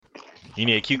You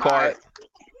need a cue All right.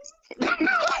 card?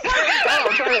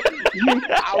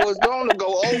 I was going to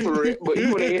go over it, but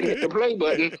you went ahead and hit the play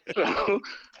button.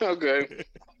 Okay.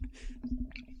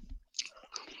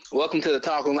 Welcome to the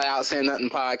Talking Loud, Saying Nothing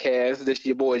podcast. This is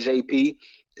your boy JP.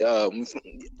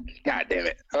 God damn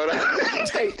it. Hold on.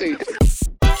 Take two.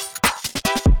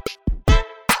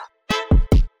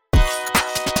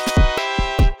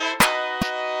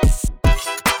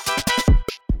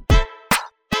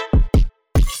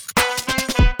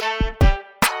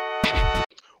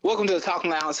 Welcome to the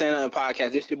Talking Loud, Saying Nothing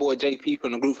podcast. This is your boy JP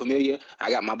from the group Familiar.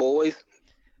 I got my boys.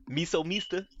 Miso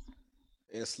Mista.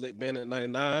 And Slick Bandit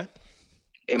 99.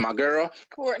 And my girl.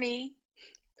 Courtney.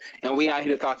 And we out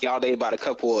here to talk to y'all today about a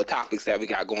couple of topics that we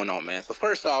got going on, man. So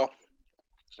first off,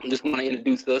 I just want to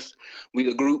introduce us. We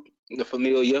the group, the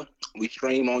Familiar. We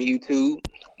stream on YouTube.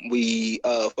 We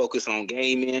focus on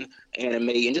gaming, anime,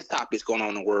 and just topics going on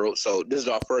in the world. So this is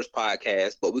our first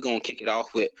podcast, but we're going to kick it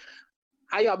off with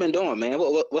how y'all been doing, man?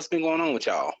 What's been going on with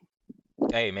y'all?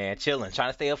 Hey, man, chilling, trying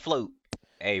to stay afloat.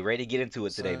 Hey, ready to get into it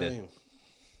today, though.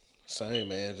 Same,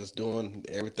 man. Just doing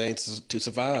everything to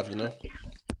survive, you know?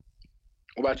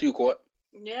 What about you, Court?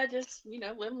 Yeah, just,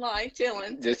 living life,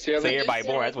 chilling. Just chilling? See, everybody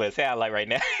boring. That's what it sounds like right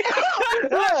now.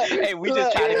 Look, Hey, we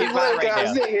just trying to get by right I'm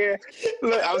now. sitting here,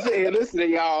 I'm sitting here listening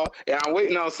to y'all, and I'm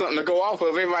waiting on something to go off of.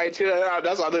 Everybody chilling out.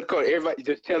 That's why I look Court. Everybody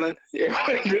just chilling.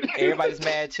 Everybody's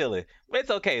mad chilling. But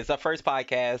it's okay. It's our first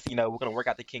podcast. We're going to work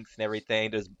out the kinks and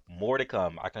everything. There's more to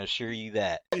come. I can assure you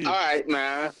that. All right,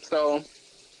 man. So,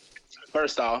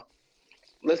 first off,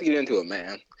 let's get into it,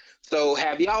 man. So,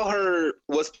 have y'all heard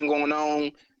what's been going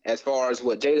on as far as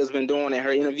what Jada's been doing in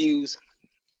her interviews?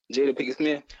 Jada Pinkett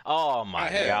Smith? Oh, my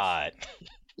God.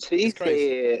 She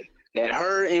said that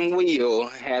her and Will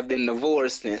have been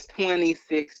divorced since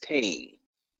 2016.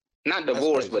 Not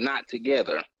divorced, but not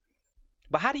together.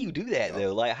 But how do you do that,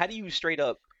 though? Like, how do you straight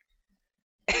up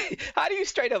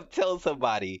tell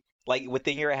somebody, like,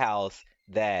 within your house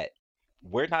that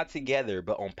we're not together,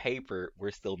 but on paper,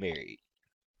 we're still married?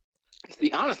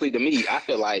 See, honestly, to me, I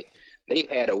feel like they've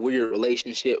had a weird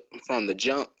relationship from the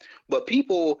jump. But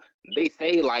people, they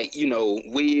say, like,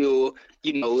 Will,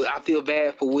 I feel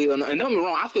bad for Will. And don't get me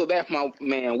wrong, I feel bad for my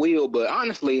man Will. But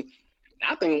honestly,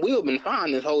 I think Will been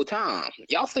fine this whole time.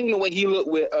 Y'all seen the way he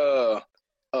looked with,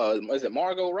 is it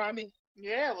Margot Robbie?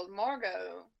 Yeah, it was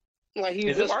Margot. Like, he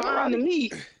was just fine to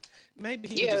me. Maybe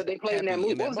they played in that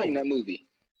movie. What was in that movie?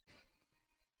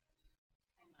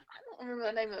 I don't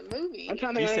remember the name of the movie. I'm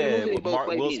trying to You think said with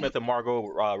Will Smith and Margot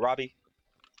Robbie?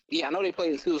 Yeah, I know they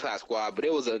played in Suicide Squad, but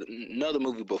there was another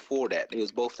movie before that. They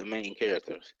was both the main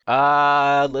characters.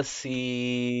 Let's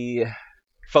see.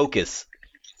 Focus.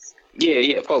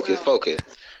 Yeah, Focus.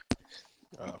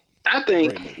 I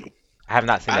think I have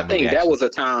not seen that movie. I think that was a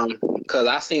time, because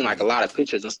I seen like a lot of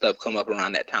pictures and stuff come up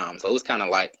around that time. So it was kind of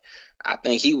like, I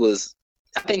think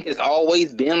it's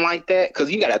always been like that, because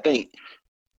you got to think,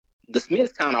 the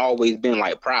Smiths kind of always been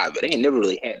like private. They ain't never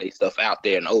really had their stuff out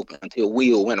there in the open until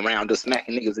Will went around just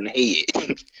smacking niggas in the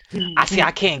head.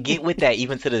 I can't get with that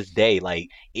even to this day. Like,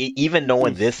 even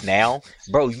knowing this now,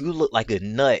 bro, you look like a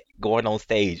nut going on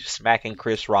stage smacking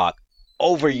Chris Rock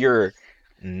over your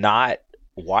not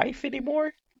wife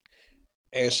anymore.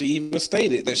 And she even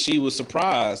stated that she was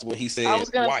surprised when he said I was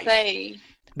going to say.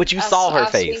 But you saw her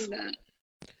I've face. seen that.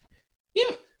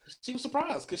 Yeah, she was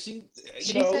surprised because she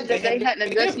said that they hadn't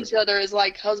addressed each other as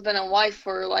like husband and wife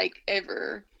for like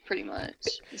ever, pretty much.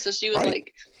 So she was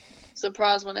like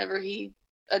surprised whenever he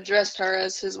addressed her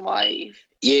as his wife.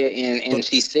 Yeah, and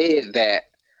she said that,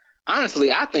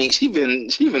 honestly, I think she been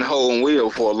holding Will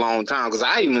for a long time, because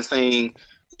I even seen,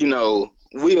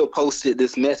 Will posted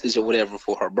this message or whatever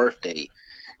for her birthday.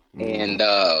 And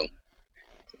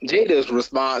Jada's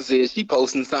response is she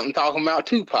posting something talking about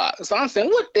Tupac. So I'm saying,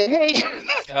 what the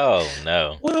heck? Oh,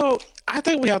 no. Well, I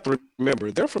think we have to remember,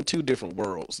 they're from two different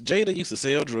worlds. Jada used to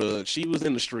sell drugs. She was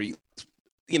in the streets.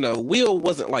 Will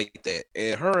wasn't like that.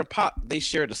 And her and Pop, they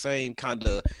share the same kind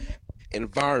of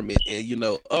environment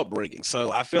and, upbringing.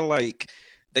 So I feel like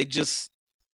they just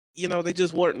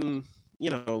weren't,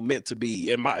 meant to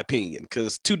be, in my opinion,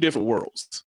 because two different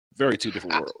worlds. Very two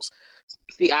different worlds.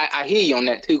 See, I hear you on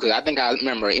that too, because I think I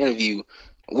remember an interview.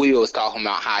 Will was talking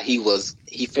about how he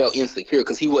felt insecure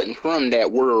because he wasn't from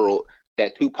that world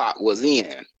that Tupac was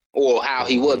in, or how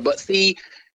he was. But see,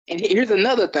 and here's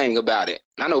another thing about it.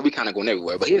 I know we kind of going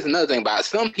everywhere, but here's another thing about it.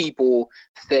 Some people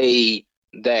say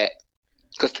that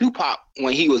because Tupac,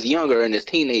 when he was younger in his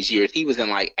teenage years, he was in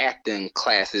like acting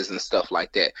classes and stuff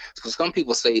like that. So some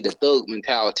people say the thug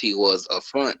mentality was a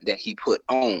front that he put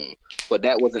on, but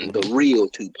that wasn't the real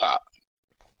Tupac.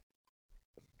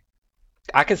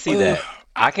 I can see that.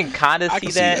 I can kind of I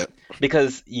see can see that that.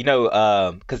 because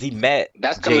because he met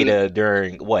That's coming. Jada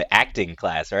during what acting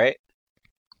class, right?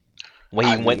 When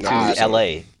he went I to believe so.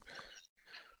 LA.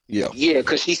 Yeah. Yeah,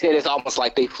 because she said it's almost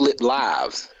like they flipped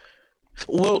lives.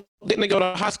 Well, didn't they go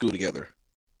to high school together?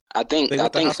 I They think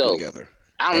went to high school so. together,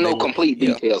 I don't and they know went. complete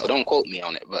Yeah, details, so don't quote me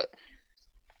on it. But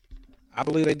I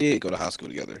believe they did go to high school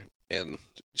together. And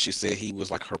she said he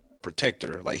was like her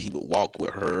protector, like he would walk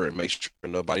with her and make sure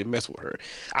nobody messed with her.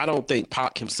 I don't think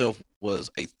Pac himself was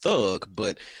a thug,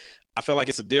 but I feel like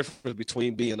it's a difference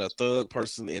between being a thug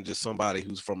person and just somebody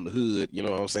who's from the hood. You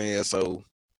know what I'm saying? So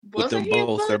with Wasn't them he a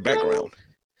both, their thug though? background.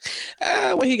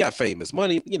 When he got famous,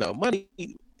 money, money.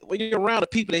 When you're around the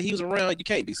people that he was around, you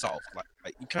can't be soft.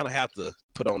 Like you kind of have to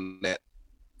put on that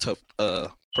tough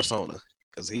persona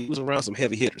because he was around some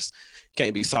heavy hitters.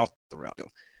 Can't be soft around them.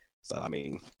 So I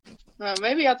mean,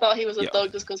 Maybe I thought he was a yeah.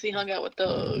 thug just because he hung out with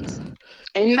thugs.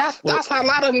 and that's Well, how a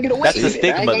lot of them get away That's the with it.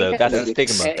 I ain't stigma, gonna though. care That's with the you.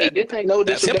 stigma. Hey, this ain't no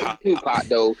that's hip disrespect to hop. Tupac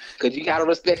though, because you gotta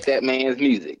respect that man's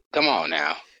music. Come on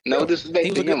now, no Yeah, he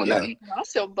disrespect was to a good. him or Yeah, nothing. I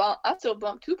still bump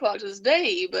Tupac to this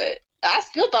day, but I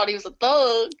still thought he was a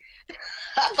thug.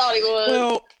 I thought he was.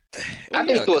 well, I yeah,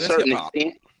 think to a because that's hip certain hop.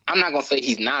 extent. I'm not gonna say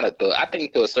he's not a thug. I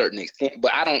think to a certain extent,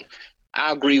 but I don't.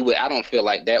 I agree with. I don't feel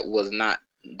like that was not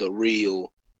the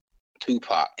real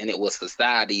Tupac, and it was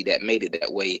society that made it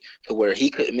that way to where he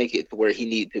couldn't make it to where he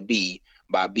needed to be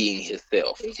by being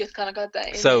himself. He just kind of got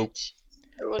that So image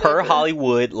or per whatever.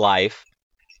 Hollywood Life,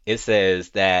 it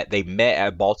says that they met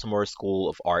at Baltimore School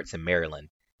of Arts in Maryland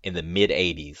in the mid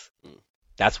 '80s.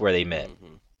 That's where they met.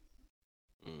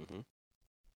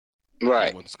 They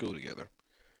Right. went to school together.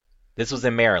 This was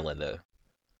in Maryland, though.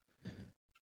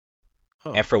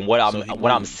 Huh. And from what So he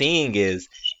I'm moved. seeing is,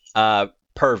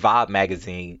 per Vibe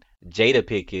magazine, Jada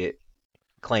Pinkett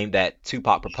claimed that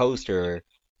Tupac proposed to her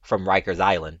from Rikers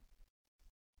Island.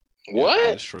 Yeah,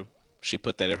 that What? is true. She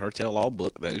put that in her tell-all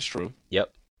book. That is true.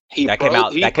 Yep, He he that came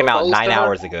out proposed nine to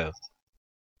her? hours ago.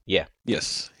 Yeah,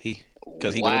 Yes,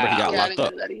 because he remember he got Wow. Yeah, I locked didn't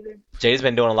up. know that either. Jada's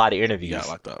been doing a lot of He got interviews.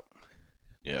 locked up.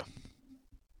 Yeah.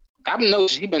 I know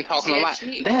she's been talking a Yeah, lot.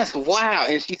 That's wild.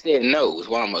 And she said no, is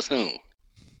what I'm assuming.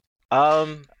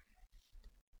 Um,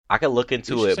 I could look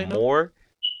Did into she it say no? more.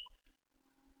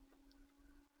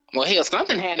 Well, hell,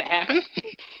 something had to happen.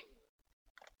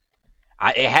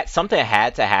 Something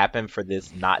had to happen for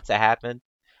this not to happen.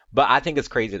 But I think it's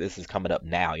crazy that this is coming up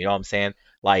now. You know what I'm saying?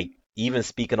 Like even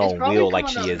speaking It's on probably Will like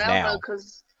coming she up is now though, now.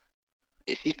 because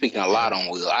She's speaking a lot on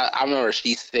Will. I remember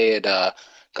she said, I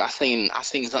seen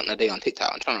something today on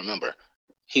TikTok. I'm trying to remember.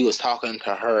 He was talking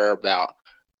to her about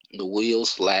the Will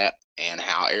slap and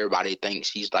how everybody thinks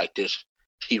she's like this.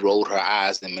 She rolled her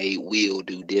eyes and made Will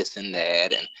do this and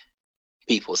that, and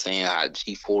people saying how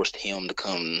she forced him to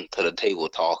come to the table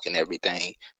talk and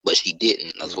everything, but she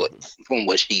didn't. That's what from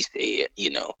what she said.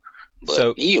 But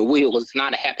So, Will was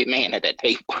not a happy man at that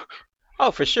table.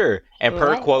 oh, for sure. And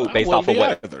per quote, I wouldn't be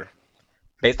either.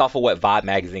 based off of what Vibe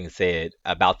magazine said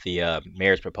about the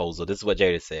marriage proposal, this is what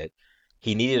Jada said.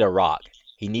 He needed a rock.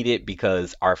 He needed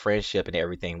because our friendship and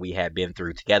everything we had been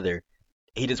through together,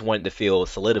 he just wanted to feel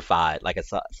solidified, like a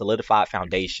solidified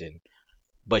foundation.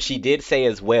 But she did say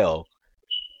as well,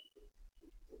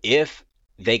 if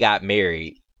they got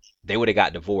married, they would have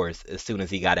got divorced as soon as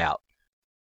he got out.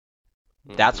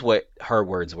 That's what her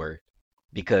words were,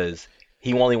 because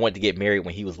he only wanted to get married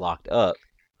when he was locked up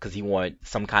because he wanted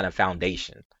some kind of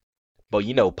foundation. But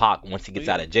you know, Pac, once he gets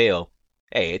out of jail,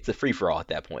 hey, it's a free for all at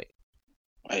that point.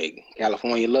 Hey,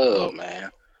 California love,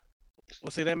 man.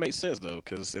 Well, see, that makes sense though,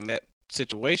 because in that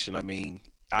situation, I mean,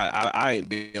 I ain't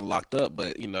been locked up,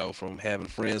 but from having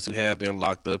friends who have been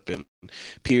locked up and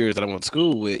peers that I went to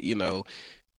school with, you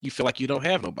feel like you don't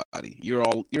have nobody. You're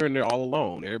in there all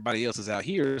alone. Everybody else is out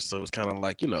here, so it's kind of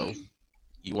like you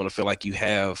want to feel like you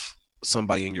have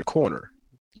somebody in your corner,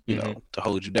 to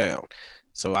hold you down.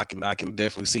 So I can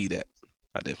definitely see that.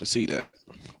 I definitely see that.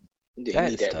 They That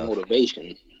need is that tough.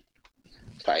 motivation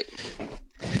type.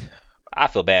 I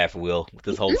feel bad for Will with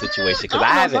this whole situation because I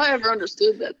I don't know if haven't I ever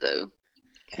understood that though.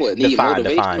 What, need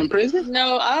motivation define. in prison?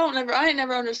 No, I ain't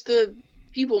never understood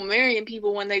people marrying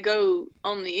people when they go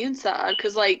on the inside,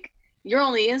 because like you're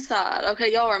on the inside,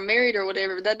 okay, y'all are married or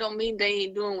whatever, but that don't mean they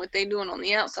ain't doing what they doing on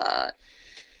the outside.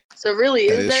 So really,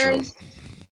 That is is there true. a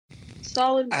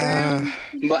solid ground?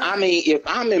 But I mean, if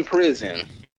I'm in prison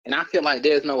and I feel like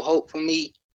there's no hope for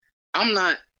me, I'm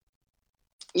not,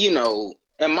 in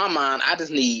my mind,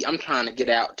 I'm trying to get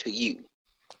out to you.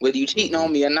 Whether you cheating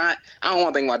on me or not, I don't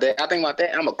want to think about that. I think about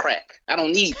that. I'm a crack. I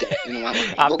don't need that. You know, I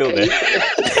feel okay.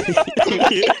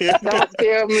 that. Don't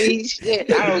tell me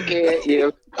shit. I don't care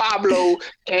if Pablo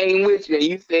came with you and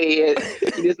you said,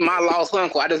 "This is my lost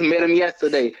uncle. I just met him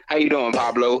yesterday. How you doing,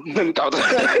 Pablo?" Let me talk to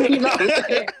you. Know what I'm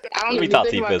saying? I don't Let me even talk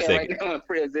to think you about for a that right second. now in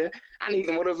prison. I need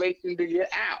the motivation to get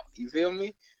out. You feel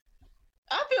me?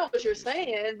 I feel what you're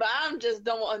saying, but I just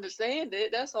don't understand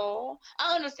it. That's all.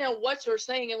 I understand what you're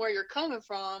saying and where you're coming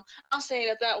from. I'm saying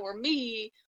if that were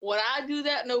me, would I do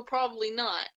that? No, probably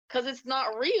not. Because it's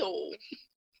not real.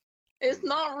 It's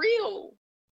not real.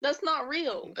 That's not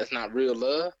real. That's not real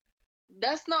love.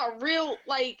 That's not real.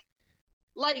 Like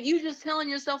you just telling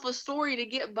yourself a story to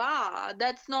get by.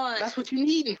 That's not. That's what you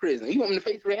need in prison. You want me to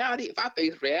face reality? If I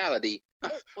face reality,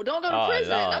 Well, don't go to Oh,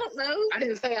 prison. I no. don't know. I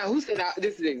didn't say who said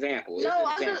this is an example. No,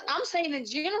 I'm saying in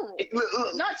general.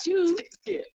 Look, Not you.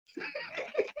 Skip.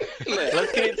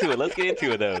 Let's get into it. Let's get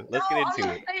into it though. Let's get I'm into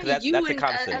not it. saying 'Cause you that's a and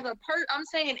concept. as a I'm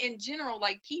saying in general,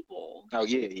 like people. Oh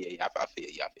yeah. I feel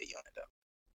you. I feel you on it though.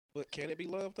 But can it be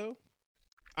love though?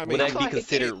 I Would mean, that be like it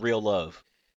considered real love?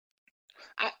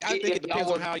 I think it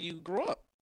depends on how you grew up.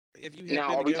 If you Now,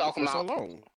 have are been we together talking for so about-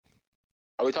 long,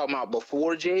 Are we talking about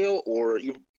before jail or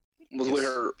you was with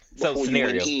her So before you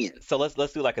scenario. went in? So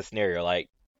let's do like a scenario. Like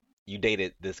you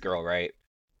dated this girl, right?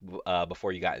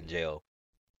 Before you got in jail,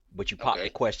 but you popped Okay.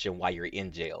 the question while you're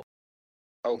in jail.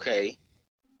 Okay.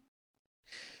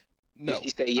 no, Did she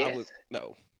say yes? I would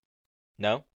no.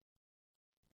 No?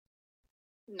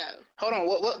 No. Hold on.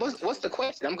 What's the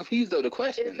question? I'm confused though. The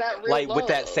question. Is that real Like love? with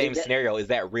that same Is that- scenario, is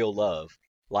that real love?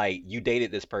 Like you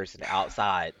dated this person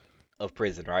outside of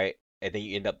prison, right? And then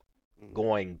you end up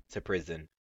going to prison,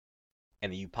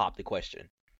 and then you pop the question.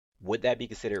 Would that be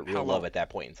considered real How love long? at that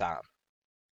point in time?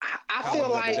 I How feel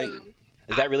long have like they been dating?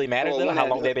 Does that really matter Well, though? when How I-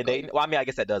 long they've been dating? Well, I mean, I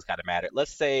guess that does kind of matter.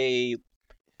 Let's say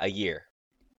a year.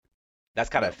 That's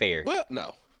kind of No. fair. Well,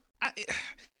 no.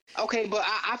 okay, but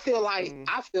I feel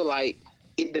like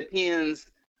it depends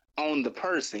on the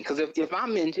person. Because if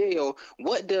I'm in jail,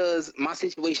 what does my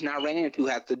situation I ran into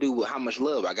have to do with how much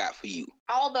love I got for you?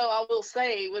 Although I will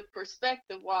say, with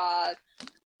perspective wise,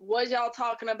 was y'all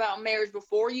talking about marriage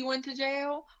before you went to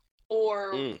jail,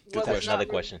 or Good was That's it another not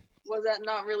question. was that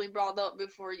not really brought up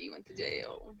before you went to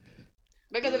jail?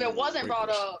 Because if it wasn't Great brought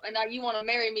question. up, and now you want to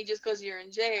marry me just because you're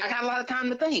in jail, I got a lot of time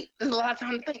to think. There's a lot of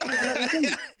time to think. I got nothing to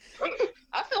do.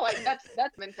 I feel like that's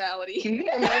mentality.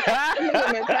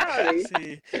 Nigga mentality.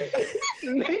 See,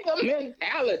 Nigga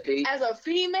mentality. As a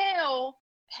female,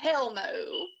 hell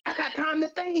no. I got time to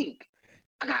think.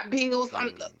 I got bills. I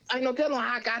ain't no telling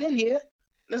how I got in here.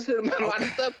 There's a lot of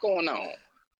stuff going on.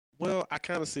 well, I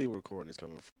kind of see where Courtney's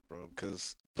coming from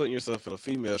because putting yourself in a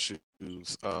female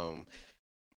shoes,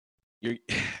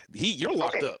 you're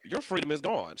locked Okay. up. Your freedom is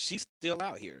gone. She's still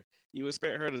out here. You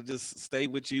expect her to just stay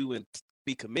with you and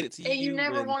be committed to And you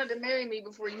never and- wanted to marry me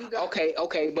before you got.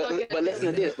 Okay, but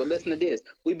listen to this.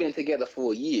 We've been together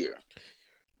for a year.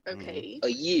 Okay. A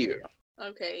year.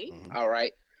 Okay. Mhm. All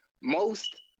right.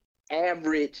 Most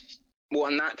average, well,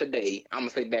 not today. I'm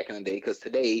gonna say back in the day, because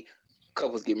today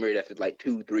couples get married after like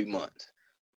 2-3 months.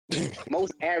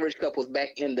 Most average couples back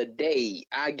in the day,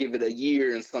 I give it a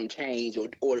year and some change,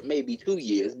 or maybe 2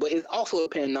 years. But it's also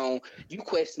depending on you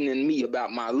questioning me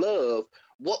about my love.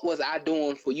 What was I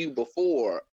doing for you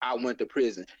before I went to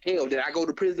prison? Hell, did I go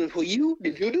to prison for you?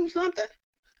 Did you do something?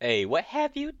 Hey, what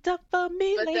have you done for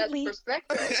me But that's lately?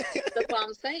 perspective. That's what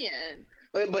I'm saying.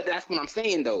 But that's what I'm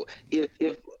saying though.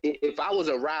 If I was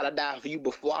a ride or die for you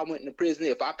before I went to prison,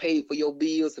 if I paid for your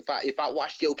bills, if I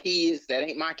watched your kids that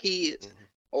ain't my kids,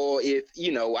 or if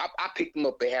I picked them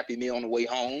up a Happy Meal on the way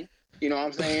home. You know what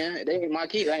I'm saying? They ain't my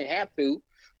kids. I ain't have to,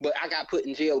 but I got put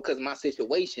in jail because of my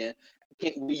situation.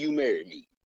 Will you marry me?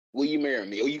 Will you marry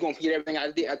me? Or you gonna forget everything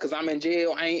I did because I'm in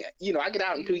jail? I get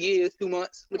out in 2 years, 2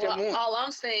 months, whichever one. All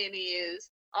I'm saying is,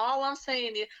 I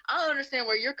understand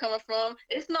where you're coming from.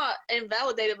 It's not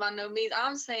invalidated by no means.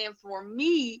 I'm saying for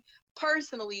me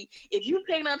personally, if you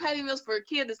picking up Happy Meals for a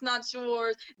kid that's not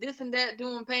yours, this and that,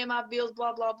 paying my bills,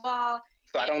 blah blah blah.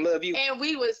 So I don't love you. And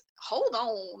we was talking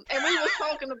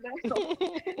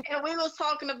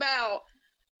about,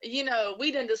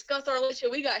 we didn't discuss our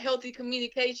relationship. We got healthy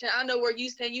communication. I know where you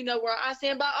stand. You know where I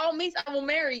stand. By all means, I will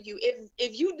marry you.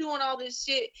 If you doing all this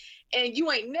shit and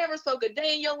you ain't never spoke a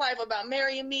day in your life about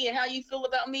marrying me and how you feel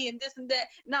about me and this and that.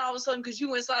 Now all of a sudden, because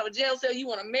you inside of a jail cell, you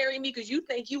want to marry me because you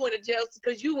think you in a jail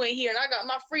because you ain't here and I got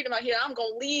my freedom out here. I'm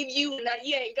gonna leave you and now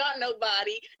you ain't got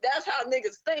nobody. That's how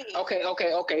niggas think.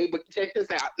 Okay. But check this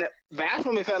out. Vouch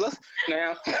for me, fellas.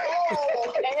 Now.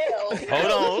 Oh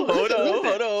hell.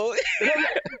 Hold on.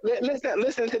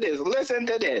 Listen to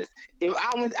this. If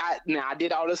I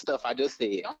did all the stuff I just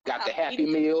said. Got the Happy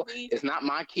Meal. It's not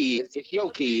my kids. It's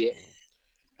your kid.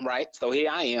 Right? So here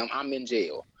I am. I'm in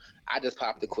jail. I just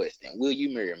popped the question. Will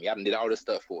you marry me? I done did all this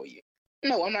stuff for you.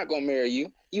 No, I'm not going to marry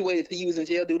you. You waited till you was in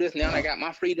jail, do this. Now I got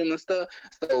my freedom and stuff.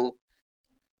 So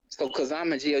because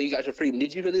I'm in jail, you got your freedom.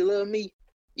 Did you really love me?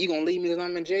 You going to leave me because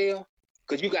I'm in jail?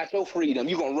 Because you got your freedom.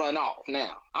 You going to run off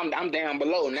now. I'm down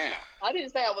below now. I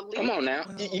didn't say I would leave. Come on now.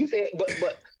 You said,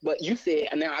 but you said,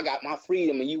 now I got my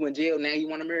freedom and you in jail. Now you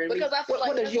want to marry me? Because I feel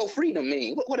what does your freedom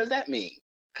mean? What does that mean?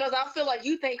 Because I feel like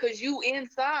you think because you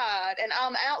inside and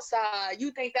I'm outside,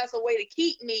 you think that's a way to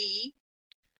keep me,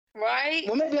 right?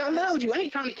 Well, maybe I loved you. I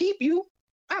ain't trying to keep you.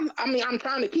 I'm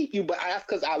trying to keep you, but that's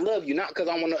because I love you, not because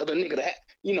I want another nigga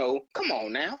to come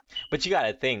on now. But you got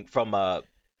to think from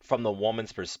the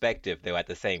woman's perspective, though, at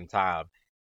the same time,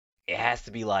 it has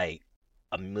to be like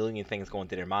a million things going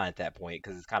through their mind at that point,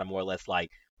 because it's kind of more or less like,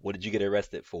 what did you get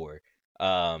arrested for?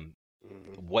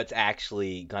 What's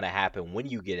actually going to happen when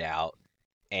you get out?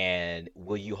 And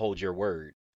will you hold your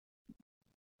word?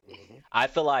 I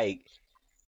feel like,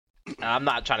 I'm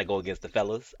not trying to go against the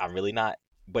fellas, I'm really not,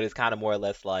 but it's kind of more or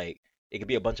less like it could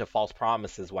be a bunch of false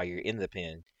promises while you're in the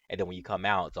pen, and then when you come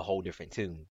out, it's a whole different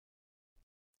tune.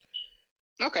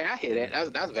 Okay, I hear that.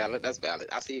 That's valid. That's valid.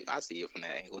 I see it from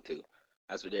that angle too.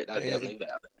 That's definitely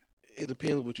valid. It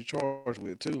depends what you're charged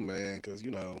with too, man. Because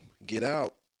get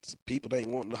out. People ain't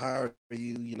wanting to hire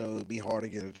you. It'd be hard to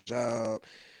get a job,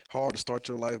 hard to start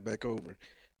your life back over.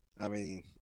 I mean,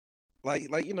 like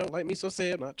Miso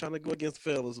said, not trying to go against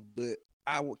fellas, but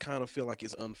I would kind of feel like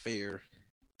it's unfair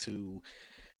to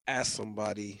ask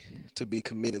somebody to be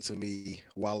committed to me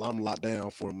while I'm locked down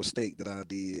for a mistake that I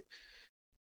did,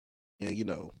 and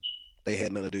they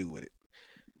had nothing to do with it.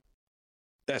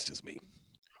 That's just me.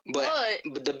 But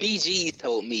the BGs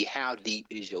told me, how deep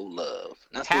is your love?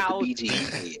 That's How what the deep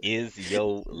BGs is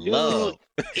your love?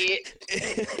 It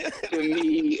to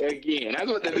me again. That's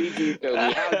what the BGs told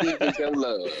me. How deep is your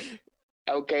love?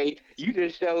 Okay, you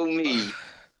just showed me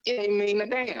it ain't mean a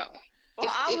damn.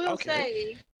 Well, I will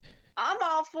say, I'm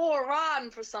all for riding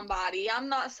for somebody. I'm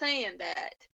not saying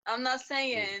that. I'm not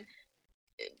saying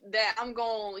that I'm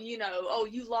going, oh,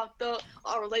 you locked up,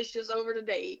 our relationship's over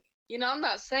today. I'm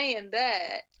not saying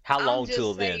that. How long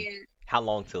till then?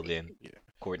 Yeah,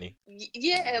 Courtney?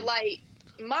 Yeah, like,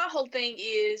 my whole thing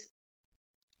is,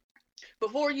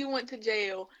 before you went to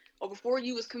jail or before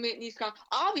you was committing these crimes,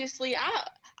 obviously,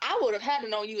 I would have had to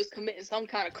know you was committing some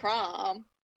kind of crime.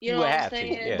 You know what I'm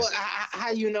saying? Yeah. But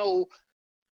how you know?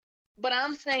 But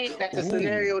I'm saying that's a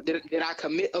scenario. Did I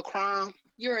commit a crime?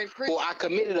 You're in prison. Well, I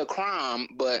committed a crime,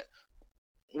 but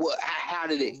how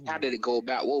did it go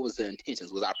about? What was the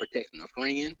intentions? Was I protecting a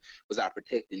friend? Was I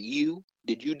protecting you?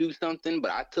 Did you do something,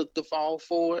 but I took the fall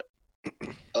for it?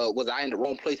 Was I in the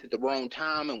wrong place at the wrong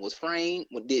time and was framed?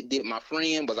 Did my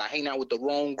friend? Was I hanging out with the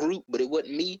wrong group, but it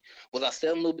wasn't me? Was I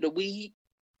selling a little bit of weed?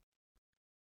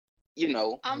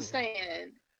 I'm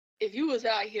saying, if you was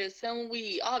out here selling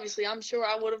weed, obviously, I'm sure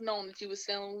I would have known that you was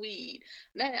selling weed.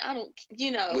 Now, I don't,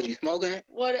 Was you smoking?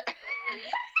 What?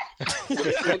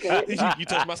 You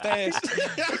touched my stash.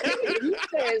 You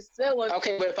said selling.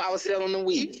 Okay, but if I was selling the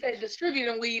weed. You said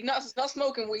distributing weed, not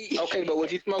smoking weed. Okay, but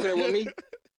was you smoking it with me?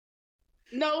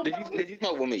 No. Did you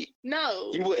smoke with me?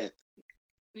 No. You wouldn't?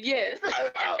 Yes.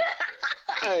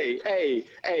 Hey,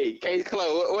 Case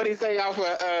Close. What do you say off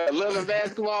of Love and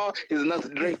Basketball? Is enough to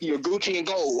drink your Gucci and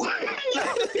gold.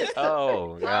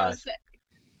 Oh, gosh.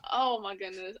 Oh, my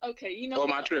goodness. Okay, Oh,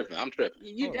 am I tripping? I'm tripping.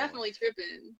 You definitely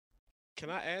tripping. Can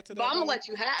I add to that? But I'm going to let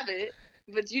you have it,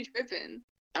 but you tripping.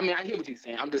 I mean, I hear what you're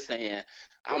saying. I'm just saying.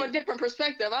 From a different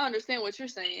perspective, I understand what you're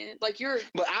saying. But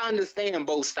I understand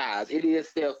both sides. It is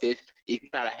selfish if you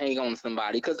try to hang on to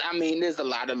somebody. Because, there's a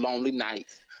lot of lonely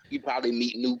nights. You probably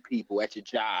meet new people at your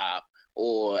job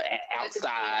or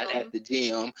outside at the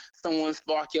gym. Someone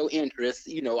spark your interest.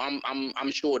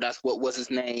 I'm sure that's what's his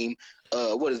name.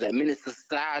 What is that? Minister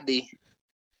Society?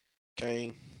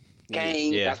 Kane.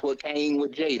 Yeah. That's what Kane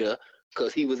with Jada,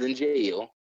 because he was in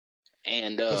jail.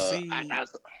 And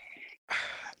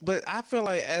but I feel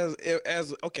like as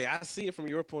okay, I see it from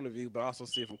your point of view, but I also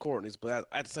see it from Courtney's. But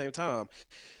at the same time,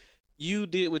 you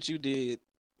did what you did.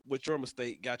 With your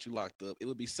mistake got you locked up. It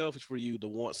would be selfish for you to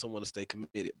want someone to stay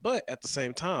committed. But at the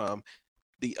same time,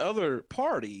 the other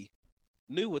party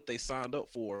knew what they signed up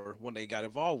for when they got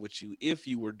involved with you if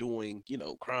you were doing,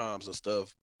 crimes and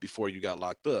stuff before you got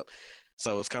locked up.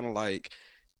 So it's kind of like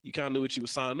you kind of knew what you were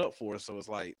signing up for. So it's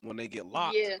like when they get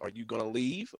locked, Yeah. are you gonna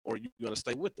leave or are you gonna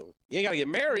stay with them? You ain't gotta get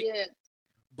married, Yeah.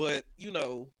 but if you're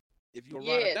gonna ride or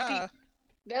Yeah. See, die,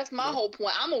 that's my you know, whole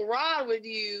point. I'm gonna ride with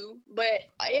you, but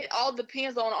it all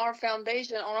depends on our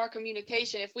foundation, on our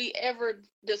communication. If we ever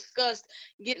discussed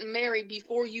getting married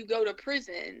before you go to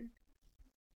prison,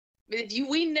 but if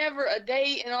we never a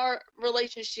day in our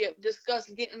relationship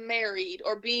discussed getting married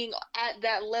or being at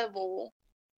that level,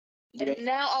 and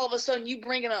now all of a sudden you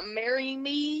bringing up marrying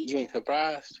me, You ain't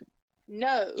surprised?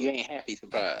 no, You ain't happy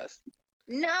surprised?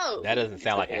 no. That doesn't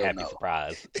sound like a Hell happy no.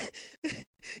 surprise.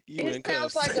 you in It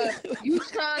sounds cuffs. like you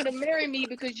trying to marry me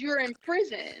because you're in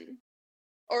prison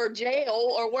or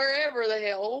jail or wherever the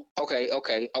hell. Okay.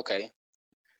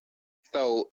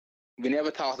 So we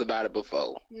never talked about it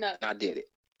before. No. I did it.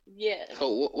 Yes.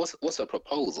 So what's a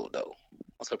proposal though?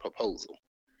 What's a proposal?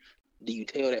 Do you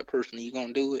tell that person you're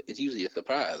gonna do it? It's usually a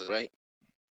surprise, right?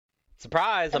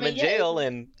 Surprise, I'm in jail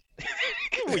and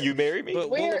will you marry me? But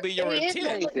what would be your It's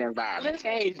intent? Change the environment.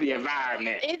 Change the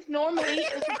environment. It's normally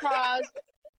a surprise.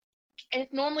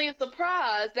 It's normally a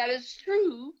surprise. That is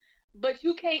true. But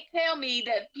you can't tell me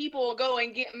that people go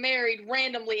and get married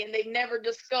randomly and they've never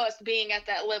discussed being at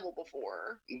that level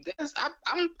before.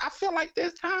 I feel like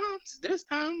there's times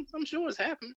I'm sure it's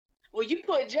happened. Well, you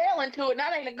put jail into it, and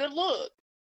that ain't a good look.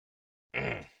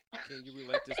 Can you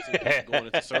relate this to going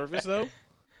into service though?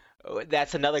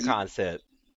 That's another concept.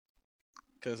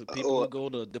 Because people who go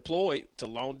to deploy to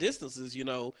long distances,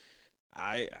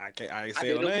 I ain't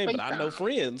say her name, but I know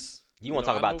friends. You want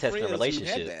to talk about testing a friends who had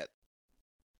relationship? that.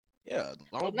 Yeah,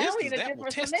 long Well, now we're distance in a that will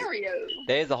different test it. scenario.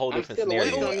 There is a whole I'm different still away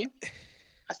scenario. from you.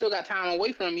 I still got time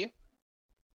away from you.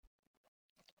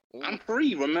 I'm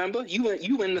free. Remember, you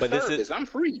in the But this service. is- I'm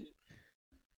free.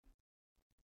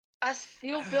 I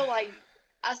still feel like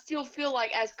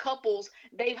as couples,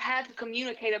 they've had to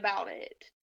communicate about it.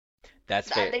 That's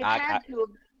fair. They've had to.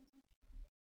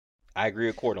 I agree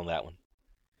with Court on that one.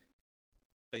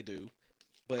 They do,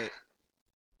 but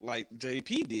like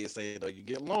JP did say, though, you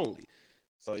get lonely.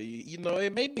 So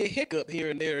it may be a hiccup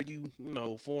here and there.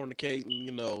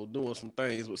 Fornicating, doing some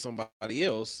things with somebody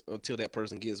else until that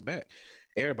person gets back.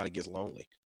 Everybody gets lonely,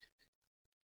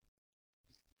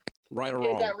 right or Is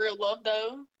wrong. that real love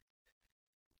though?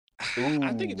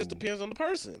 I think it just depends on the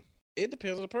person. It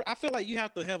depends on the person. I feel like you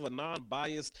have to have a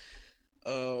non-biased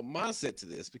mindset to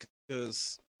this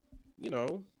because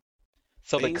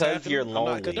So things because happen. you're I'm not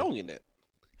lonely, condoning it.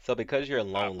 so because you're I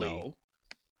lonely, know.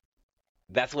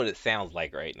 that's what it sounds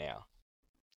like right now.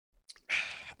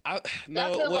 That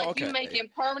sounds like you making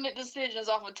permanent decisions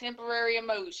off of temporary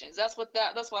emotions. That's what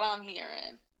I'm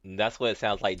hearing. And that's what it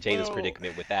sounds like Jada's Well-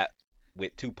 predicament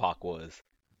with Tupac was.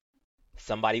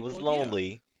 Somebody was Well,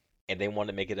 lonely and they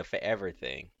wanted to make it a forever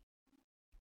thing.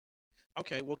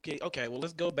 Okay, well,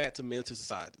 let's go back to Men to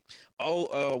Society.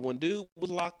 When dude was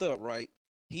locked up, right?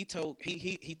 He told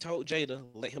Jada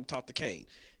let him talk to Kane.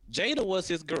 Jada was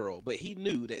his girl, but he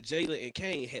knew that Jada and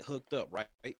Kane had hooked up, right?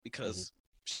 Because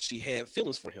she had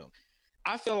feelings for him.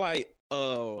 I feel like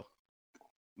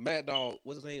Mad Dog,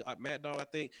 what's his name? Mad Dog, I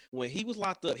think. When he was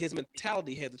locked up, his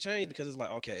mentality had to change because it's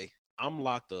like, okay, I'm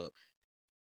locked up.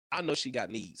 I know she got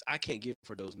needs. I can't give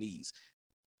her those needs.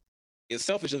 It's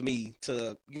selfish of me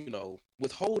to,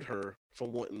 withhold her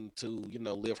from wanting to,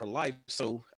 live her life.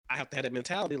 So I have to have that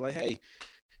mentality like, hey,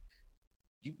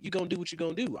 you gonna do what you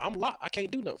gonna do. I'm locked. I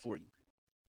can't do nothing for you.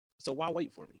 So why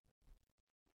wait for me?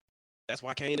 That's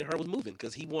why Kane and her was moving,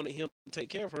 because he wanted him to take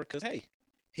care of her, because, hey,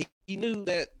 he knew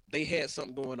that they had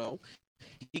something going on.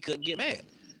 He couldn't get mad.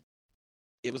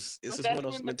 It's just one of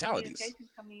those mentalities.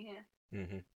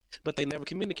 But they never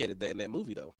communicated that in that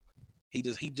movie, though. He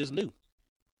just knew.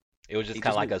 It was just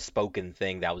kind of like a spoken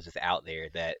thing that was just out there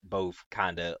that both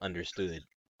kind of understood.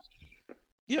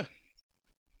 Yeah.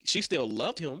 She still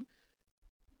loved him,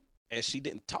 and she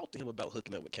didn't talk to him about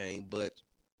hooking up with Kane, but,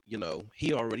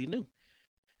 he already knew.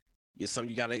 It's something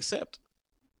you got to accept.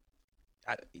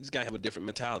 You just got to have a different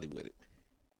mentality with it.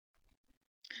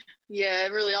 Yeah,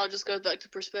 it really all just goes back to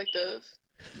perspective.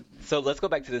 So let's go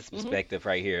back to this perspective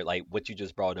right here, like what you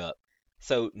just brought up.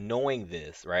 So knowing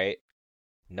this, right?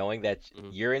 Knowing that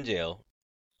you're in jail,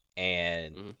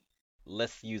 and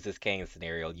let's use this Kane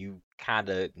scenario. You kind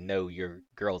of know your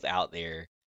girl's out there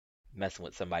messing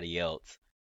with somebody else.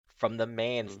 From the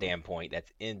man standpoint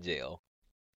that's in jail,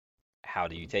 how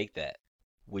do you take that?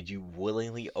 Would you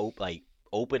willingly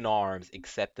open arms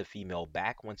accept the female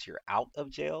back once you're out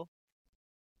of jail?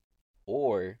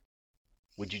 Or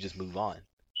would you just move on?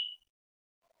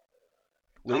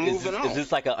 I'm Is moving is on.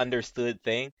 this like an understood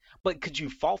thing? But could you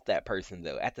fault that person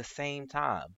though at the same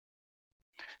time?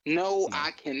 No, No.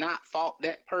 I cannot fault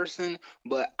that person,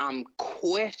 but I'm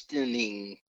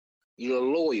questioning your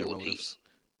loyalty.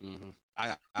 Their motives. I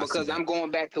see Because that. I'm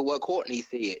going back to what Courtney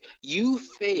said. You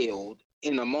failed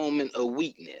in a moment of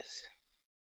weakness.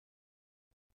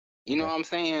 You know Okay. what I'm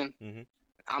saying? hmm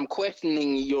I'm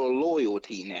questioning your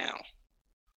loyalty now.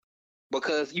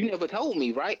 Because you never told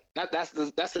me, right? That's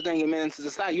the thing in men's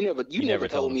society. You You never never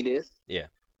told told me him. this. Yeah.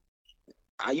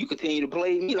 You continue to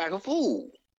play me like a fool.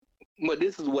 But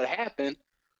this is what happened.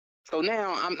 So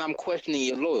now I'm questioning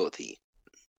your loyalty.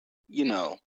 You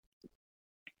know.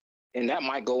 And that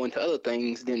might go into other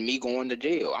things than me going to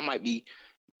jail. I might be,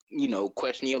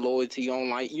 questioning your loyalty on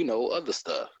like, other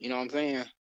stuff. You know what I'm saying?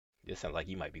 It sounds like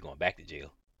you might be going back to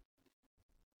jail.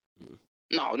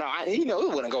 No,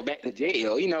 it wouldn't go back to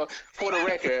jail. For the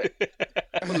record,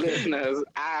 listeners,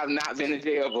 I have not been to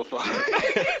jail before.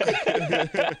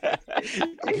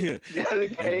 Just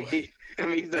in case. I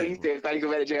mean, so he said, "How you go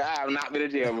back to jail?" I have not been to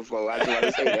jail before. I just want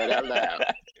to say that out loud.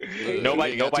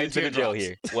 Nobody's been to jail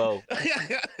here. Well,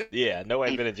 yeah,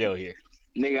 nobody's been to jail here.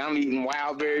 Nigga, I'm eating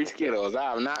wild berry Skittles.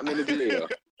 I have not been to jail.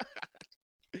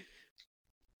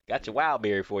 Got your wild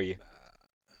berry for you.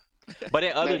 But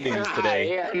in other news today,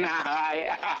 Hell nah.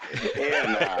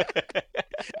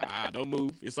 Don't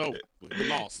move. It's over. We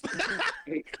lost.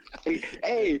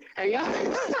 Hey, y'all.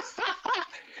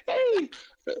 Hey,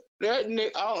 that nigga,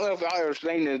 I don't know if y'all ever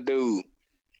seen this dude.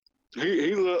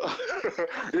 He look.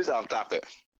 This is off topic,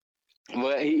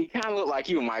 but he kind of looked like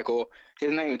you, Michael.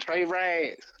 His name is Trey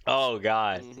Rags. oh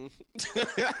god,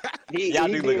 Y'all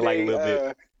do look like a little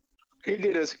bit. He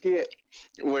did a skit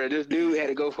where this dude had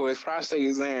to go for his prostate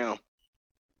exam.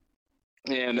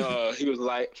 And he was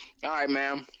like, "All right,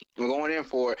 man, we're going in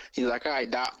for it." He's like, "All right,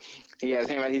 doc." He asked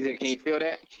him, he said, "Can you feel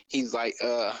that?" He's like,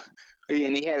 and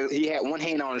he had one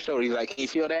hand on his shoulder. He's like, "Can you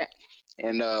feel that?"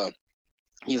 And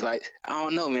he's like, "I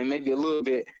don't know, man, maybe a little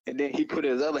bit." And then he put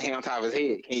his other hand on top of his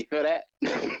head. "Can you feel that?"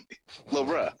 Little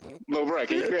bruh,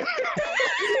 can you feel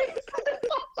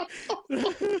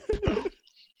that?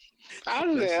 I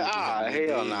was like,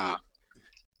 hell nah.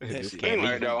 This Shit can't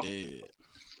Anyway, be. though.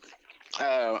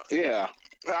 dead. Yeah,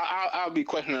 I'll be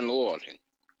questioning loyalty.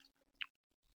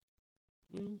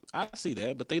 I see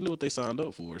that, but they knew what they signed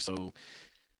up for, so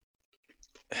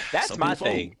That's some my people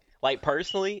fold. thing. Like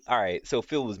personally, all right. So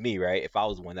if it was me, right? If I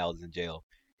was the one that was in jail,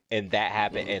 and that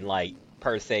happened, and like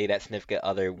per se, that significant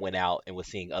other went out and was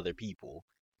seeing other people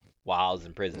while I was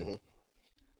in prison,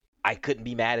 I couldn't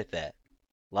be mad at that.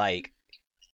 Like,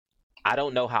 I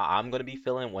don't know how I'm gonna be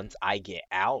feeling once I get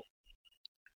out.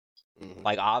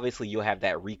 Like, obviously, you'll have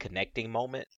that reconnecting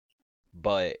moment,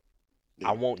 but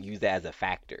I won't use that as a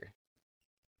factor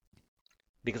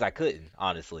because I couldn't,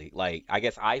 honestly. Like, I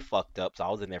guess I fucked up, so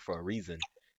I was in there for a reason.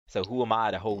 So who am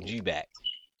I to hold you back?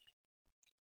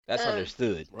 That's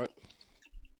understood. Right.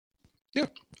 Yeah,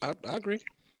 I agree.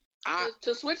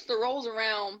 To switch the roles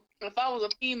around, if I was a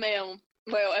female,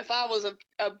 if I was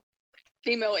a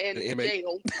female in An inmate.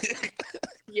 jail,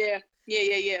 yeah.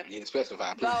 You didn't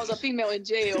specify. If I was a female in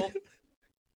jail,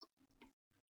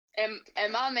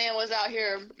 and my man was out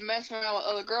here messing around with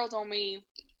other girls on me,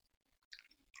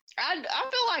 I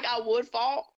feel like I would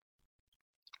fault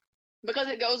because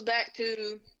it goes back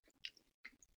to,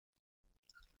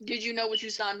 did you know what you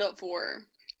signed up for?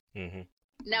 Mm-hmm.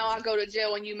 Now I go to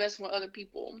jail and you messing with other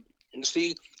people.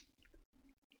 See,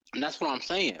 that's what I'm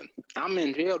saying. I'm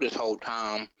in jail this whole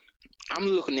time. I'm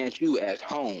looking at you as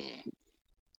home.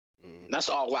 That's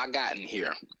all I got in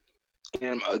here.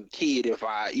 And a kid, if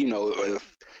I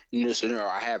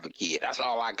have a kid, that's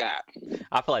all I got.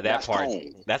 I feel like that That's part,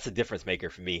 home. that's a difference maker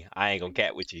for me. I ain't gonna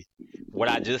cat with you. What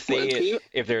I just Well, said, kid?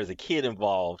 if there's a kid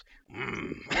involved,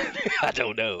 I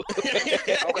don't know.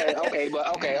 Okay.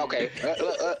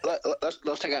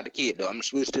 Let's take out the kid though.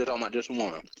 We're still talking about this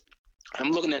woman.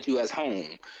 I'm looking at you as home.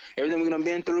 Everything we've done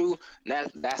been through,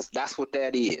 that's what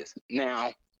that is.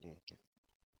 Now,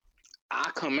 I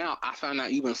come out, I find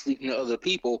out you've been sleeping with other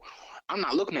people. I'm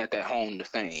not looking at that home the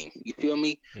same. You feel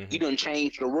me? Mhm. You done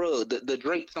changed the rug, the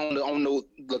drapes on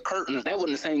the curtains. That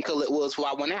wasn't the same color it was before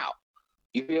I went out.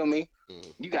 You feel me?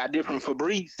 You got different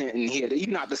Febreze in here. You're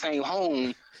not the same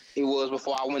home it was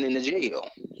before I went into jail.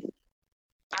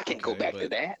 I can't go back to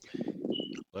that.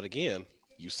 But again,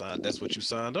 that's what you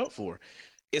signed up for.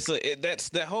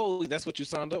 That's what you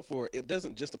signed up for. It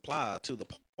doesn't just apply to the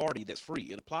party that's free.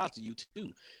 It applies to you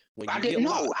too. When you I didn't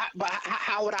know. locked. But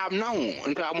how would I have known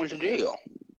until I went to jail?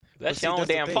 That's see, your own that's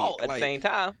the damn thing, fault at the like- same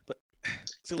time. But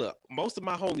see, look, most of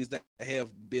my homies that have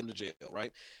been to jail,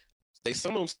 right?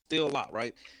 Some of them still locked,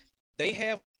 right? they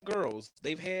have girls.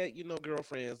 They've had,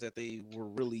 girlfriends that they were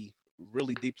really,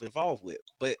 really deeply involved with.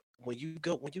 But when you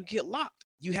get locked,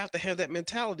 you have to have that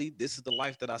mentality. This is the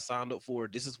life that I signed up for.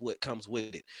 This is what comes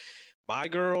with it. My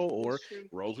girl, or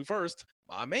roles reversed,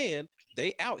 my man,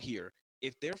 they out here.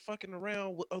 If they're fucking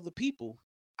around with other people,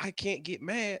 I can't get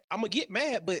mad. I'm gonna get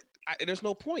mad, but there's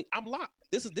no point. I'm locked.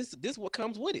 This is what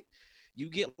comes with it.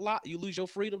 You get locked, you lose your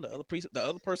freedom. The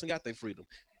other person got their freedom.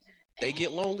 They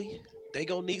get lonely. They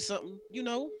gonna need something.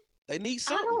 They need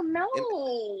something. I don't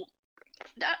know.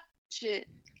 That shit.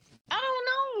 I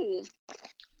don't know.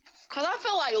 Cause I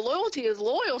feel like loyalty is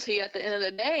loyalty at the end of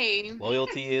the day.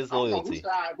 Loyalty is loyalty.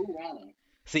 Who wrong?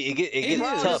 See, it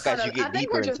gets tough as you get I think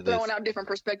deeper we're into just this. throwing out different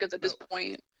perspectives at this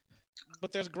point.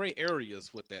 But there's gray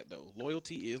areas with that though.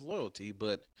 Loyalty is loyalty,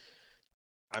 but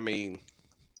I mean,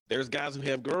 there's guys who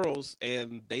have girls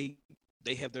and they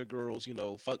have their girls,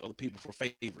 fuck other people for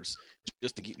favors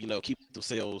just to keep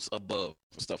themselves above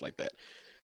and stuff like that.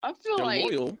 I feel They're like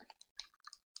loyal,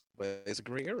 but it's a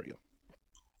gray area.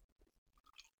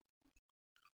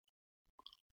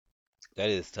 That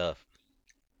is tough.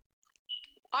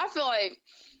 I feel like,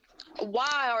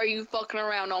 why are you fucking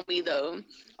around on me though?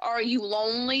 Are you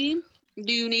lonely?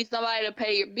 Do you need somebody to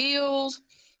pay your bills?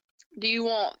 Do you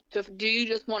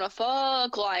just want to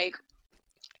fuck? Like,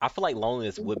 I feel like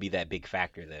loneliness would be that big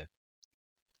factor there.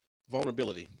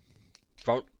 Vulnerability.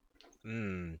 But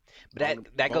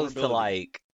that goes to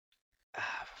like.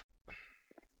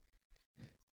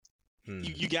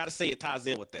 You got to say it ties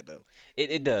in with that though.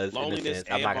 It does. Loneliness in a sense.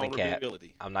 and I'm not gonna cap.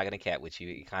 vulnerability. I'm not gonna cap with you.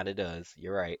 It kind of does.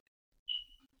 You're right.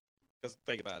 Because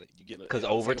think about it. You get because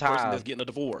over person time that's getting a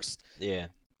divorce. Yeah.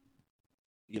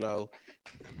 I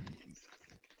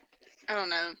don't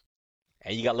know.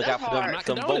 And you gotta look That's out for them hard.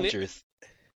 some vultures.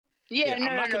 Yeah, I'm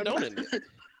not no. condoning it.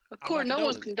 Of course, no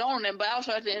one's condoning it, but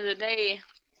also at the end of the day,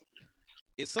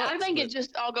 It sucks. I think it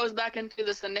just all goes back into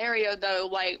the scenario though.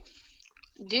 Like,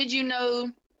 did you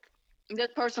know this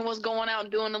person was going out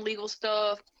doing illegal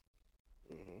stuff,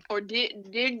 or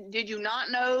did you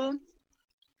not know?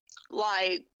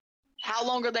 Like, how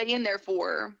long are they in there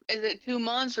for? Is it 2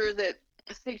 months or is it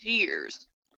 6 years?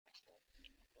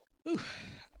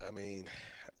 I mean,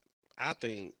 I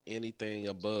think anything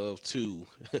above 2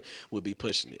 would be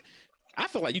pushing it. I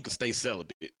feel like you can stay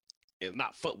celibate and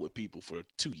not fuck with people for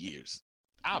 2 years.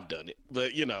 I've done it,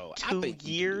 but I think 2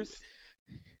 years.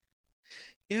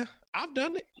 Yeah, I've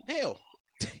done it. Hell,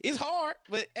 it's hard,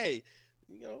 but hey,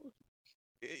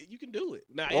 you can do it.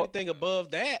 Now, anything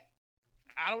above that,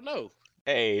 I don't know.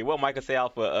 Hey, what Michael say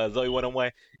out for Zoe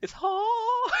 101? It's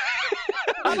hard.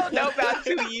 I don't know about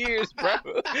 2 years, bro.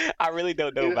 I really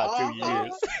don't know about 2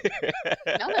 years.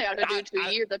 I think I could do 2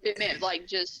 years if it meant like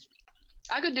just.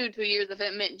 I could do 2 years if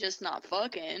it meant just not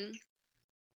fucking.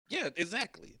 Yeah,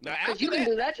 exactly. Now, because you can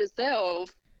do that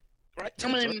yourself. Right? I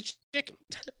mean, chicken.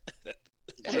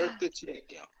 Jerk the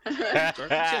chicken. Jerk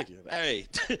the chicken. Hey,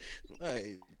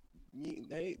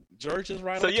 George is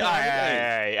right. So on you, all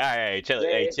right, check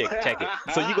it.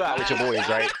 So you go out with your boys,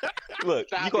 right? Look,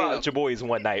 you go out with your boys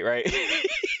one night, right?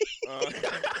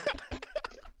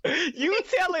 You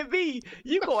telling me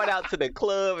you going out to the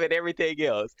club and everything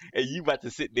else, and you about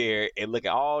to sit there and look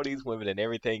at all these women and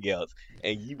everything else,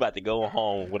 and you about to go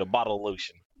home with a bottle of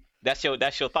lotion. That's your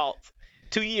thoughts.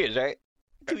 2 years, right?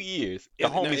 2 years. The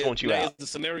homies want you out. Is the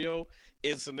scenario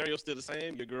still the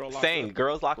same? Your girl locked Same. up?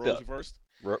 Girls locked up. Reversed?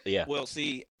 Yeah. Well,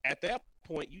 see, at that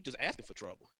point, you just asking for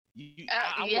trouble. Yeah.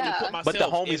 wouldn't put myself But the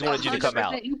homies wanted you to come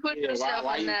out. You put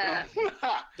yourself in that.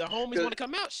 The homies want to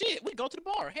come out. Shit, we go to the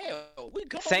bar. Hell, we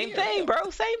go. Same thing, bro.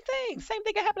 Same thing. Same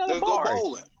thing can happen at the Let's go bar.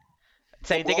 bowling.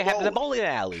 Same thing can happen at the bowling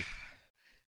alley.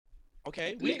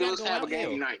 Okay, We ain't gotta just go have out. a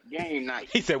game night. Game night.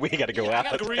 He said we ain't got to go Yeah, out. I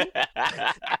got a grill.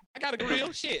 I got a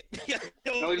grill. Shit.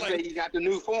 No, you say you got the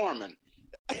new foreman.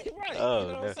 Right. Oh, you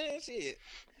know no. what I'm saying? Shit.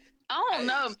 I don't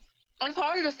know. It's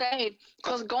hard to say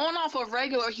because going off of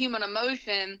regular human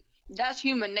emotion, that's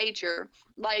human nature.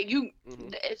 Like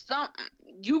it's something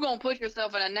you gonna put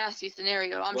yourself in a nasty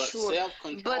scenario. I'm But sure.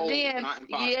 self-control But then, is not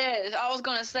impossible. yes, I was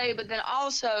gonna say. But then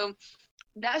also,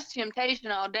 that's temptation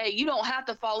all day. You don't have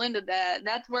to fall into that.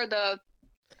 That's where like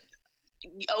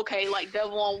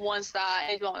devil on one side,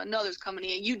 angel on another's coming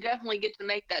in. You definitely get to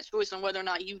make that choice on whether or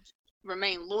not you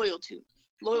remain loyal to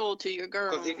your girl.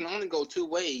 Because it can only go 2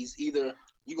 ways. Either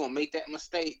you're going to make that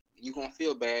mistake, you're going to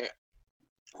feel bad,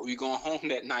 or you're going home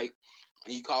that night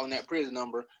and you calling that prison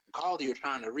number, the call you're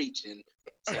trying to reach in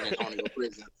San Antonio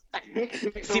prison.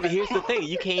 See, but here's the thing.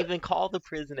 You can't even call the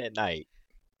prison at night.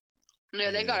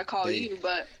 Yeah, they gotta call you,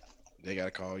 but They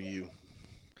gotta call you.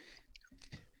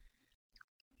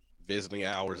 Visiting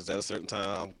hours is at a certain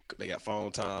time. They got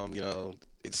phone time.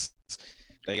 It's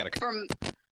They gotta.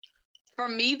 For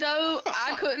me though,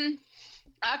 I couldn't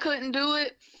do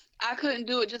it. I couldn't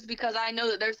do it just because I know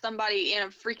that there's somebody in a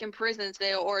freaking prison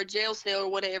cell or a jail cell or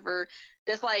whatever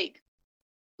that's like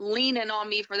leaning on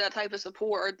me for that type of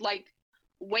support, or like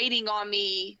waiting on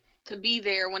me to be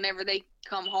there whenever they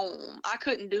come home. I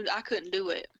couldn't do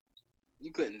it.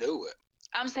 You couldn't do it.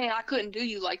 I'm saying I couldn't do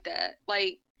you like that.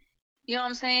 Like, you know what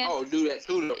I'm saying? Oh, do that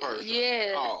to the person.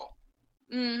 Yeah. Oh.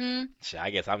 Shit, I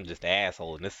guess I'm just the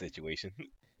asshole in this situation.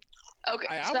 Okay.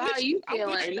 I'm So how with you you.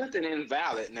 feeling? Ain't nothing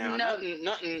invalid now. No.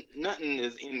 Nothing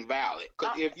is invalid.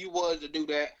 Because if you was to do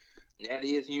that, that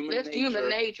is human nature. That's human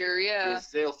nature, yeah. It's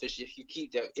selfish if you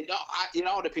keep that. It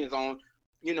all depends on,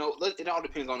 it all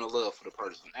depends on the love for the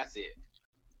person. That's it.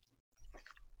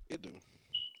 It do.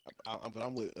 But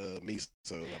I'm with me,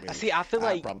 so I mean, See, I feel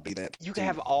I'd like probably be that you too. can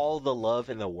have all the love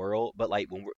in the world, but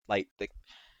like when we're like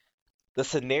the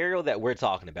scenario that we're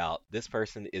talking about, this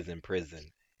person is in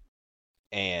prison,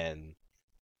 and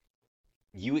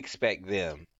you expect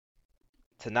them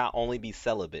to not only be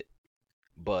celibate,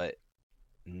 but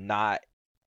not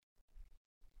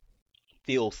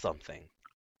feel something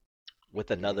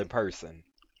with another person.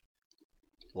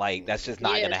 Like that's just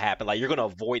not gonna Yes. happen. Like you're gonna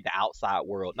avoid the outside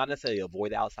world, not necessarily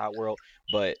avoid the outside world,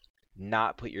 but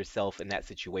not put yourself in that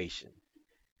situation.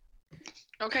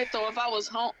 Okay, so if I was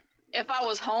home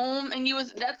and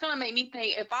that's gonna make me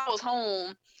think, if I was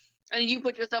home and you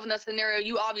put yourself in that scenario,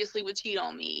 you obviously would cheat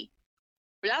on me.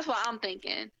 But that's what I'm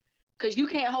thinking. Cause you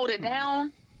can't hold it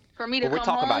down for me to But we're come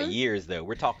talking about home. years, though.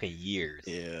 We're talking years.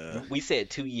 Yeah. We said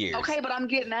 2 years. Okay, but I'm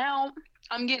getting out.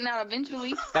 I'm getting out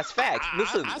eventually. That's facts.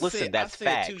 Listen, that's I said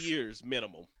facts. 2 years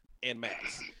minimum and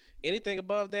max. Anything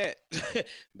above that,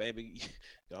 baby,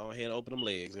 go ahead and open them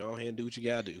legs. Go ahead and do what you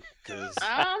gotta do. Cause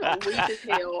I'm weak as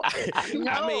hell.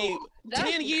 No, I mean,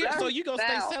 10 years. So you gonna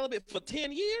stay foul. celibate for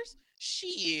 10 years?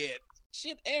 Shit,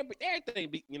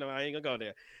 everything be. I ain't gonna go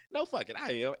there. No fucking,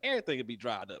 I am. Everything would be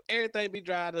dried up. Everything be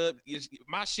dried up.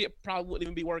 My shit probably wouldn't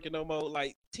even be working no more.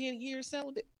 Like 10 years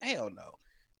celibate? Hell no.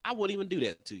 I wouldn't even do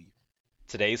that to you.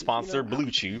 Today's sponsor, Blue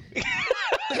Chew. Hey,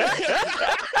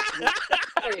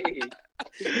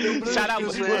 Shout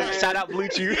out Blue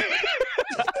Chew.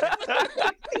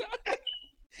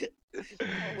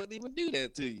 I wouldn't even do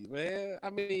that to you, man. I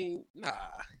mean, nah,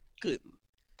 couldn't.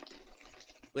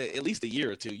 But at least a year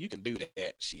or two, you can do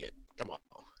that shit. Come on.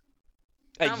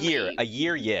 A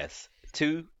year, yes.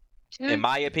 2, in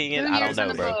my opinion, 2 I don't years know,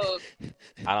 and bro. above.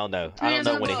 I don't know. 2 I don't years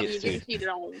know and when it above, hits you 2. get cheated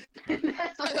on.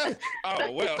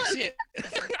 Oh well, shit.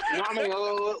 I mean,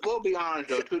 we'll be honest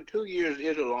though. 2 years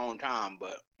is a long time,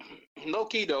 but low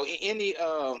key though,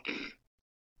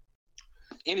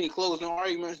 any closing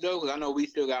arguments though? Because I know we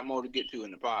still got more to get to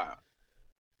in the pod.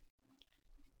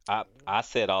 I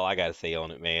said all I gotta say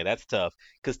on it, man. That's tough.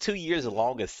 Because 2 years as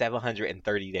long as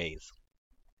 730 days.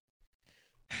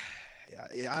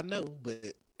 Yeah, I know,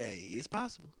 but hey, it's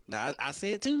possible. Now I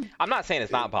said too. I'm not saying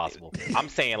it's not possible. I'm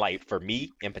saying, like, for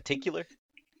me in particular,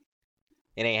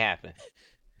 it ain't happening.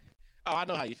 Oh, I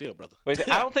know how you feel, brother. Wait,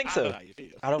 I don't think I so. know how you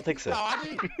feel. I don't think so. No, I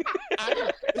do. I do.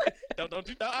 Don't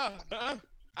you?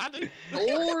 I do.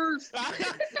 Whores.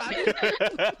 I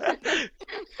do.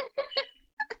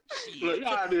 Look,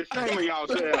 y'all just shaming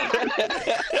yourselves.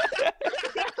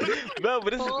 No,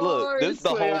 but this is the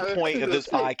whole point of this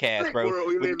podcast, bro. World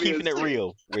we We're live keeping in. it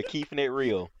real. We're keeping it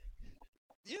real.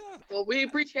 Yeah. Well, we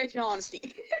appreciate your honesty.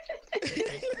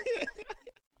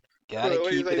 Gotta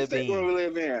What do you keep it a say, where we bean.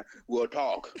 live in? We'll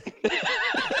talk.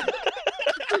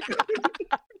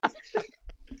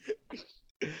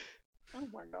 Oh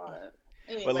my god.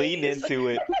 But leading into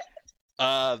it,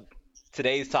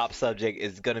 today's top subject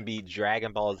is gonna be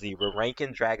Dragon Ball Z. We're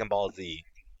ranking Dragon Ball Z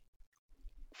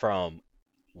from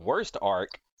worst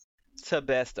arc to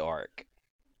best arc.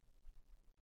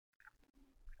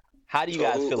 How do you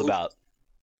guys feel about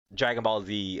Dragon Ball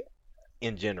Z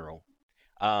in general?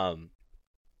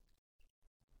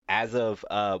 As of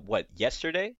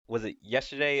yesterday? Was it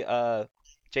yesterday,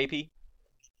 JP?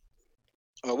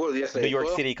 What was it yesterday? New York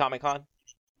 12? City Comic Con?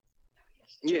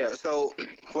 Yeah, so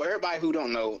for everybody who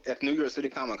don't know, at New York City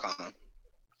Comic Con,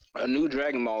 a new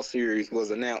Dragon Ball series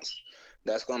was announced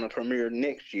that's going to premiere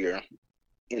next year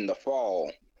in the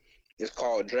fall. It's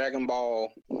called Dragon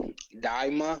Ball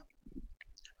Daima.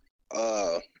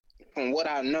 From what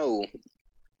I know,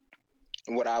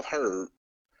 what I've heard,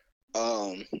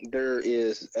 there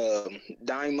is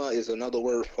Daima is another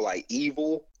word for like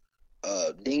evil,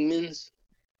 demons.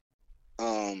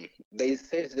 They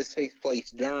said this takes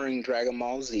place during Dragon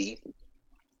Ball Z,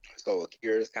 so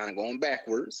Akira's kind of going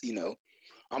backwards. I'm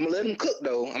gonna let him cook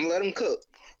though. I'm gonna let him cook,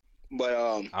 but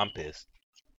I'm pissed.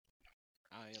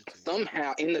 I am too.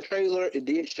 Somehow in the trailer, it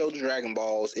did show the Dragon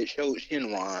Balls. It showed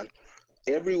Shenron.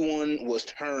 Everyone was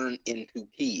turned into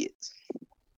kids.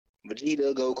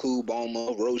 Vegeta, Goku,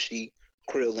 Bulma, Roshi,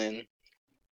 Krillin.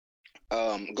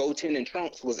 Goten and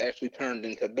Trunks was actually turned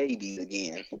into babies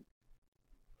again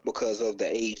because of the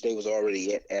age they was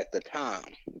already at the time.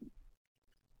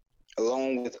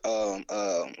 Along with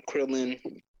Krillin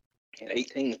and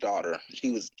 18's daughter,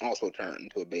 she was also turned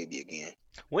into a baby again.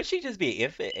 Wouldn't she just be an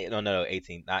infant? No,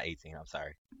 18, not 18. I'm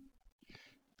sorry.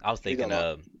 I was You thinking,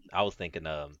 talking about? I was thinking,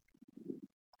 uh,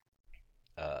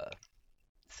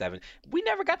 seven. We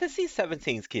never got to see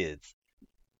 17's kids.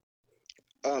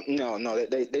 No,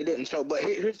 they didn't show. But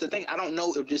here's the thing: I don't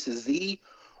know if this is Z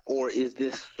or is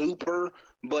this Super.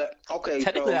 But okay,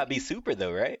 Technically, so that'd be Super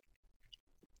though, right?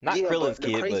 Not yeah. Krillin's But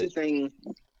the kid, crazy but thing,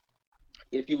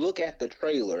 if you look at the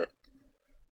trailer,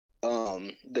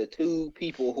 the two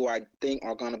people who I think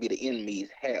are going to be the enemies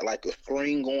had like a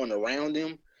screen going around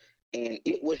them, and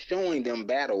it was showing them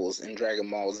battles in Dragon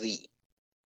Ball Z.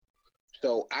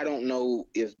 So I don't know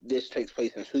if this takes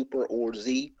place in Super or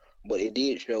Z, but it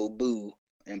did show Boo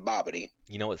and Bobbity.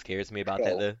 you know what scares me about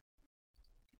that So though?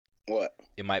 what?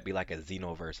 It might be like a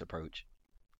Xenoverse approach.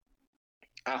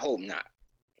 I hope not.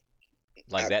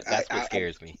 Like I, that. I, That's what I, I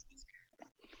scares me.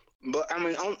 but I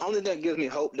mean, only thing that gives me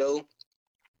hope though,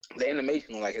 the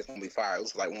animation like it's gonna be fire. It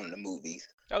was like one of the movies.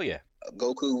 Oh yeah.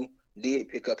 Goku did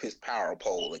pick up his power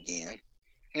pole again.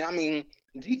 And I mean,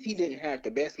 GT didn't have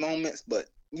the best moments, but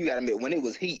you gotta admit, when it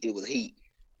was heat, it was heat.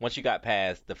 Once you got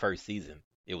past the first season,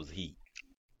 it was heat.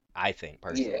 I think Yeah.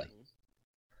 personally.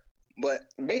 But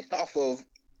based off of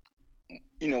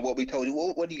what we told you,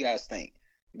 what do you guys think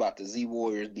about the Z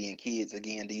Warriors being kids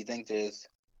again? Do you think there's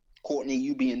Courtney,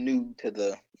 you being new to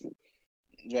the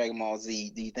Dragon Ball Z,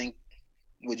 do you think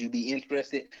would you be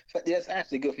interested? But that's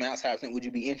actually good from outside. Would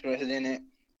you be interested in it?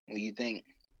 Would you think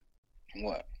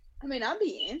what? I mean, I'd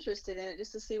be interested in it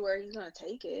just to see where he's gonna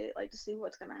take it, like to see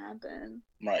what's gonna happen,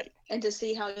 Right. and to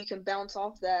see how you can bounce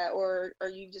off that, or are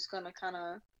you just gonna kind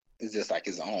of? It's just like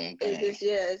his own Is thing. this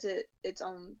is it its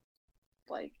own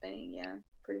like thing? Yeah,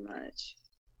 pretty much.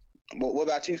 But what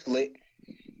about you, Slick?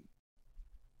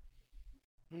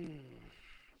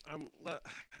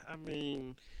 I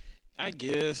mean, I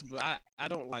guess, but I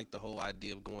don't like the whole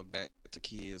idea of going back to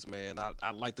kids, man.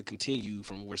 I like to continue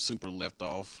from where Super left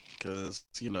off because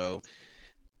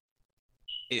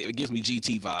it gives me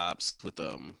GT vibes with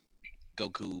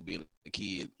Goku being a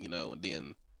kid, and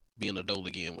then being an adult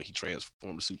again when he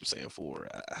transformed to Super Saiyan 4.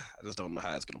 I just don't know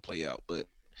how it's gonna play out, but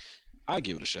I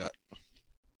give it a shot.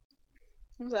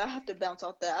 I have to bounce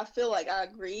off that. I feel like I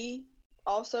agree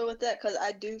also with that because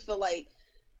I do feel like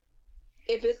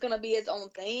if it's gonna be its own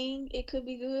thing, it could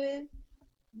be good.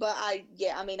 But I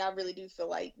really do feel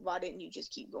like why didn't you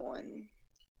just keep going?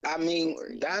 I mean,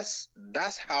 that's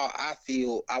how I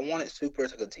feel. I wanted Super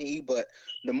to continue, but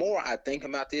the more I think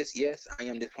about this, yes, I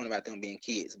am disappointed about them being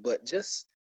kids. But just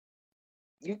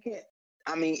you can't.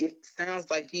 I mean, it sounds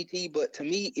like GT, but to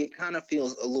me, it kind of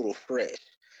feels a little fresh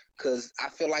because I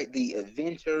feel like the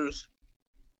adventures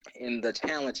and the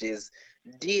challenges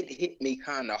did hit me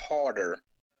kind of harder,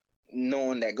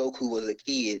 knowing that Goku was a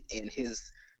kid and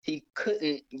he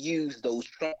couldn't use those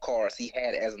trump cards he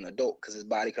had as an adult because his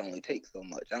body can only take so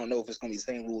much. I don't know if it's going to be the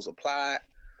same rules applied,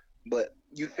 but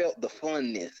you felt the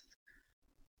funness.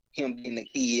 Him being a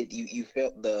kid, you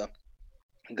felt the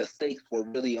stakes were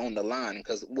really on the line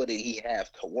because what did he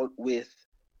have to work with?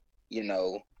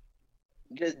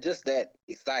 Just that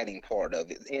exciting part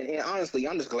of it. And honestly,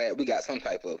 I'm just glad we got some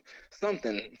type of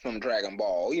something from Dragon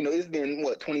Ball. It's been,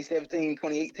 2017,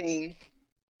 2018?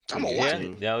 I'm going to watch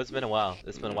it. Yeah, it's been a while.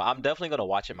 It's been a while. I'm definitely gonna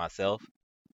watch it myself,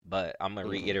 but I'm gonna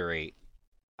reiterate.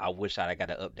 I wish I'd got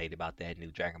an update about that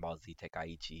new Dragon Ball Z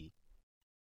Tenkaichi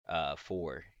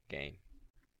 4 game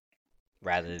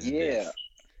rather than this.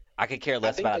 I could care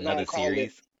less about another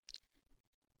series,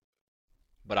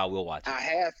 but I will watch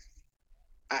it.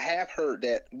 I have heard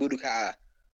that Budokai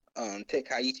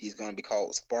Tenkaichi is going to be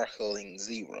called Sparkling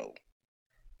Zero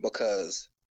because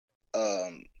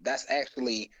that's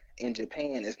actually in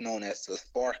Japan it's known as the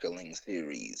Sparkling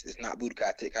series. It's not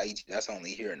Budokai Tenkaichi. That's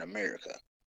only here in America.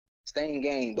 Same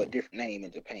game but different name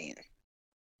in Japan.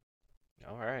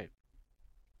 All right.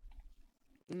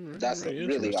 That's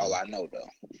really all I know though.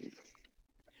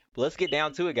 Well, let's get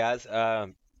down to it, guys.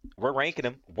 We're ranking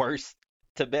them worst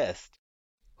to best.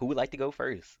 Who would like to go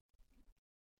first?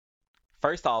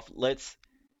 First off, let's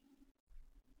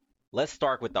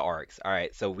start with the arcs. All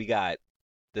right, so we got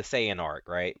the Saiyan arc,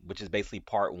 right, which is basically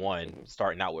part one,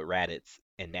 starting out with Raditz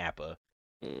and Nappa,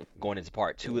 going into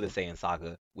part two of the Saiyan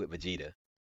saga with Vegeta.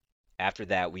 After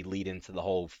that, we lead into the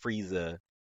whole Frieza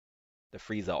the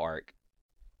Frieza arc,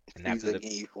 and after Frieza the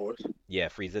Ginyu Force. yeah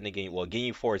Frieza and the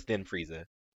Ginyu Force, then Frieza.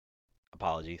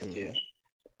 Apologies. Yeah.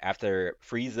 After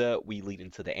Frieza, we lead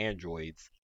into the androids,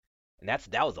 and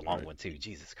that was a long Right. one too.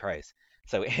 Jesus Christ.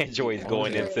 So androids Yeah.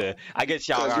 going Yeah. into, I guess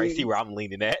y'all Because already see where I'm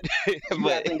leaning at, you but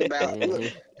gotta think about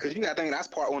Mhm. because you gotta think that's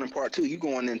part 1 and part 2. You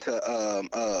going into Dr. um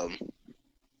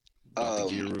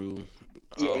Giru.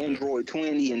 yeah, All that. Android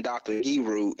 20 and Dr.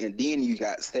 Giru, and then you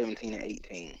got 17 and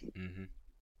 18. Mhm.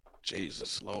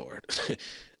 Jesus Lord.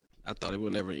 I thought it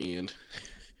would never end.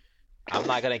 I'm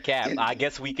not gonna cap. And I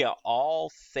guess we can all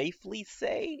safely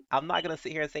say, I'm not gonna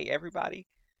sit here and say everybody.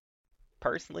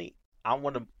 Personally, I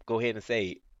want to go ahead and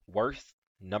say worst,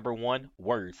 number one,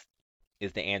 worst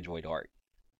is the Android art.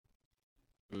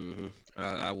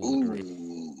 I will agree.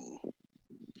 ooh,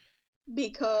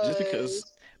 Just because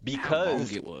Because how long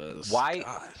Because it was. why?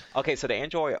 God. Okay, so the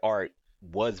Android art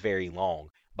was very long,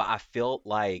 but I felt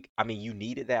like, I mean, you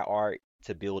needed that art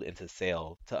to build into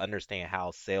Cell to understand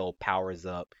how Cell powers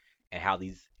up and how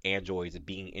these androids are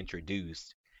being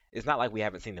introduced. It's not like we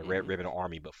haven't seen the Red Mhm. Ribbon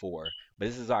Army before, but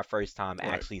this is our first time Right.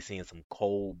 actually seeing some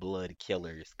cold blood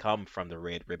killers come from the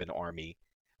Red Ribbon Army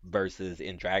versus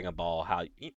in Dragon Ball how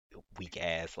weak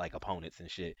ass like opponents and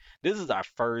shit. This is our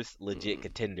first legit Mhm.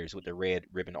 contenders with the Red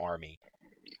Ribbon Army,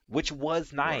 which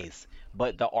was Right. nice,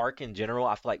 but the arc in general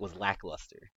I feel like was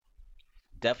lackluster.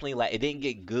 Definitely like it didn't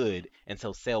get good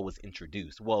until Cell was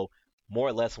introduced. Well, more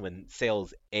or less when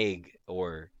Cell's egg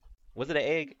or was it an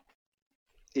egg?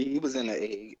 he was in the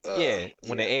egg. Yeah,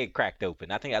 when the Yeah, egg cracked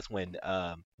open. I think that's when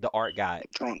the art got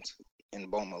Trunks and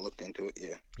Bulma looked into it.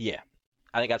 Yeah, yeah.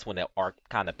 I think that's when the arc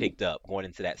kind of picked up going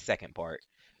into that second part.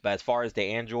 But as far as the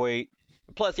android,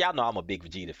 plus y'all know I'm a big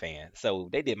Vegeta fan, so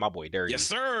they did my boy Yes, dirty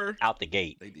sir. out the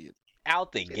gate. They did.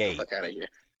 Out the get the gate. fuck out of here.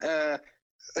 Uh,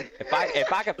 If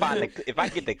I can find if I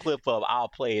can get the clip up, I'll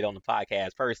play it on the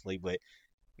podcast personally. But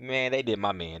man, they did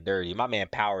my man dirty. My man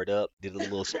powered up, did a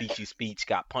little speechy speech,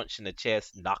 got punched in the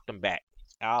chest, knocked him back.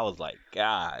 I was like,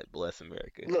 God bless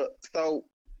America. look, so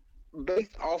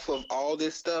based off of all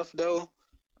this stuff, though,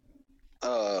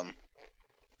 um,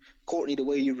 Courtney, the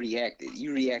way you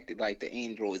reacted like the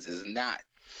androids is not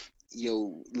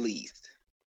your least.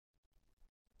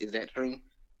 Is that true?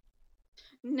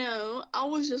 no, I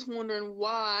was just wondering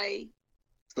why.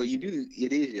 So you do.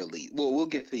 It is your least. Well, we'll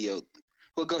get to your.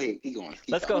 Well, go ahead. Keep going. Keep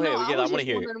Let's go talking. Well, no, ahead. I Yeah, I was want to just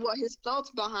hear it. wondering what his thoughts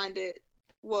behind it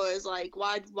was. Like,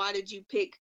 why did you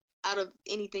pick out of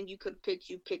anything you could pick?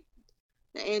 You picked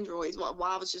the androids. Why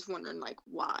I was just wondering, like,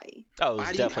 why? Oh, it was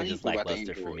How do definitely you just feel about the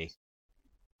lackluster for me. androids?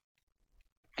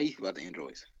 How you feel about the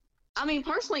androids? I mean,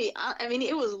 personally, I mean,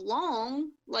 it was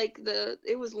long.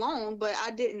 It was long, but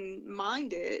I didn't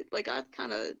mind it. Like, I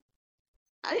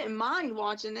didn't mind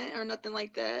watching it or nothing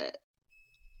like that.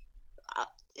 I,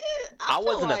 I I feel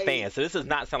wasn't a like fan, so this does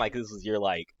not sound like this was your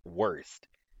like worst.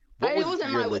 What it was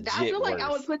wasn't your my. I legit feel like I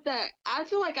would worst? put that. I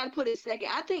feel like I'd put it second.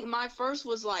 I think my first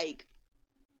was like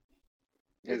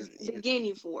Is the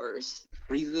Ginyu Force.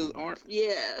 Frieza's art?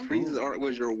 Yeah, Frieza's Ooh. art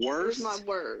was your it was worst. my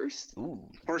worst. Ooh.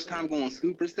 First time going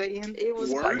Super Saiyan. It was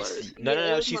my Worst. worst. No, Yeah, no, it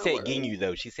no. was She my said worst. Ginyu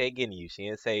though. She said Ginyu. She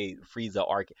didn't say Frieza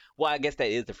arc. Well, I guess that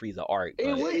is the Frieza arc, It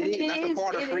but would. It is. It That's a is.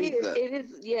 part of It Frieza. is. It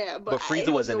is. Yeah, but Frieza it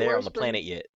was wasn't the there on the worst for planet me.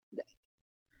 yet.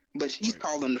 But she's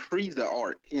calling the Frieza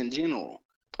art in general.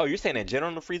 Oh, you're saying in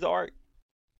general the Frieza arc?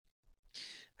 I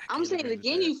I'm can't saying agree the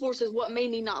with that. Ginyu Force is what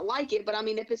made me not like it. But I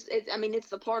mean, if I mean, it's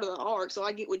the part of the arc, so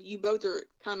I get what you both are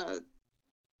kind of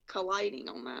colliding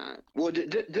on that. Well,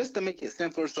 just to make it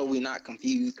simpler, so we're not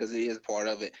confused, because it is part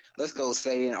of it. Let's go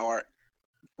Saiyan art,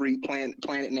 free Planet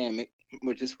Namek,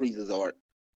 which is Frieza's art.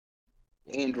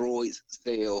 Androids,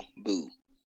 Cell, Boo.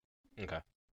 Okay.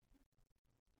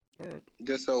 All right.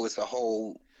 Just so it's a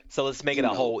whole. So let's make it You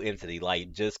a know. whole entity,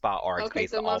 like just by arcs Okay,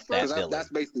 based so my off that first- Because villain. that's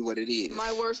basically what it is.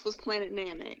 My worst was Planet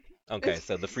Namek. Okay,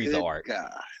 so the Frieza Good arc.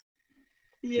 God.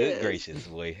 Good Yes. gracious,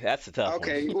 boy. That's a tough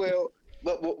Okay, one. well,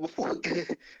 but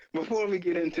before we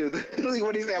get into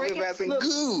what he said, I'm Breaking- asking look,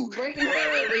 goo. Breaking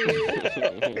heart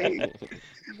over here.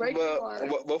 Breaking heart.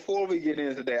 But before we get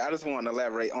into that, I just want to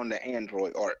elaborate on the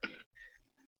Android art.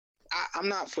 I'm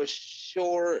not for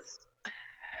sure.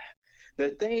 The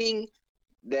thing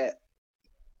that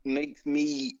makes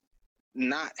me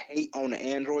not hate on the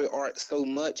Android art so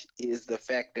much is the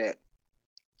fact that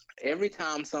every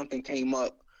time something came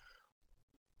up,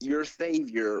 your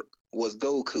savior was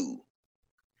Goku.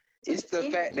 It's the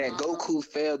fact that Goku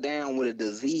fell down with a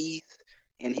disease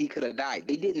and he could have died.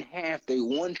 They didn't have the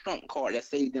one trump card that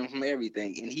saved them from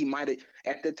everything. And he might have,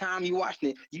 at the time you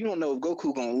watching it, you don't know if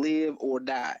Goku gonna live or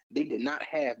die. They did not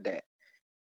have that.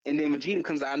 And then Vegeta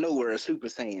comes out of nowhere, a Super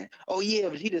Saiyan. Oh yeah,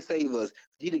 Vegeta save us.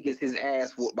 Vegeta gets his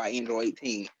ass whooped by Android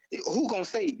 18. Who gonna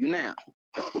save you now?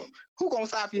 Who gonna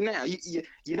stop you now? You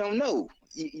don't know.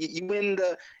 You win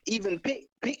the even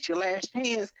pick your last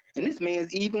chance, and this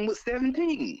man's even with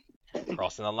 17.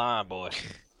 Crossing the line, boy.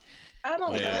 I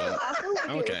don't know. Well, I feel like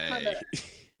it was kind okay. of.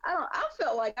 I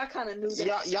felt like I kind of knew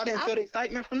that. Y'all didn't feel the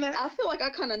excitement from that? I feel like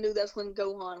I kind of knew that's when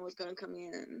Gohan was gonna come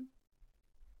in.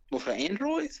 Well, for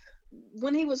androids?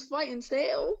 When he was fighting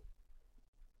Cell.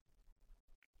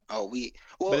 Oh,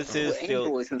 But it says with still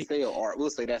androids and Cell arc, we'll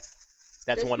say that's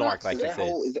one not- arc, like you that said.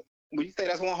 whole. Would you say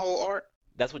that's one whole arc?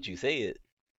 That's what you said.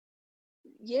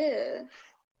 Yeah.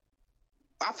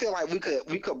 I feel like we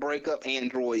could break up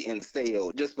Android and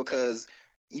Cell just because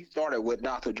you started with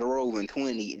Dr. Jerome in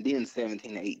 20 and then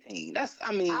 17 to 18.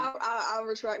 I'll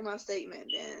retract my statement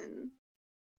then.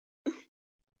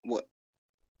 What?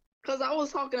 Because I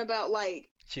was talking about like.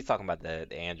 She's talking about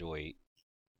the android.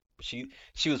 She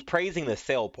was praising the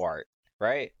Cell part,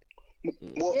 right?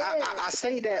 Well, Yeah. I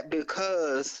say that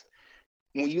because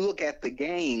when you look at the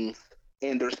games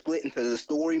and they're split into the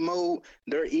story mode,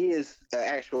 there is an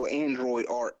actual Android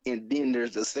arc and then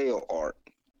there's the Cell arc.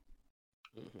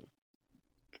 Mhm.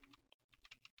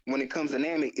 When it comes to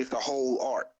Namek, it's the whole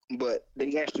arc, but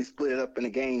they actually split it up in the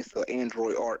games to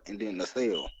Android arc and then the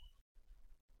Cell.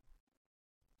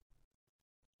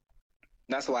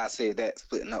 That's why I said that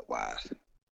splitting up wise.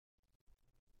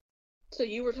 So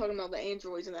you were talking about the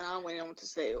androids, and then I went on to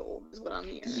Cell. Is what I'm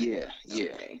hearing.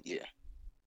 Yeah.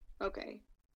 Okay.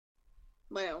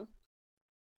 Well,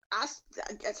 I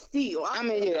still. I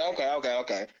mean, yeah, okay. How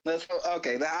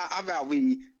about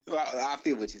we? I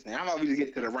feel what you're saying. How about we just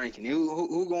get to the ranking?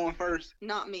 Who going first?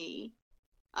 Not me.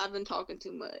 I've been talking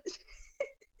too much.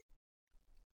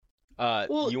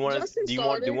 You want Justin to? Do you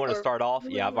want to started, start off? or-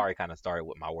 Yeah, I've already kind of started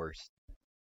with my worst.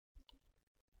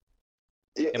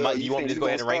 Yeah, Do you want me to just go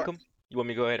ahead and rank them? You want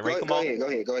me to go ahead and rank them all? Go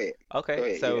ahead. Okay, Go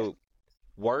ahead, so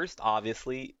worst,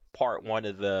 obviously, part one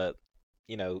of the,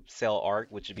 Cell arc,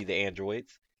 which would be the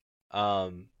androids.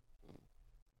 Let's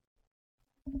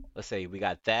say we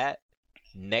got that.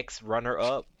 Next runner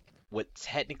up would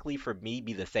technically for me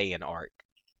be the Saiyan arc.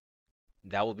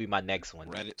 That would be my next one.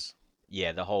 Reddit.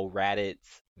 Yeah, the whole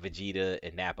Raditz, Vegeta,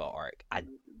 and Nappa arc. I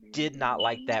did not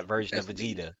like that version of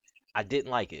Vegeta. I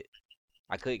didn't like it.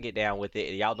 I couldn't get down with it.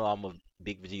 And y'all know I'm a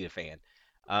big Vegeta fan.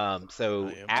 So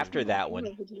I am after too. that one,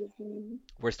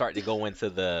 we're starting to go into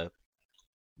the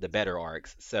better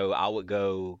arcs. So I would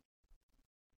go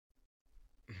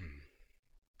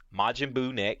Majin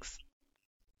Buu next,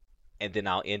 and then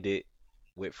I'll end it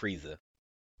with Frieza.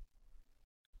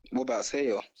 What about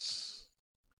Cell?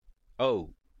 Oh,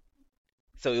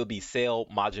 so it'll be Cell,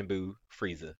 Majin Buu,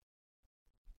 Frieza.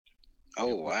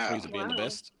 Oh wow. Frieza being the Wow.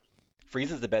 best.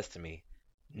 Frieza's the best to me.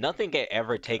 Nothing can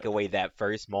ever take away that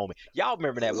first moment. Y'all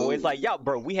remember that, boys? Like, y'all,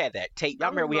 bro, we had that tape. Y'all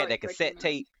remember we had that cassette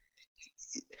tape,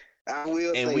 I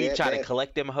will and say we that, tried to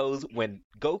collect them hoes when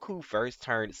Goku first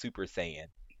turned Super Saiyan,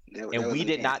 and we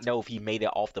did not know if he made it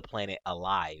off the planet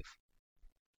alive.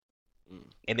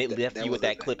 And it left you with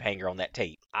that cliffhanger on that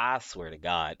tape. I swear to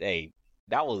God, hey,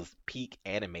 that was peak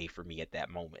anime for me at that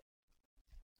moment.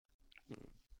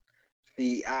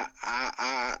 See,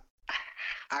 I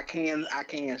can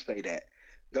say that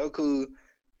Goku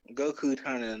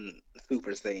turning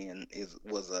Super Saiyan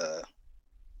was a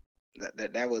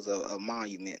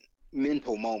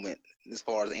monumental moment as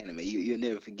far as anime. You'll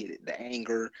never forget it. The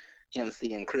anger, him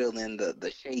seeing Krillin,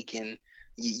 the shaking.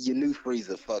 You knew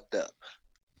Frieza fucked up.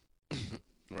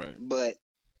 Right. But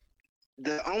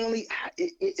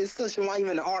it's such a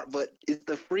monument of art, but it's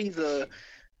the Frieza.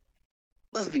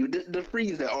 Let's be the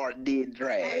Frieza art did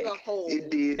drag. It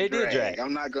did drag.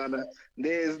 I'm not gonna.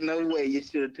 There's no way it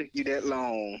should have took you that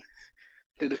long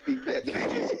to defeat that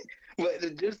man. But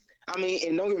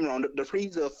and don't get me wrong. The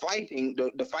Frieza fighting,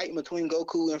 the fight between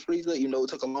Goku and Frieza, it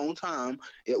took a long time.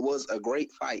 It was a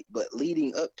great fight, but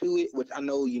leading up to it, which I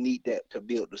know you need that to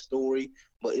build the story,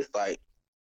 but it's like,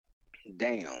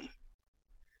 damn,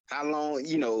 how long?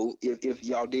 If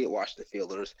y'all did watch the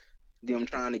fillers. Them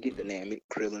trying to get the Namek,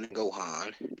 Krillin, and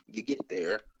Gohan. You get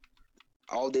there.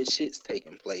 All this shit's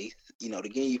taking place. The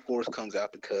Ginyu Force comes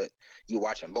out the cut. You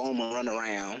watching Bulma run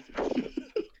around.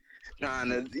 Trying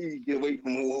to get away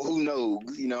from who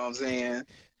knows. You know what I'm saying?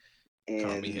 And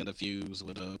Kami had a fuse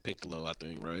with Piccolo, I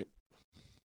think, right?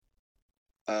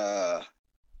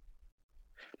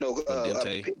 No,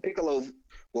 Dente. Piccolo.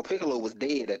 Well, Piccolo was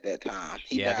dead at that time.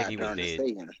 He Yeah, I died think he was during the dead.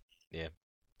 Saiyan. Yeah.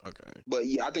 Okay. But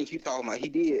yeah, I think you talking about he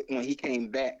did when he came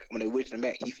back. When they wished him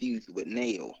back, he fused with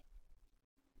Nail.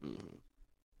 Mm-hmm.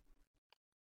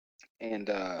 And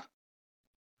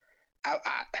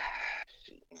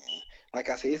Like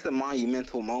I said, it's a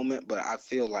monumental moment, but I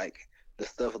feel like the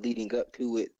stuff leading up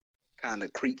to it kind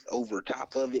of creeps over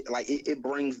top of it. Like it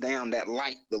brings down that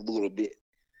light a little bit.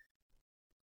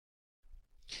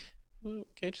 Well,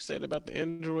 can't you say that about the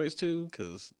androids too?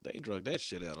 Because they drug that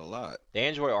shit out a lot. The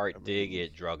Android I art did mean,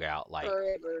 get drug out,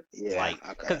 Forever. Yeah,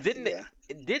 because okay, didn't yeah.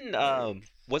 it didn't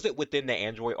was it within the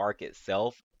Android arc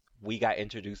itself we got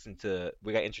introduced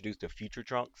to Future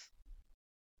Trunks,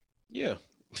 yeah,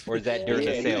 or is that Yeah. during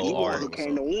the Yeah, he Cell the one arc? who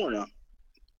came to warn him.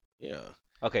 Yeah,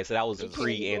 Okay, so that was He Because- came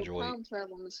with a little pre-Android. time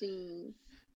travel machine.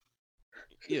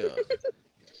 yeah,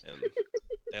 and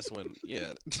that's when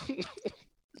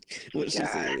what she God.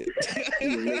 said.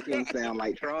 You make him sound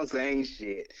like Trunks ain't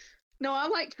shit. No, I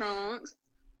like Trunks.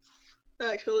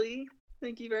 Actually,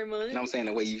 thank you very much. And I'm saying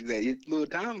the way you said it, little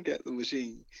time capsule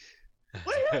machine.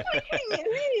 What am I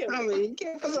doing? I mean, you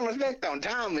can't put some respect on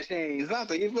time machines.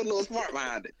 Something you put a little smart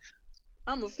behind it.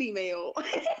 I'm a female.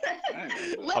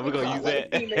 Are we gonna use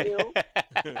Female.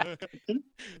 that?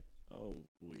 Oh,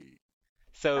 we.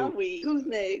 So I'm weak. Who's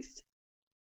next?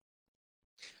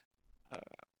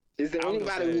 Is there I was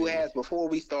gonna anybody who say- has, before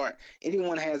we start,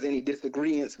 anyone has any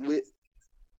disagreements with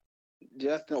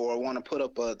Justin or want to put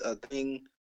up a thing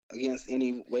against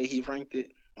any way he ranked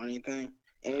it or anything?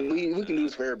 And we can do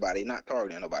this for everybody, not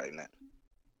targeting nobody in that.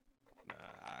 Nah,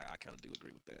 I kind of do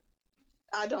agree with that.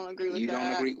 I don't agree with You that.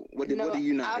 don't agree? What No, do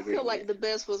you not I agree feel like with? the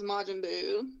best was Majin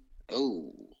Buu.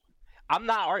 Oh, I'm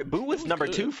not all right. Boo was was number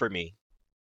good. 2 for me.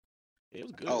 It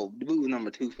was good. oh, Boo was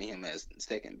number 2 for him as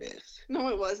second best. No,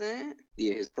 it wasn't.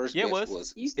 Yeah, his first Yeah, it best was.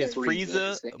 was You said It's Frieza, his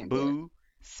Frieza, second Boo, Oh,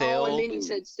 Cell. and then you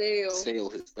said Cell. Cell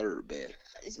his third best.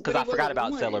 Because I forgot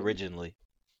about Cell originally.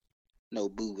 No,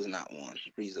 Boo was not one.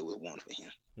 Frieza was one for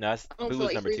him. No, that's, I don't Boo feel was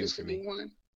like number 2 Frieza for should be me.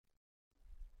 one.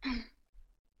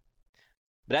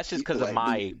 But that's just You because feel of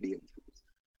like Boo should be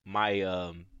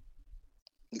my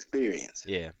experience.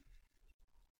 yeah.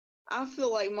 I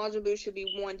feel like Majin Buu should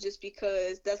be one just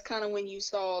because that's kind of when you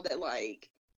saw that like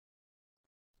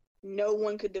no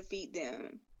one could defeat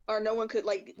them, or no one could,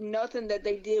 like, nothing that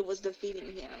they did was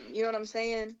defeating him. You know what I'm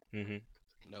saying?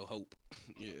 No hope.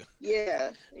 Yeah.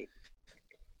 Yeah.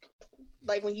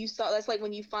 Like when you saw, that's like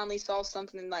when you finally saw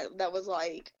something like that was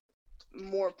like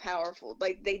more powerful.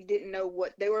 Like they didn't know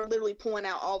what they were, literally pulling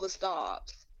out all the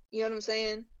stops. You know what I'm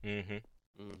saying?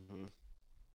 Mm-hmm.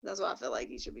 That's why I feel like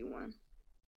he should be one.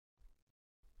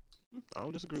 I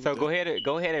don't disagree So with go ahead,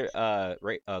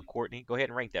 Courtney, go ahead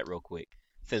and rank that real quick,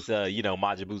 since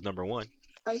Majin Buu's number 1.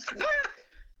 Okay.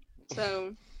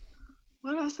 So,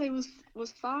 what did I say was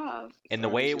 5? And the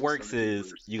Sorry, way I it should works start is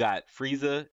first. you got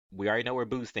Frieza. We already know where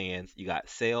Boo stands. You got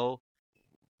Cell.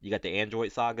 You got the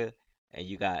Android Saga, and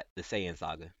you got the Saiyan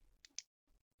Saga.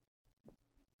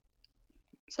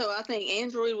 So I think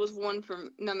Android was 1 for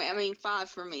no, I mean 5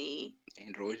 for me,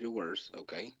 Android's your worst,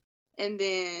 okay? and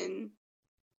then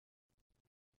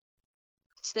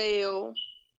Cell.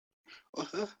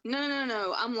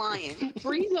 No, I'm lying.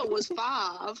 Frieza was 5.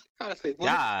 I say, what?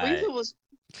 God.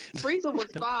 Frieza was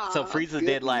 5. So Frieza Good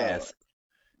did Lord. last.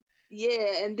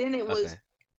 Yeah, and then it was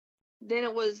Okay.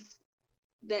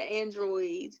 the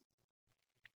androids.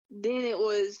 Then it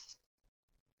was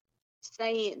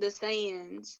the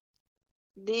Saiyans.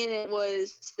 Then it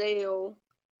was Cell,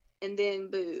 and then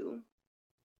Boo.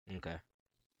 Okay.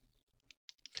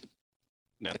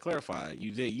 Now to clarify,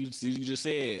 you just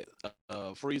said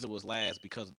Frieza was last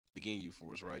because of the Ginyu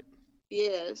Force, right?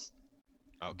 Yes.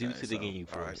 Okay, Due to the Ginyu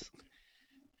all right. Force.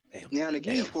 Damn. Now the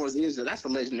Ginyu Force that's a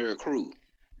legendary crew.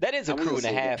 That is a I will crew and a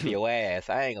say half that. for your ass.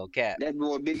 I ain't gonna cap. That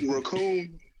boy Big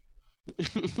Raccoon,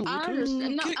 I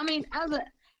understand. No, I mean, as a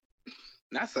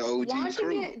that's an OG watching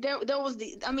crew. it, there was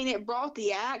it brought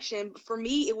the action. But for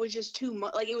me, it was just too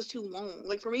much. Like, it was too long.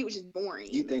 Like, for me, it was just boring.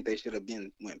 You think they should have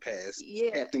went past?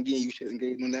 Yeah. Captain Ginyu shouldn't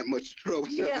gave them that much trouble.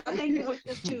 Yeah, I think it was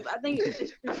just too. I think it was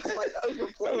just too, like,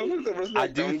 overplayed. I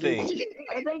do think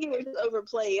I think it was just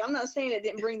overplayed. I'm not saying it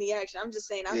didn't bring the action. I'm just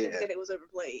saying I think Yeah. that it was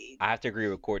overplayed. I have to agree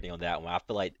with Courtney on that one. I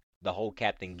feel like the whole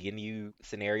Captain Ginyu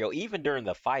scenario, even during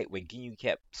the fight when Ginyu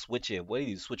kept switching, what did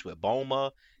he switch with?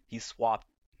 Boma? He swapped.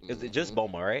 Is it just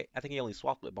Boma, right? I think he only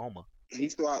swapped with Boma. He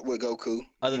swapped with Goku.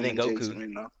 Other Him than and Goku. Jason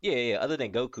went off. Yeah. Other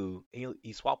than Goku,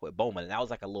 he swapped with Boma, and that was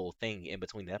like a little thing in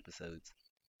between the episodes.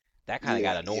 That kind of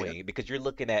Yeah, got annoying because you're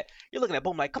looking at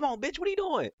Boma like, come on, bitch, what are you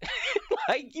doing?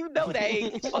 Like, that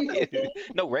ain't fucking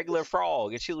no regular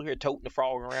frog, and she was here toting the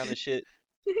frog around and shit.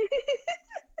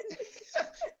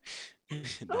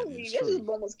 That Oh, is that's true. just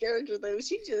Bulma's character though.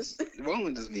 She just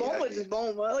Bulma just be Bulma out just there.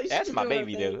 Bulma. Like, she That's just my doing her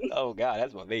baby though. thing. Oh god,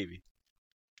 that's my baby.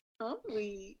 Oh,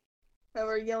 we have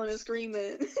her yelling and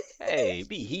screaming. Hey,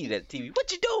 be heated at the TV.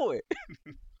 What you doing?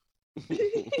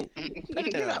 Put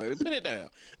it down, baby. Put it down.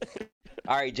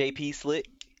 All right, JP Slick,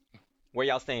 where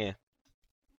y'all stand?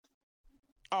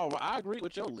 Oh, well, I agree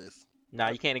with your list. Nah,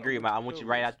 you can't agree with my. I want you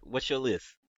right out. What's your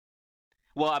list?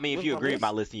 Well, I mean, if What's you my agree with my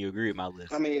list? list, then you agree with my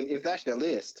list. I mean, if that's your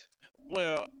list,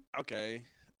 Well, okay.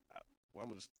 Well, I'm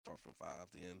gonna start from 5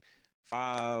 then.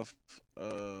 5,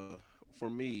 for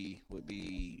me would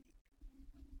be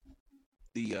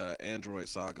the Android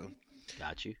Saga.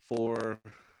 Got you. 4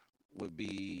 would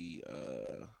be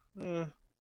the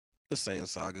Saiyan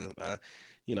Saga.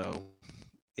 You know,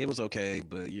 it was okay,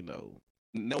 but you know,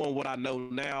 knowing what I know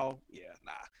now, yeah,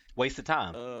 nah. Waste of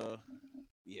time.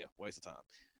 Yeah, waste of time.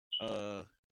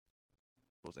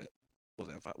 What was that? What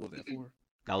was that 5? What was that 4?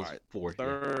 That was All right. 4. Yeah.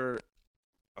 Third,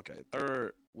 okay.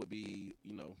 Third would be,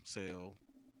 you know, Cell.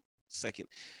 Second,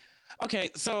 okay.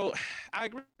 So I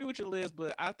agree with your list,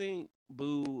 but I think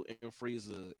Boo and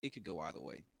Frieza, it could go either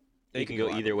way. It can go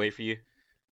either way for you.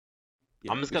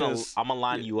 Yeah, I'm because, gonna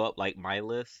line yeah, you up like my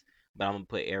list, but I'm gonna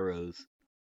put arrows.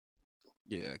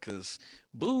 yeah, because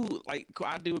Boo, like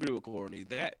I do agree with Courtney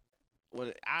that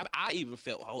when I even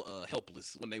felt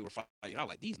helpless when they were fighting. I was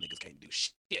like, these niggas can't do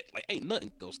shit. Like, ain't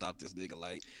nothing gonna stop this nigga.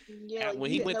 Like, Yeah,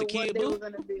 when you he didn't went know to what Kid they were Boo,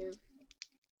 gonna do.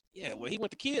 yeah, when he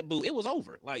went to Kid Boo, it was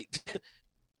over. Like, That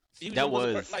Fusion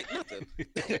was was like nothing,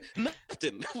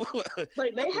 nothing.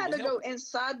 Like they Nothing had was to go helping.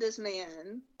 inside this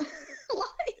man,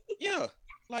 like, Yeah,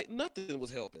 like nothing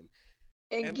was helping.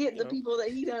 and And get you the know, people that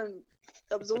he done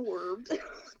absorbed.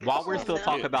 while Come we're on still now.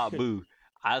 talking about Boo.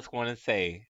 I just want to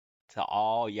say to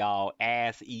all y'all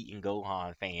ass eating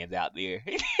Gohan fans out there,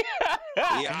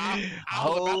 I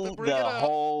was about to hold bring it the up.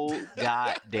 whole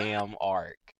goddamn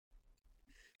arc.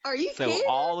 Are you So kidding?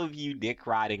 all of you dick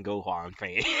riding Gohan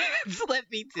fans, let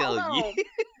me Hold tell you. on.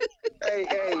 hey,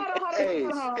 hey, Hold on, hey,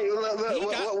 hold on. hey, He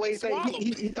got wait, say swallowed.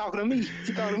 he talking to me.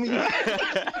 He talking to me.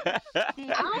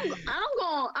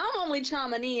 I'm only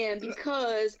chiming in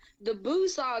because the Boo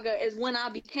saga is when I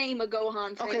became a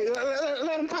Gohan fan. Okay,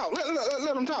 let him talk.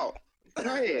 Let him talk. Go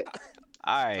ahead.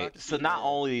 All Talk right, to so me, not man.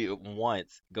 only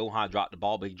once Gohan dropped the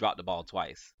ball, but he dropped the ball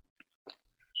twice.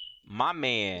 My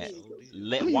man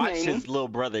Please watch name his him. little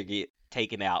brother get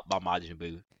taken out by Majin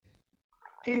Buu.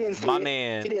 He didn't see My it. He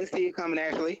man, didn't see it coming.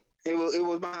 Actually, it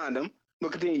was behind him.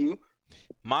 But continue.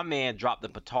 my man dropped the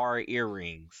Patara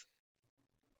earrings.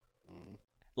 Mhm.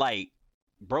 Like,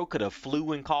 bro could have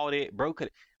flew and caught it. Bro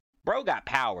got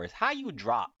powers. How you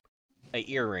drop an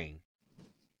earring?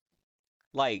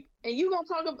 Like, And you gonna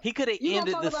talk about he could have you gonna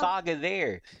ended talk the about saga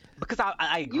there. Because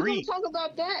I you gonna agree. talk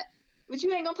about that, but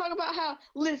you ain't gonna talk about how.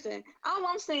 Listen, all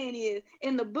I'm saying is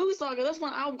in the Boo saga, that's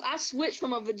when I switched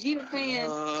from a Vegeta fan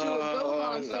to a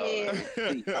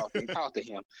Gohan fan. Talk to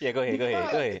him. Yeah, go ahead.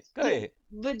 Because Go ahead.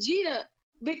 Vegeta,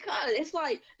 because it's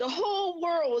like the whole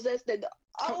world was at stake.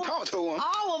 Talk to him.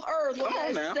 All of Earth was Come on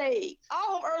at now. stake.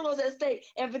 All of Earth was at stake,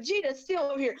 and Vegeta's still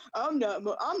over here. I'm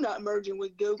not merging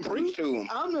with Goku. Preach to him.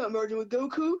 I'm not merging with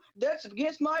Goku. That's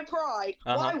against my pride.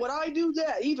 Why would I do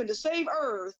that, even to save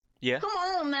Earth? Yeah. Come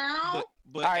on now.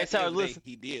 But All right, at the so end of the day, listen.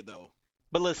 he did though.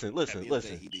 But listen. At the end of the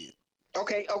day, he did.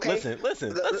 Okay.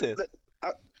 Listen.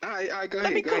 All right, go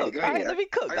Let me ahead. cook. All right, let me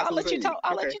cook. I got I'll let you something to talk.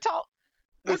 I'll let say. you talk.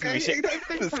 Listen, Okay.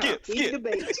 Michelle. Skip. Eat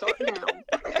debate. Start now.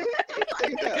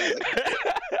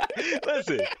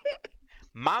 Listen,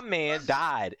 my man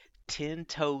died 10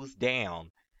 toes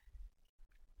down,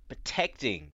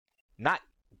 protecting, not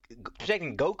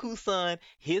protecting Goku's son,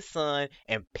 his son,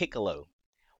 and Piccolo.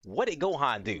 What did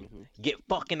Gohan do? Mhm. Get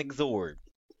fucking absorbed.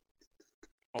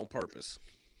 On purpose.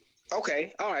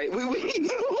 Okay. All right. We want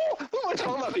to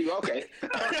talk about people. Okay.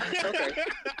 Okay.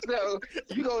 So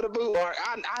you go to Boo, or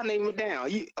I name it down.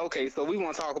 Okay? So we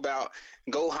want to talk about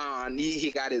Gohan.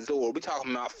 He got his Zord. We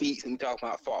talking about feats and we talking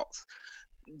about faults.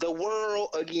 The world,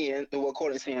 again, what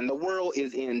Courtney's saying, the world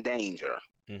is in danger.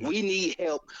 Mhm. We need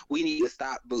help. We need to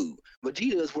stop Boo.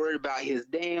 Vegeta is worried about his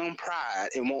damn pride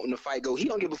and wanting to fight Goku. He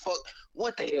don't give a fuck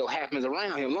what the hell happens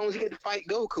around him. As long as he get to fight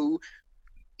Goku,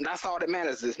 that's all that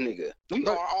matters to this nigga. We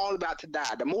are all about to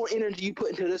die. The more energy you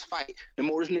put into this fight, the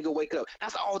more this nigga wake up.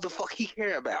 That's all the fuck he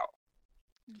care about.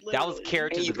 That was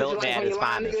character And you put your development life at on its your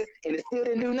line, finest. nigga, and it still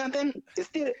didn't do nothing. It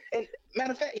still, and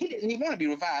matter of fact, he didn't even want to be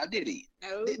revived, did he?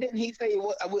 No. Didn't he say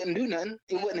I wouldn't do nothing?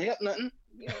 It wouldn't help nothing.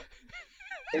 Yeah.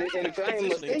 And if I ain't Transitioning to a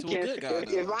mistaken, good guy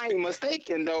if now. I ain't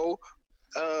mistaken though,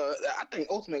 I think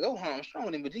Ultimate Gohan was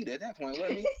stronger than Vegeta at that point,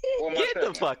 wasn't he? Or am I Get the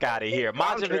tripping? fuck out of here. I'm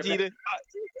Majin tripping. Vegeta.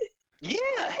 Yeah,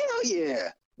 hell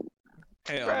yeah.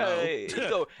 Hell Bruh, no.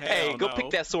 go, hey, Hell go no. pick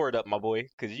that sword up, my boy.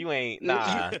 Because you ain't,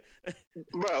 nah.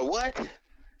 Bro, what?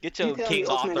 Get You your tell me King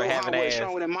Ultimate Arthur having Gohan was ass.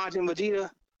 stronger than Majin Vegeta?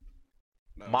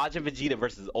 No. Majin Vegeta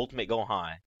versus Ultimate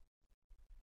Gohan.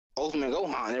 Ultimate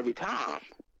Gohan every time.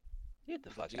 Get the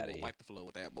fuck out of here. Wipe the floor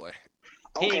with that boy.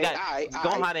 He ain't Okay, got all right.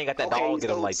 Gohan ain't got that dog in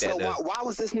him like that though. Why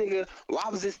was this nigga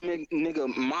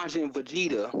Majin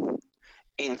Vegeta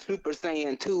and Super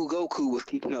Saiyan 2 Goku was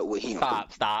keeping up with him?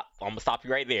 Stop. I'm gonna stop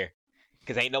you right there.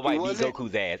 Cause ain't nobody beat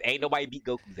Goku's ass. Ain't nobody beat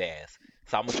Goku's ass.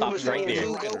 So I'm gonna stop you right there.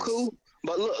 Super Saiyan 2 Goku?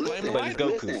 But look, listen. But it's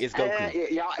Goku. It's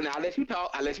Goku. Y'all, now I'll let you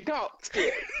talk. I'll let you talk.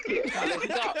 I'll let you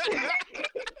talk.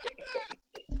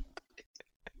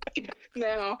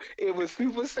 Now, it was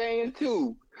Super Saiyan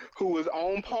 2 who was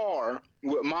on par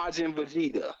with Majin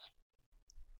Vegeta.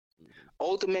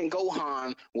 Ultimate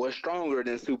Gohan was stronger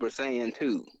than Super Saiyan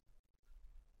 2.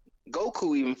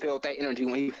 Goku even felt that energy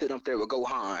when he was sitting up there with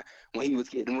Gohan when he was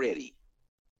getting ready.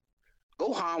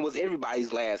 Gohan was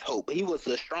everybody's last hope. He was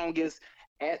the strongest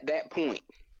at that point.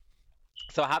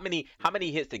 So how many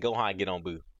hits did Gohan get on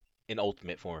Boo in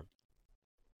Ultimate form?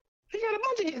 He got a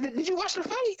bunch of hits. Did you watch the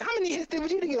fight? How many hits did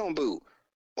Vegeta get on Boo?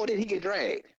 Or did he get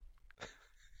dragged?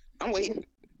 I'm waiting.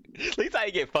 At least I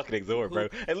didn't get fucking absorbed, bro.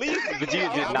 At least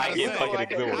Vegeta did not get fucking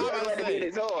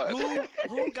absorbed.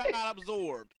 Who got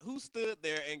absorbed? Who stood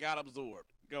there and got absorbed?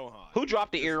 Gohan. Who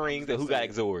dropped the earrings and who got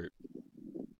absorbed?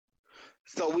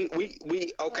 So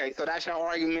we okay, so that's your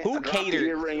argument. Who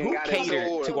catered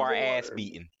to our ass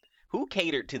beating? Who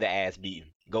catered to the ass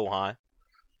beating? Gohan.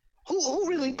 Who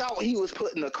really thought he was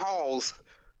putting the cause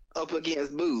up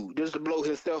against Boo just to blow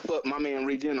himself up? My man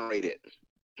regenerated.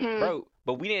 Bro,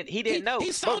 but he didn't know.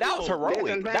 Bro, that was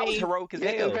heroic. That was heroic as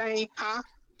hell. Huh?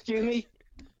 Excuse me?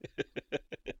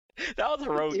 That was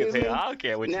heroic as hell. I don't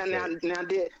care what you say. Now,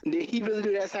 did he really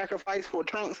do that sacrifice for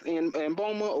Trunks and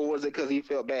Bulma, or was it because he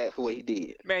felt bad for what he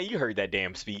did? Man, you heard that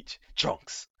damn speech.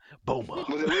 Trunks, Bulma.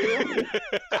 Was it real?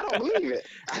 I don't believe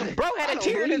it. Bro had a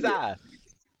tear in his eye.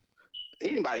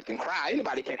 Anybody can cry.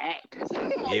 Anybody can act.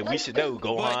 Yeah, we should know,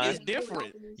 Gohan. But it's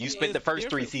different. You spent the first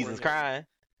 3 seasons crying.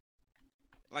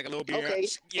 Like a little beer. Okay.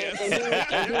 Yes.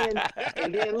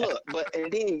 And then look, and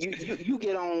then you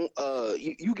get on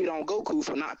you get on Goku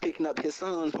for not picking up his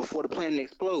sons before the planet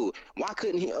explode. Why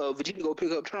couldn't Vegeta go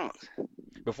pick up Trunks?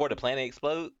 Before the planet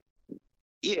explode?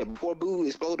 Yeah, before Boo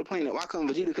explode the planet. Why couldn't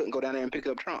Vegeta go down there and pick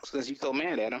up Trunks since you so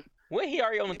mad at him? Wasn't he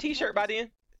already on a t-shirt by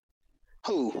then?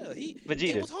 Who? Yeah,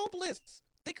 Vegeta. It was hopeless.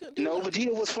 They couldn't do No, nothing.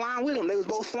 Vegeta was flying with him. They was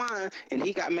both flying, and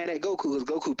he got mad at Goku because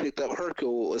Goku picked up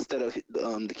Hercule instead of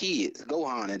the kids,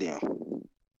 Gohan and them.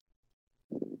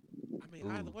 I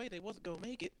mean, either way, they wasn't gonna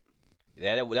make it.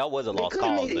 Yeah, that was a lost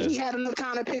couldn't cause. make it. He had enough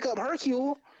time to pick up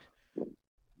Hercule.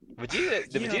 Did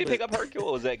Vegeta pick up Hercule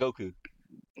or was that Goku?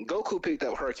 Goku picked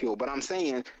up Hercule, but I'm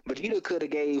saying Vegeta could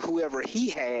have gave whoever he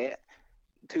had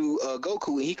to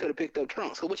Goku, and he could have picked up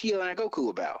Trunks. So what you yelling at Goku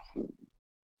about?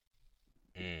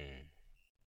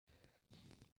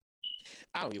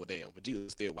 I don't give a damn. Vegeta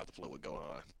still about to flow with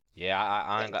Gohan. Yeah,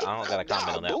 I don't got a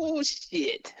comment on that.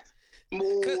 Bullshit.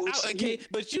 Okay,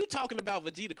 but you talking about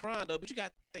Vegeta crying though, but you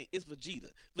got to think it's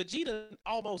Vegeta. Vegeta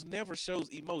almost never shows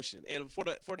emotion, and for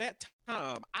that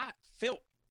time, I felt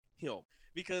him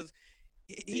because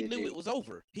he knew it was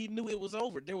over. He knew it was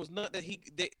over. There was nothing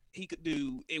that he could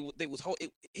do.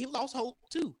 He lost hope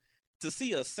too. To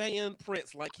see a Saiyan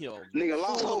prince like him, nigga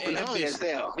lost hope and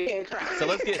himself. So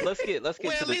let's get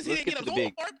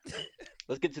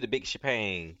to the big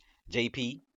shebang.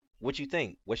 JP, what you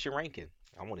think? What's your ranking?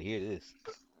 I want to hear this.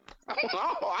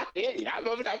 Oh, I hear you. I'm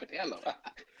over there to tell him.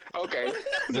 Okay.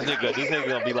 This nigga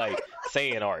gonna be like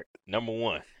Saiyan art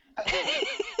 #1.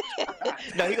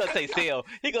 No, he gonna say Cell.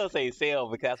 He gonna say Cell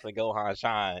because that's when Gohan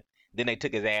shine. Then they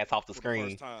took his ass off the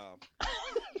screen.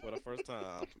 For the first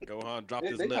time, Gohan dropped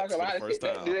his nuts for the first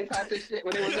time. Did they talk this shit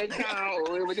when it was their time or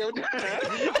when it was your time?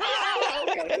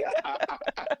 Okay.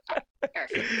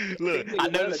 Look, I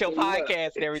know it's your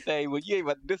podcast and everything, but you ain't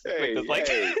about to disrespect us like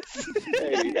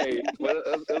hey. Well,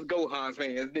 us Gohan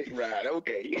fans, dick ride.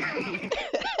 Okay.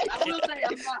 I will say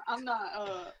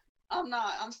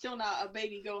I'm still not a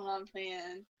baby Gohan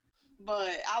fan,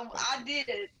 but I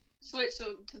did switch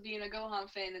to being a Gohan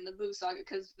fan in the Boo saga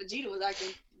because Vegeta was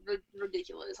acting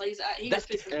ridiculous. Like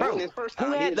bro,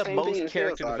 who had the most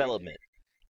character development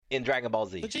in Dragon Ball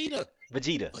Z?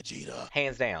 Vegeta.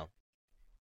 Hands down.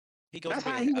 That's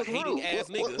how he was wrote.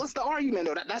 What's the argument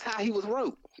though? That's how he was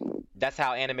wrote. That's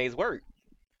how animes work.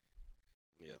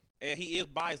 Yeah, and he is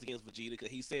biased against Vegeta because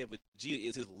he said Vegeta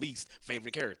is his least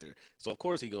favorite character. So of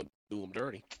course he gonna do him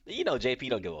dirty. You know, JP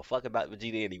don't give a fuck about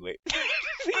Vegeta anyway.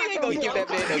 He ain't gonna give that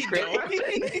man no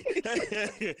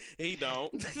credit. He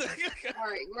don't. All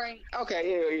right. Okay,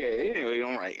 yeah. Anyway,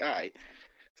 all right.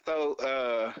 So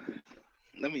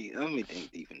let me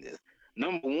think deep in this.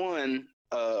 Number 1,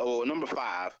 or number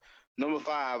 5. Number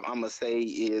 5, I'm gonna say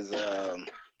is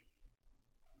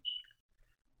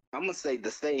I'm gonna say the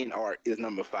Saiyan arc is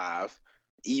number 5.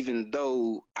 Even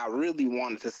though I really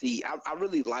wanted to see, I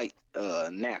really liked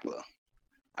Nappa.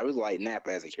 I really like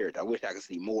Nappa as a character. I wish I could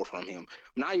see more from him.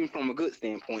 Not even from a good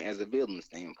standpoint, as a villain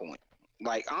standpoint.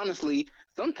 Like honestly,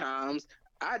 sometimes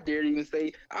I dare even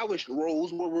say I wish the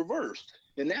roles were reversed.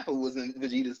 And Nappa was in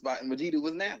Vegeta's spot, and Vegeta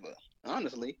was Nappa.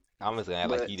 Honestly, I'm just gonna act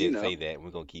like you but didn't say that, and we're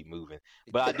gonna keep moving.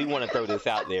 But I do want to throw this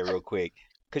out there real quick.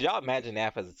 Could y'all imagine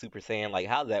Nappa as a Super Saiyan? Like,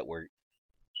 how'd that work?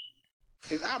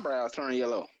 his eyebrows turn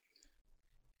yellow.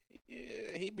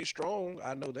 Yeah, he'd be strong.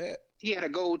 I know that. He had a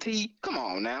gold tee. Come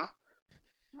on now.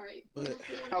 All right. But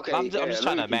Okay, I'm just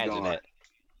trying to let me keep imagine going. that.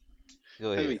 Go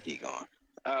Let me ahead. keep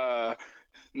going.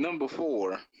 Number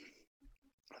 4. I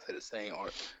said the same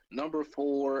art. Number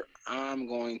 4, I'm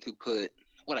going to put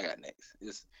what I got next.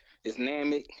 It's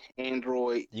Namek,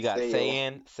 Android, You got Cell.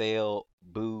 Saiyan, Cell,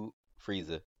 Boo,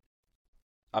 Frieza.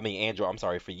 I mean Android. I'm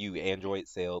sorry for you. Android,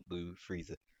 Cell, Boo,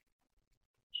 Frieza.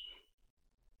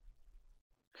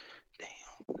 Damn,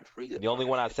 Frieza. The only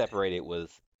one I separated was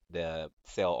the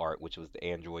Cell art, which was the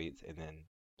androids, and then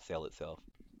Cell itself.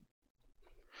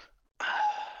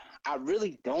 I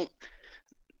really don't.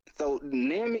 So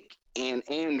Namek and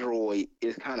Android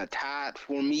is kind of tied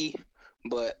for me,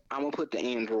 but I'm gonna put the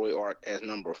Android arc as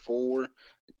number 4,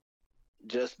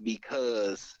 just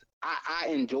because I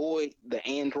enjoyed the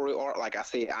Android art. Like I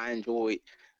said, I enjoyed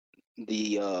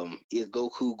the is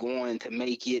Goku going to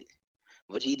make it?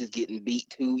 Vegeta's getting beat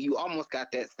too. You almost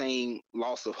got that same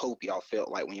loss of hope y'all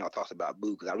felt like when y'all talked about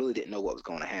Boo, because I really didn't know what was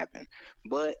going to happen.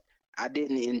 But I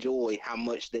didn't enjoy how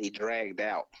much they dragged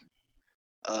out.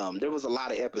 There was a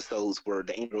lot of episodes where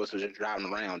the androids were just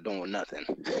driving around doing nothing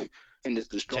and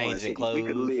just destroying Changing cities. We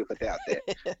could clothes. live without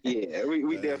that. Yeah,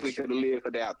 we definitely could have lived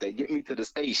without that. Get me to the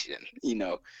station, you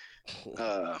know.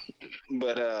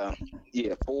 But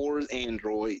yeah, 4 is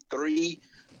Android. 3,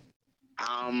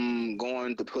 I'm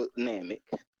going to put Namek,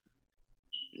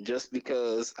 just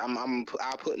because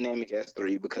I'll put Namek as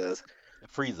 3 because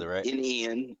Frieza, right? in the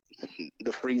end,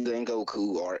 the Frieza and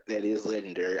Goku art that is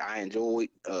legendary. I enjoyed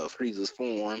Frieza's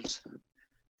forms,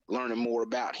 learning more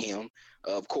about him.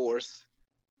 Of course,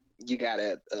 you got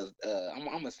I'm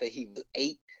gonna say he was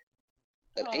 8,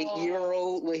 an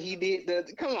 8-year-old when he did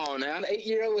the. Come on now, an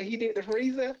 8-year-old when he did the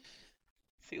Frieza.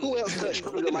 See, Who else touched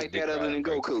look Frieza at this like dick that other riding,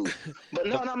 than bro. Goku? But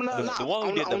no. The one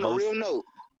who did the On the most. real note,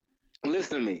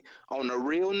 listen to me. On the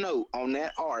real note, on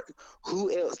that arc,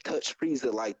 who else touched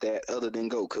Frieza like that other than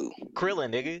Goku?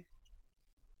 Krillin, nigga.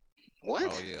 What?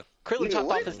 oh yeah, Krillin Nigga, chopped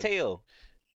what? off his tail.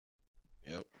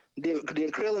 yep. Did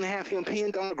Krillin have him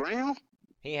pinned on the ground?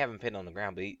 He ain't having pinned on the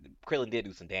ground, but Krillin did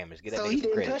do some damage. Get that So nigga he some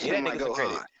didn't credit. touch Get that him like nigga some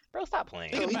credit. Gohan. Bro, stop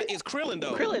playing. So Think he about did- it's Krillin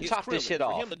though. Krillin It's chopped this Krillin. shit For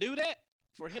off. him to do that.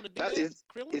 For him to do That that, is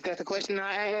Krillin. that the question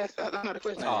I asked? That's not the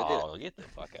question I asked. Oh, get the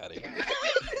fuck out of here.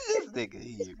 This nigga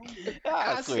here.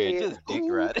 I swear, said just dick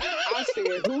who? riding. I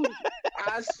said who?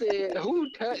 I said who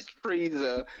touched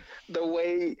Frieza the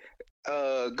way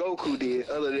Goku did,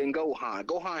 other than Gohan.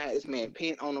 Gohan had this man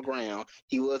pinned on the ground.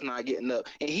 He was not getting up,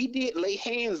 and he did lay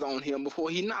hands on him before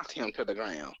he knocked him to the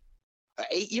ground. An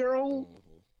 8-year-old,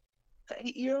 Mhm. an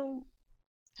 8-year-old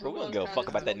Bro, we don't give a fuck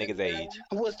about that nigga's age.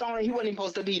 who was sorry he wasn't even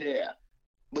supposed to be there,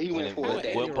 but he went for his What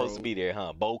daddy. Wasn't supposed to 8-year-old? be there,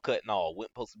 huh? Bowl cut and all.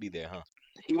 Wasn't supposed to be there, huh?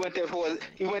 He went there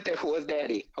for his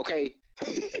daddy. Okay.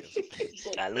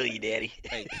 I love you, daddy.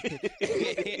 Hey.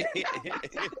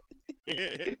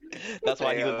 That's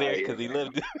why he was there, Hell because he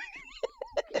loved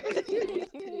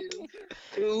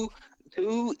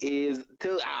Two is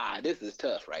two. This is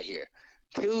tough right here.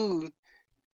 2.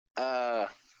 Oh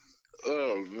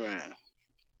man,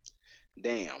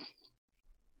 damn.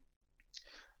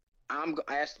 I'm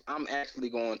actually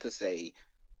going to say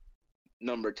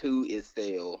number 2 is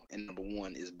Cell and number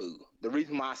 1 is Boo. The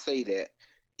reason why I say that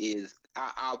is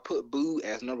I'll put Boo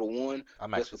as number 1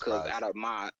 I'm just actually because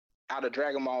surprised. out of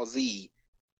Dragon Ball Z,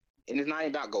 and it's not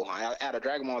even about Gohan. Out of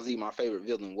Dragon Ball Z, my favorite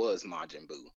villain was Majin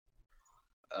Buu.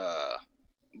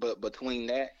 But between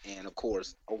that and of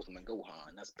course Ultimate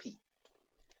Gohan, that's Pete.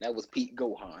 That was Pete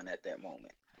Gohan at that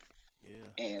moment. Yeah.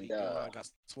 And Pete Gohan got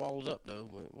swallowed up though,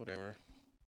 but whatever.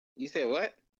 you said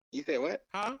what? You said what?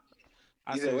 Huh?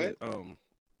 I You said said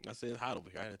I said hot over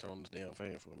here. I had to turn on this damn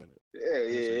fan for a minute.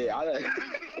 Yeah.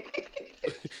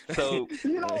 So,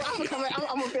 You know, I'm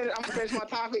gonna finish my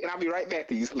topic, and I'll be right back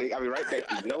to you, Slick. I'll be right back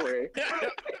to you. Don't worry.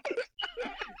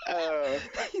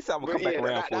 he said I'm gonna But come back yeah,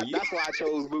 around for you. that's why I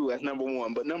chose Boo as number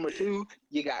 1. But number 2,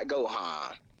 you got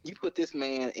Gohan. You put this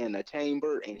man in a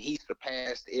chamber, and he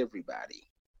surpassed everybody.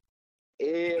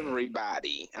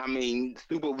 Everybody. I mean,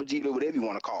 Super Vegeta, whatever you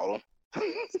want to call him.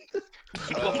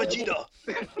 Vegeta.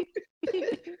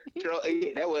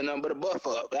 That wasn't nothing but a buff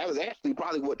up. That was actually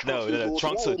probably what Trunks' No. little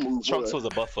swole move Trunks was. was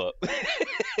a buff up.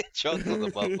 Trunks was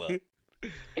a buff up.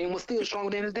 And was still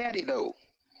stronger than his daddy, though.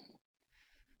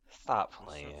 Stop So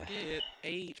playing. forget,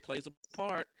 age plays a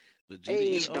part. Vegeta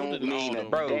Age is older don't than mean all a of them.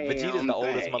 Bro, damn Vegeta's the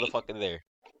oldest thing. motherfucker there.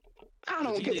 I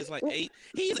don't Vegeta get is like 8.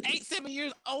 He's 7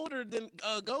 years older than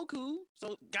Goku.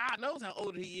 So God knows how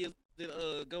older he is than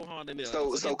Gohan and them.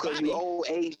 So his because body you old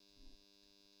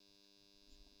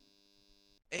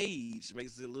age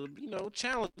makes it a little,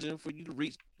 challenging for you to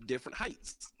reach different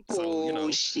heights. So,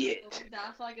 bullshit.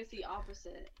 I feel like it's the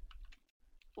opposite.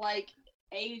 Like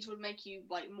age would make you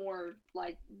like more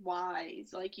like wise,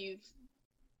 like you've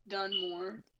done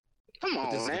more. Come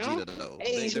But this on is now. Vegeta though.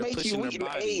 Age They're makes you pushing their weak.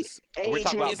 bodies. We're Age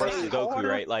talking about makes versus you Goku, harder.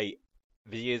 right? Like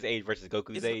Vegeta's age versus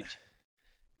Goku's It's age.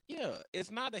 Yeah,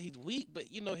 it's not that he's weak, but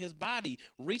his body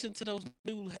reaching to those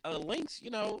new links,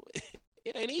 it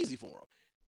ain't easy for him.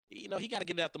 He got to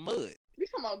get it out the mud. You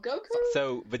talking about Goku?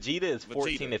 So Vegeta is Vegeta.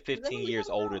 14 to Is that 15 what years you're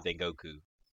talking older about? than Goku.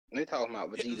 They're talking about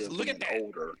Yeah, Vegeta look at being that.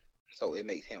 older, so it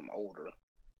makes him older,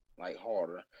 like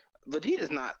harder.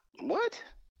 Vegeta's not what?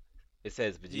 It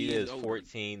says Vegeta He is is older.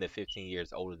 14 to 15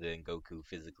 years older than Goku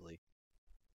physically.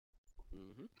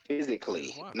 Mm-hmm.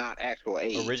 Physically, Wow. not actual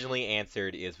age. Originally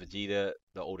answered is Vegeta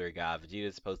the older guy. Vegeta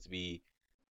is supposed to be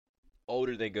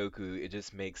older than Goku. It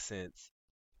just makes sense.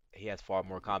 He has far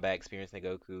more combat experience than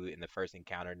Goku in the first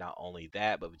encounter. Not only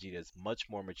that, but Vegeta is much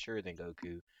more mature than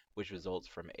Goku, which results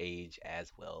from age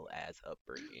as well as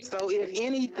upbringing. So if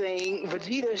anything,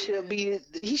 Vegeta should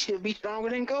be stronger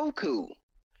than Goku.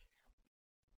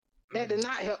 That did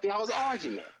not help y'all's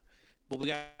argument. But we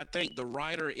got to think the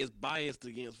writer is biased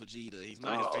against Vegeta. He's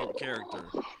not his favorite character.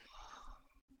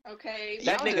 Okay.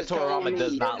 That Y'all nigga just told Toriyama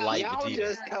does me- not like Y'all Vegeta.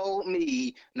 just told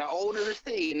me the older the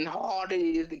state and the harder it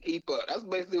is to keep up. That's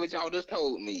basically what y'all just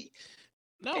told me.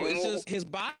 No, it's just his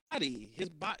body. His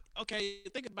body. Okay,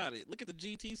 think about it. Look at the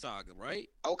GT saga, right?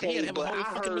 He Okay, had to have a but whole I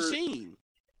fucking heard, machine.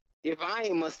 if I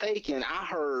ain't mistaken, I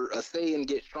heard a Saiyan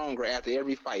get stronger after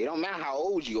every fight. It don't matter how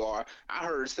old you are. I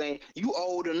heard saying, you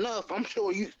old enough. I'm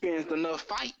sure you experienced enough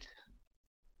fight.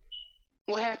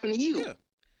 What happened to you? Yeah.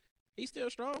 He's still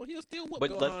strong. He'll still whoop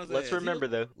But Gohan's let's ass. remember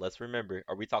though. Let's remember.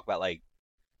 Are we talking about like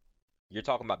you're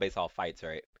talking about based off fights,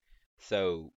 right?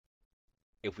 So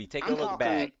if we take a I'm look talking-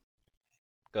 back,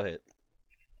 go ahead.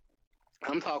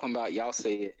 I'm talking about y'all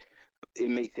said it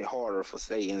makes it harder for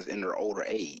Saiyans in their older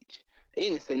age. It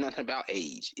didn't say nothing about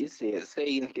age. It said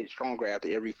Saiyans get stronger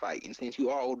after every fight. And since you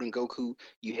are older than Goku,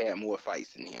 you had more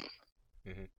fights than him.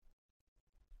 Mhm.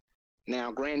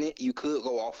 Now, granted, you could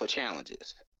go off for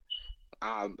challenges.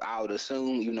 I would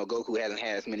assume, Goku hasn't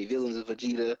had as many villains as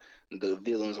Vegeta. The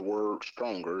villains were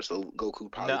stronger, so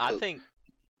Goku probably No, I took...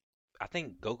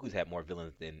 think Goku's had more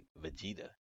villains than Vegeta.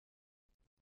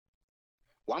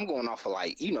 Well, I'm going off of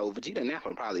Vegeta and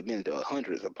Nappa probably been to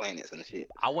hundreds of planets and shit.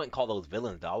 I wouldn't call those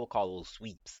villains though. I would call those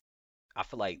sweeps. I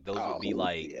feel like those would be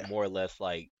like yeah. more or less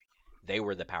like they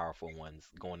were the powerful ones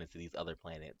going into these other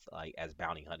planets, like as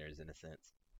bounty hunters in a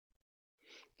sense.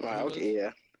 Right, okay,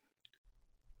 yeah.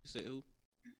 You said who?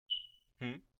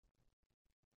 Hmm?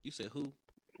 You said who?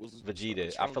 Was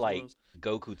Vegeta. I feel like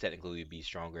Goku technically would be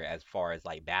stronger as far as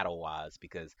like battle wise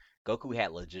because Goku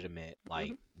had legitimate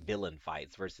like villain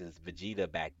fights versus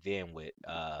Vegeta back then with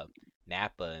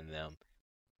Nappa and them.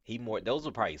 Those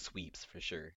were probably sweeps for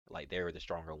sure. Like they were the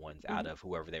stronger ones out of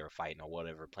whoever they were fighting or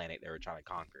whatever planet they were trying to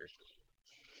conquer.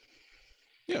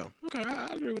 Yeah, okay, I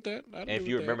agree with that. And if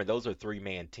you remember, those are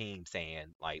 3-man teams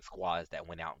saying like squads that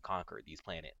went out and conquered these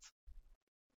planets.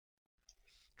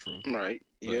 True. Right,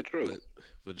 yeah, true.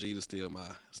 But Vegeta's still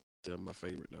my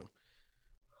favorite though.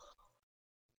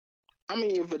 I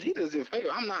mean, if Vegeta's your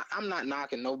favorite, I'm not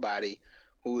knocking nobody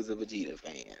who is a Vegeta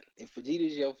fan. If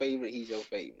Vegeta's your favorite, he's your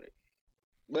favorite.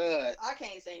 But I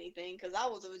can't say anything because I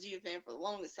was a Vegeta fan for the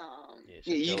longest time. Yeah,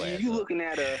 yeah, shut your ass you up. looking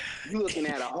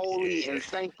at a holy and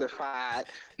sanctified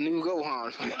new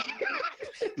Gohan fan.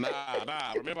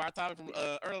 Nah. Remember our topic from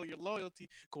earlier, loyalty.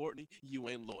 Courtney, you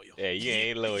ain't loyal. Yeah, you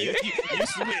ain't loyal. You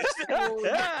switched.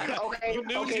 Okay, You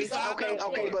knew you signed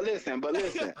up for it. but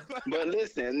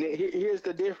listen. Here's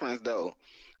the difference, though.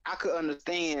 I could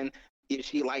understand if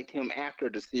she liked him after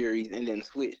the series and then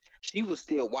switched. She was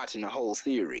still watching the whole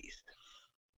series.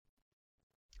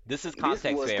 This is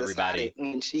context was for everybody. decided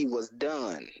when she was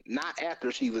done, not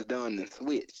after she was done and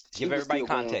switched. She Give was everybody still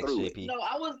going context, through it. JP. No,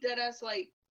 I was dead ass like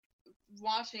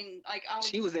watching, like I was.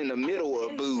 She was in the middle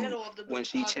of in the Boo middle of the when Boo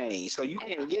she saga. changed, so you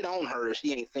can't get on her if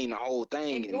she ain't seen the whole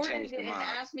thing And and Jordan changed her didn't mind.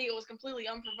 ask me. It was completely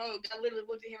unprovoked. I literally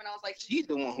looked at him and I was like, She's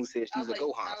the one who said I she's was a like,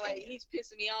 Gohan fan. he's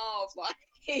pissing me off. Like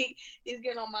he's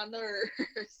getting on my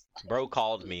nerves. Bro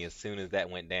called me as soon as that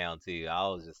went down too. I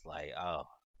was just like, oh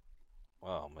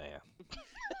man.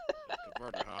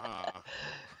 Converter, haha.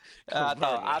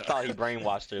 I thought he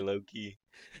brainwashed her low key.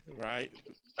 Right.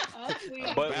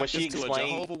 But when she Baptist to a explained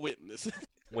Jehovah Witness.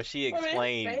 when she I mean, it's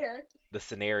explained fair. the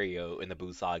scenario in the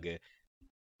Boo saga,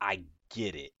 I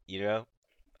get it, you know?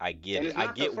 I get And it. it's I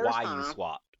not the get first why you time.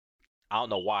 swapped. I don't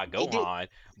know why did. Gohan,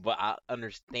 but I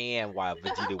understand why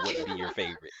Vegeta wouldn't be your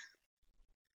favorite.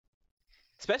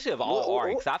 Especially of all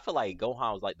arcs. I feel like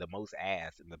Gohan was like the most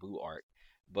ass in the Boo arc.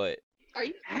 But Are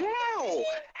you? How?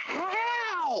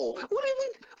 What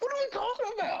are we talking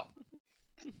about?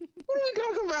 What are we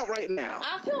talking about right now?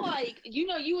 I feel like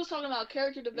you was talking about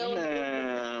character development.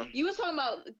 Man. You was talking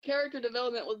about character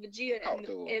development with Vegeta Talk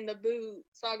to him. in the Boo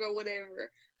saga or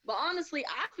whatever. But honestly,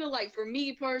 I feel like for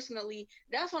me personally,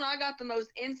 that's when I got the most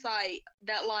insight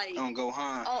that like On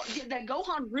Gohan. that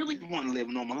Gohan really You want to live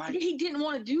a normal life. he didn't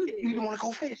want to do this. You don't want to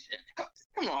go fishing.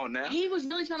 Come on now. He was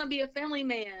really trying to be a family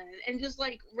man and just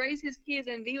like raise his kids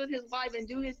and be with his wife and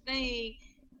do his thing.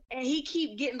 And he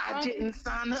keep getting I didn't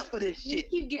sign up for this he shit.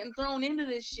 keep getting thrown into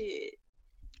this shit.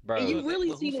 bro, And you really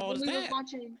whose see that fault when is we was that?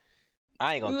 watching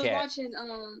I ain't we gonna was cap.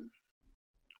 watching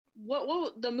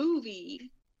what the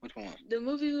movie. Which one? The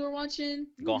movie we were watching.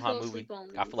 You Gohan fell movie. asleep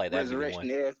on me. I feel like that'd be the Resurrection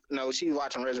one. F. No, she's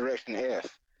watching Resurrection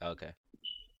F. Okay.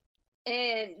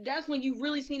 And that's when you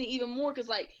really seen it even more, cause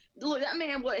like, look, that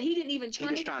man, he didn't even He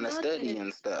train. was trying to study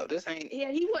and stuff. This ain't.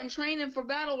 Yeah, he wasn't training for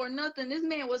battle or nothing. This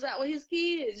man was out with his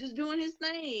kids, just doing his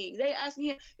thing. They asking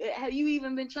him, "Have you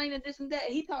even been training this and that?"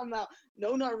 He talking about,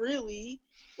 "No, not really."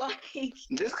 Like,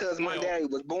 Just because my daddy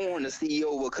was born the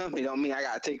CEO of a company don't mean I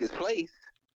gotta take his place.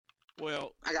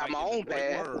 Well, I got like my in the own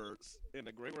great path. words, in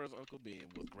the great words of Uncle Ben,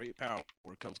 with great power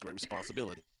comes great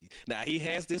responsibility. Now he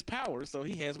has this power, so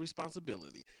he has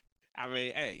responsibility. I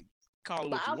mean, hey, call it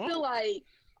but what you I want. feel like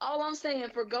all I'm saying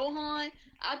for Gohan,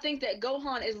 I think that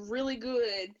Gohan is really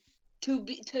good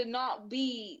to not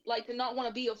want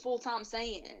to be a full-time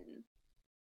Saiyan.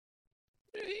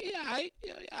 Yeah,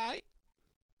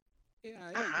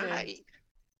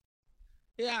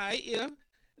 Alright. yeah.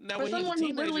 Now For when he was a someone who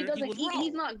literally teenager, he doesn't was eat,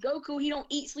 he's wrong. not Goku. He don't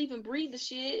eat, sleep, and breathe the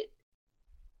shit.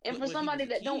 And But for when he somebody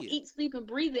was a that don't kid- eat, sleep, and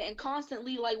breathe it, and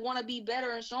constantly like want to be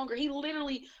better and stronger, he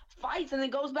literally fights and then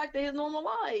goes back to his normal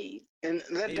life. And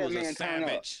let he that was a man turn up.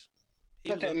 savage.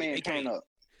 Let that man turn up.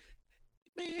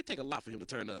 Man, it take a lot for him to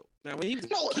turn up. Now, when he was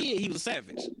No. a kid, he was a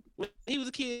savage. When he was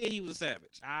a kid, he was a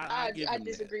savage. I give I him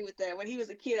disagree with that. When he was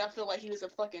a kid, I feel like he was a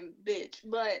fucking bitch.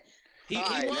 But that. All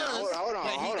He right, was. now hold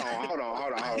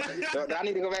on. Do I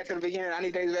need to go back to the beginning? I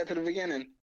need to take you back to the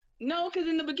beginning. no, because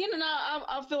in the beginning,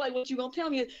 I feel like what you gonna tell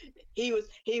me is he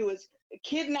was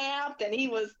kidnapped and he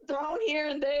was thrown here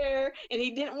and there and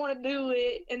he didn't want to do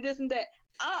it and this and that.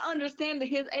 I understand that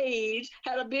his age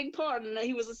had a big part in that.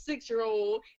 He was a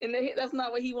 6-year-old and that's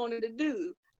not what he wanted to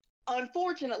do.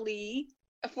 Unfortunately,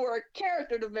 for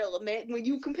character development, when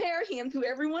you compare him to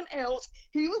everyone else,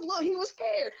 he was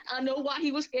scared. I know why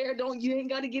he was scared. You ain't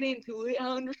got to get into it.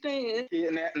 I understand.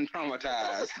 Kidnapped and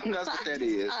traumatized. That's what that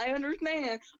is. I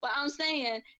understand, but I'm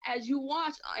saying as you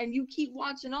watch and you keep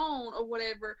watching on or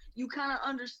whatever, you kind of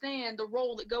understand the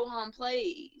role that Gohan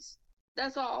plays.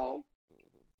 That's all.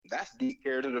 That's deep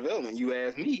character development, you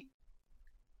ask me.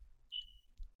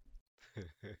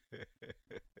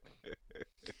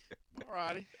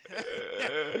 Alrighty.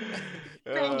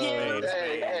 Thank you.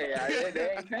 Hey, they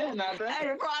ain't saying nothing.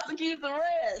 Hey, prosecute the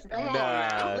rest. Come on Nah,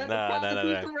 now. Let nah, us nah, nah,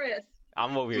 prosecute nah. the rest.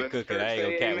 I'm over here Let cooking. her I ain't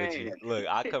gonna say cat with amen. you. Look,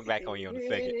 I'll come back on you in a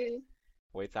second.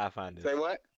 Wait till I find Say this.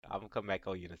 what? I'm gonna come back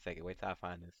on you in a second. Wait till I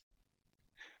find this.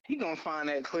 He gonna find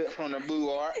that clip from the Boo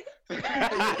art. Hey,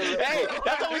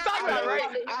 that's what we talking about,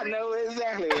 right? I know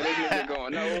exactly where this nigga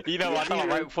going. No, You know what I'm talking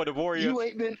about right before the Warrior? You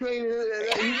ain't been training.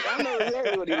 I know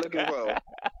exactly what he looking for.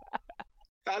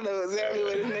 I know exactly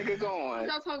where this nigga going.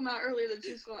 Y'all talking about earlier that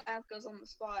you was gonna ask us on the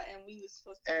spot and we was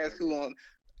supposed to Ask who on.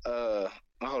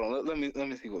 Hold on. Let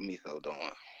me see what Miso doing.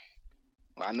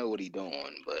 Well, I know what he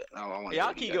doing, but I want.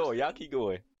 Y'all keep going. Y'all keep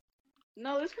going.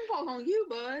 No, this can fall on you,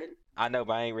 bud. I know,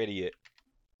 but I ain't ready yet.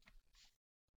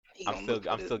 I'm still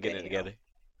getting it together.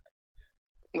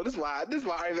 Well, this is why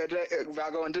I'm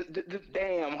about going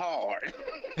damn hard.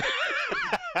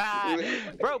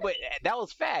 Bro, but that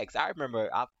was facts. I remember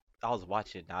I was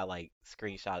watching. I like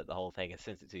screenshotted the whole thing and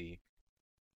sent it to you.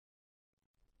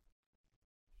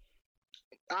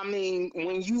 I mean,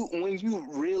 when you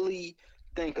really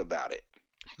think about it,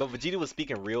 But Vegeta was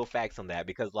speaking real facts on that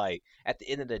because, like, at the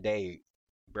end of the day,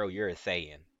 bro, you're a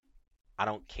Saiyan. I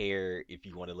don't care if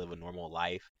you want to live a normal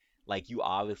life. Like, you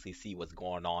obviously see what's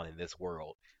going on in this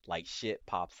world. Like, shit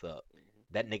pops up.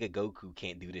 That nigga Goku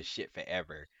can't do this shit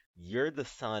forever. You're the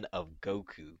son of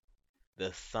Goku.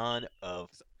 The son of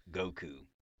So, Goku.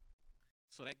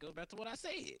 so that goes back to what I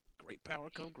said. Great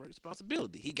power comes great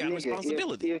responsibility. He got Nigga,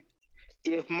 responsibility.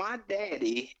 if my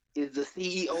daddy is the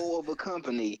CEO of a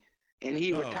company and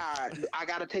he Oh. retired, I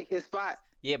gotta take his spot.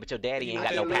 Yeah, but your daddy You ain't know,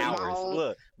 got no can't live my powers. own.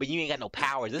 Look, but you ain't got no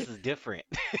powers. This is different.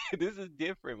 This is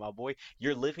different, my boy.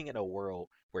 You're living in a world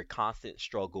where constant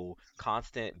struggle,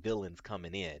 constant villains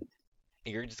coming in,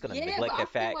 and you're just gonna Yeah, but neglect I that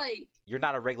feel fact. like You're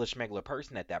not a regular schmegular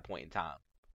person at that point in time.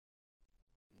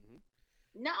 Mhm.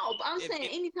 no, but I'm If saying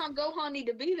it, anytime Gohan need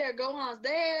to be there, Gohan's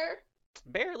there.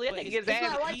 Barely, that but nigga get his It's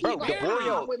ass. not like he he's Bro, like, barely. I'm Gaborio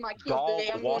not with my kids dog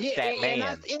today. I'm going. washed Yeah, that man.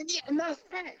 and that's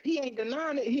fact. He ain't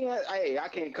denying it. Hey, I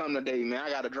can't come today, man. I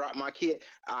gotta drop my kid.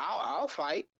 I'll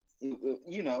fight.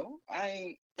 You know, It I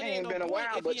ain't ain't no been a point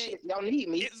while, if but he ain't shit, y'all need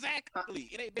me. exactly.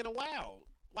 It ain't been a while.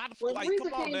 Why the When like? Frieza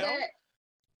Come on came now. back,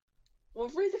 when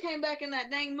Frieza came back in that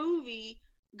dang movie,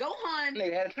 Gohan.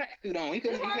 Nigga had a tracksuit on. He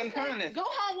couldn't find it.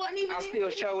 Gohan wasn't even. I still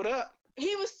showed up.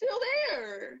 He was still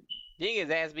there. He ain't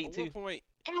get his ass beat At too. what point?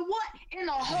 And what in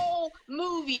the whole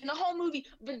movie?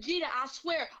 Vegeta, I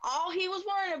swear, all he was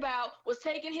worried about was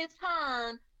taking his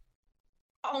turn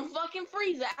on fucking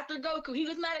Frieza after Goku. He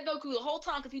was mad at Goku the whole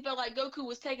time because he felt like Goku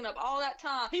was taking up all that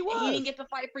time He and he didn't was. get to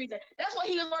fight Frieza. That's what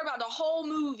he was worried about the whole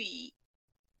movie.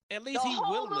 At The least he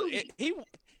whole willing to. movie. He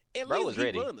at Bro least was he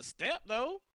ready. willing to step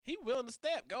though. He willing to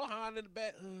step. Gohan in the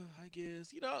back. I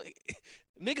guess you know,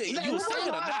 nigga. You was saying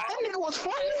or not? That nigga was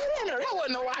front and center. That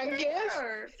wasn't no I guess.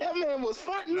 Sure. That man was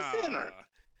front and center. Nah.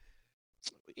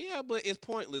 Yeah, but it's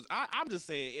pointless. I'm just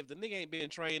saying, if the nigga ain't been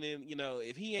training, you know,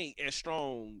 if he ain't as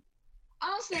strong,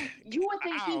 I'm saying you would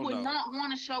think I he don't would know. not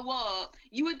want to show up.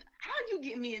 You would. How'd you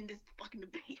get me in this fucking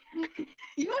debate?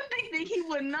 You would think that he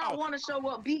would not Oh. want to show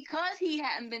up because he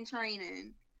hadn't been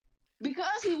training.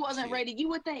 Because he wasn't Shit. ready, you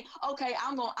would think, okay,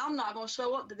 I'm not gonna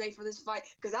show up today for this fight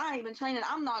because I ain't been training.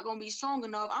 I'm not gonna be strong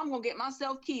enough. I'm gonna get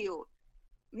myself killed.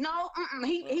 No,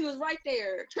 he was right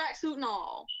there, tracksuit and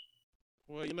all.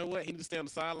 Well, you know what? He need to stay on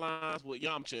the sidelines with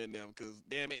Yamcha and them, because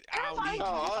damn it, I don't Everybody need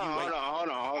Oh, you if you ain't.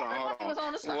 Everybody was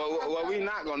on the side. What we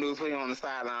not gonna do is put him on the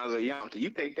sidelines of Yamcha. You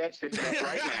take that shit back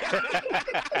right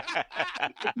now.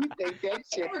 You take that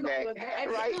shit back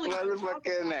right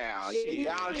motherfucker now. Shit.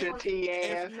 Yamcha,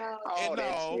 Tien, all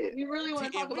that no. shit. You really want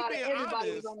to talk If we about it? being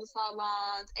Everybody was honest- on the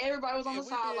sidelines. Everybody was on the If we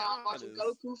being sidelines watching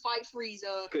honest- Goku fight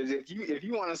Frieza. Because if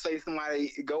you want to say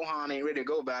somebody Gohan ain't ready to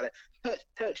go about it,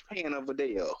 touch Pan over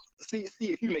there. See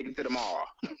if you make it to tomorrow.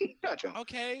 Touch him.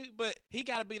 Okay, but he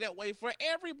got to be that way for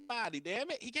everybody. Damn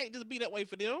it, he can't just be that way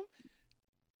for them.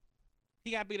 He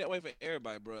got to be that way for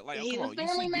everybody, bro. Like, He's come a on, you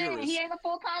family see man. He Beerus. ain't a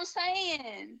full-time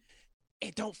Saiyan.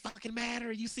 It don't fucking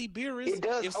matter. You see Beerus. It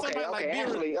does. If somebody like Beerus,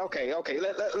 Actually, okay. Let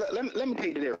me tell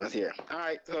you the difference here. All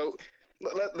right, so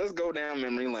let's go down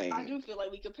memory lane. I do feel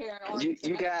like we compare.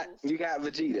 You got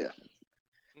Vegeta.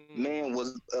 Man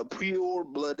was a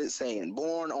pure-blooded Saiyan,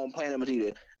 born on planet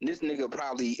Vegeta. This nigga's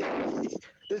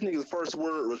first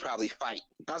word was probably fight.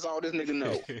 That's all this nigga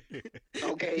know.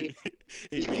 Okay,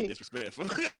 He's being disrespectful.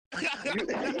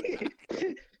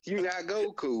 you got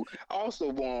Goku,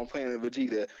 also born on planet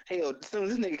Vegeta. Hell, as soon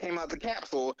as this nigga came out the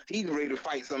capsule, he's ready to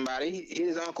fight somebody.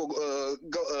 His uncle,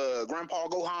 Grandpa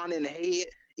Gohan in the head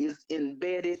is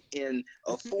embedded in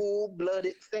a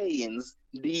full-blooded Saiyan's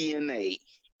DNA.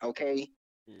 Okay.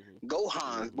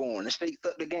 Gohan's born and shakes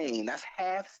up the game. That's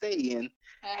half Saiyan,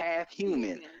 half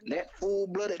human. That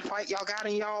full-blooded fight y'all got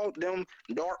in y'all, them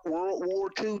dark World War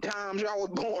II times y'all was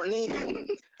born in.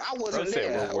 I wasn't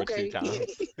there. World War okay, II times.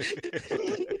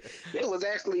 it was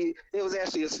actually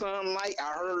a sunlight.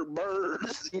 I heard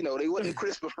birds. You know, they wasn't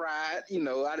crispy fried. You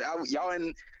know, y'all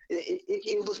in.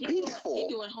 It was peaceful. He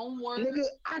doing homework. Nigga,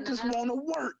 I just want to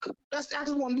work. I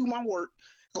just want to do my work.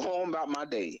 Go home about my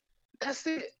day. That's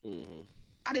it.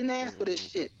 I didn't ask for this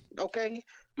shit, okay?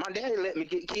 My daddy let me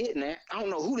get kidnapped. I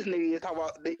don't know who this nigga is talking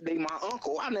about. They my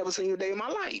uncle. I never seen a day in my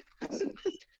life.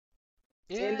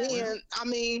 And then, I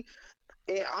mean,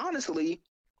 and honestly,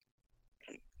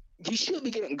 you should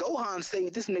be getting Gohan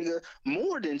saved this nigga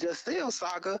more than just Cell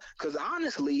Saga, because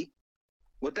honestly,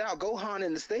 without Gohan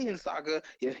in the Saiyan Saga,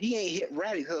 if he ain't hit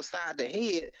Raditz upside the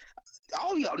head,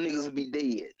 all y'all niggas would be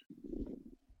dead.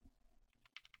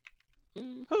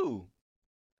 Who?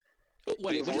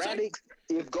 Wait,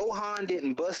 If Gohan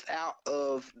didn't bust out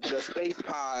of the space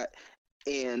pod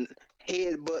and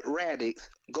headbutt Raditz,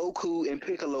 Goku and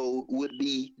Piccolo would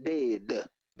be dead.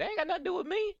 That ain't got nothing to do with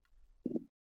me.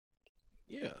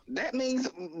 Yeah. That means,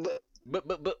 But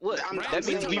what? I'm That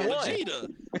means we saying, won.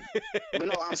 Vegeta. but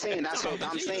no, I'm saying that's Talking what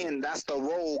about I'm Vegeta. saying. That's the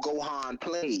role Gohan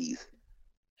plays.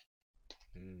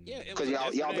 Yeah, it Because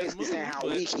was a y'all desperate basically ass saying move, how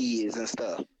but- weak he is and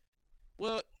stuff.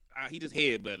 Well, he just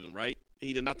headbutted him, right?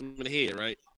 He just knocked him in the head,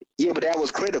 right? Yeah, but that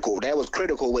was critical. That was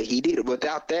critical what he did.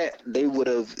 Without that,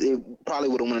 it probably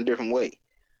would have went a different way.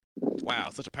 Wow,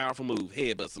 such a powerful move.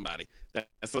 Headbutt somebody.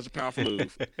 That's such a powerful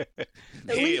move.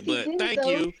 least he Headbutt. did, Thank though.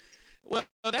 you. Well,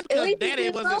 that's At because least he Daddy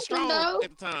did wasn't something, strong though. at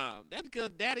the time. That's because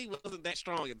Daddy wasn't that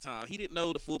strong at the time. He didn't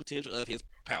know the full potential of his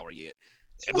power yet.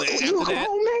 But You a after that,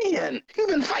 grown man. You've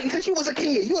been fighting since you was a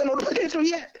kid. You ain't know the potential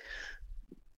yet.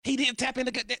 he didn't tap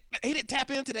into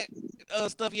that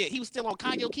stuff yet. He was still on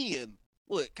Kaioken.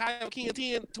 What? Kaioken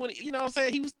 10, 20, you know what I'm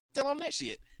saying? He was still on that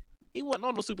shit. He wasn't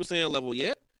on the Super Saiyan level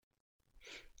yet.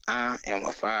 I am a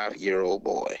 5-year-old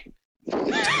boy.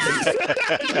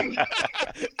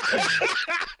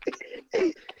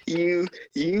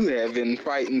 You have been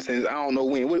fighting since I don't know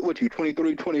when. What you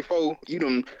 23, 24? You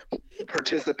done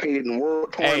participated in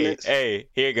world tournaments. Hey,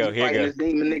 here you go. You fighting this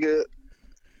demon nigga.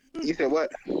 You said what?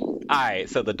 Alright,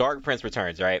 so the Dark Prince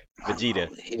returns, right?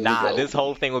 Vegeta. Here we Nah, go. this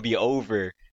whole thing would be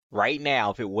over right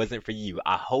now if it wasn't for you.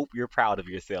 I hope you're proud of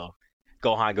yourself.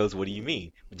 Gohan goes, what do you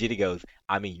mean? Vegeta goes,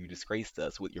 I mean, you disgraced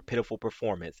us with your pitiful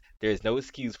performance. There is no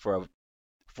excuse for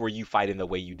you fighting the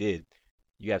way you did.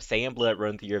 You have Saiyan blood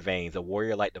running through your veins. A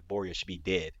warrior like the warrior should be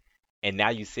dead. And now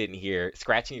you sitting here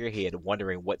scratching your head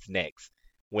wondering what's next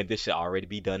when this should already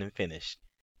be done and finished.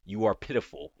 You are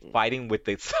pitiful, fighting with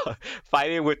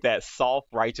that soft,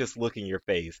 righteous look in your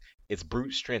face. It's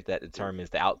brute strength that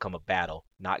determines the outcome of battle,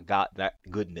 not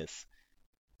goodness.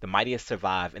 The mightiest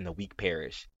survive and the weak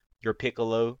perish. Your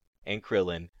Piccolo and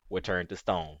Krillin will turn to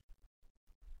stone.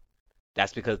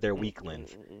 That's because they're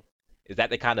weaklings. Is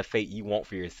that the kind of fate you want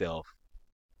for yourself?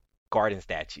 Garden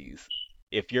statues.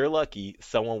 If you're lucky,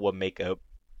 someone will make a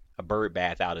bird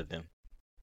bath out of them.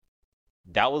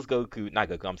 That was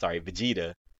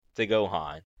Vegeta to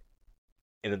Gohan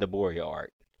in the Doboria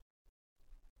arc.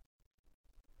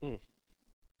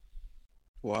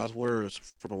 Wise words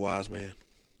from a wise man.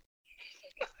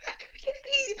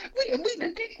 We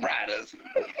the dick riders.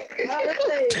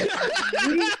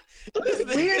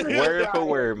 Word for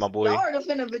word, my boy. Y'all are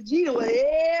defending Vegeta with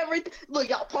everything. Look,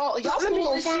 y'all pulling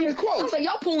shit.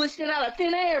 Y'all pulling shit out of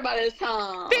thin air by this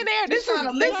time. Thin air. This is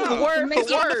word It's for on the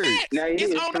word. facts. Now it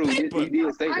It's is on true. the He paper.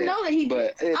 did say that. I know that he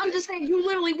but did. I'm just saying, you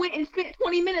literally went and spent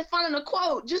 20 minutes finding a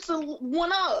quote just to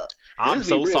one up. I'm Let's be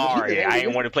so real, sorry. Vegeta I hated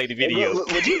ain't want to play the video.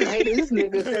 Vegeta hated this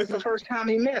nigga since the first time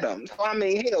he met him. So I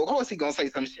mean, hell, of course he gonna say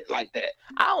some shit like that.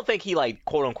 I don't think he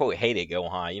quote unquote hated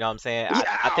Gohan. You know what I'm saying?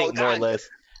 Yeah, I think more or I- less.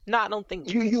 No, I don't think.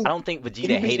 You I don't think you Vegeta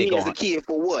beat hated me as a Gohan. kid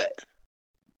for what?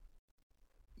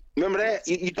 Remember that?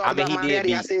 You talked I mean, about he my did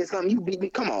daddy. I beat- said something. You beat me.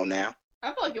 Come on now.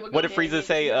 I feel like it would What go did hand in Frieza hand,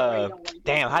 say? but you already don't like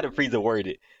Damn, how did Goku. Frieza word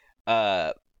it?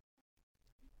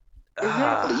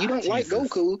 Exactly. You don't like Jesus.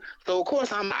 Goku, so of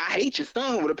course I hate your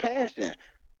son with a passion.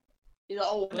 He's like,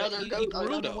 oh, But another he goat, grew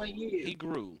another though. 1 year. He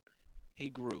grew.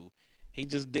 He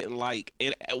just didn't like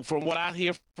it. From what I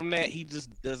hear from that, he just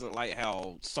doesn't like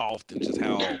how soft and just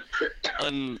how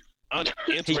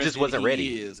uninterested He just wasn't he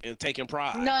ready. is and taking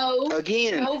pride. No.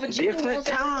 Again, No, Vegeta different wants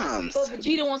times. But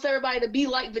Vegeta wants everybody to be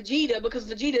like Vegeta because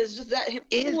Vegeta is just that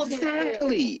full of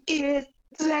himself.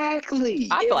 Exactly.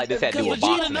 I feel like this had to do Because with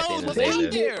Vegeta boxing at the knows end of what's the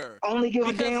day. out though. there. Only give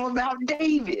a Because- damn about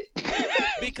David.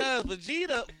 Because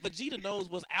Vegeta knows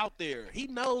what's out there. He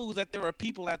knows that there are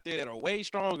people out there that are way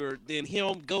stronger than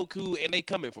him, Goku, and they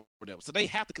coming for them. So they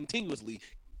have to continuously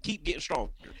keep getting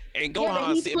stronger. And Yeah, but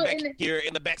Gohan he's sitting back putting- here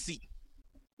in the back seat.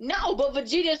 No, but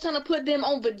Vegeta is trying to put them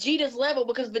on Vegeta's level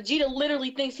because Vegeta literally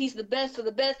thinks he's the best of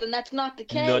the best, and that's not the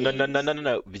case. No.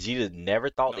 Vegeta never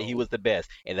thought that he No. was the best.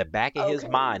 In the back of his Okay.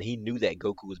 mind, he knew that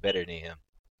Goku was better than him.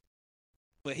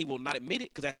 But he will not admit it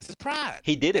because that's his pride.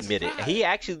 He did That's his admit it. pride. He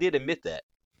actually did admit that.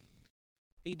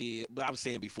 He did, but I was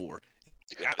saying before.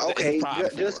 Okay,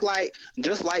 just like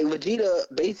Vegeta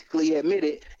basically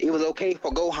admitted it was okay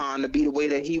for Gohan to be the way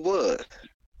that he was.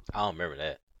 I don't remember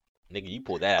that. Nigga, you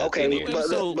pulled that out Okay, of What thin but, air.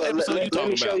 episode- let, episode let, you let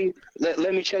me talking show about? you.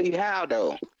 Let me show you how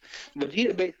though.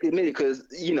 Vegeta basically admitted because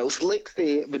Slick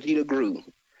said Vegeta grew.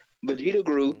 Vegeta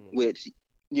grew, which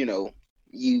you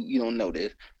don't know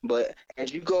this, but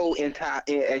as you go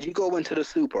into the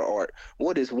Super arc,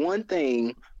 what is one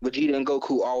thing Vegeta and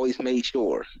Goku always made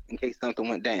sure in case something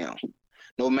went down?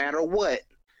 No matter what,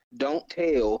 don't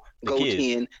tell The kids.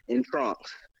 Goten and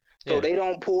Trunks. So Yeah. they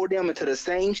don't pull them into the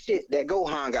same shit that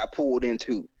Gohan got pulled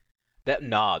into.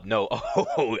 No.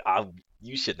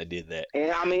 You shouldn't have did that.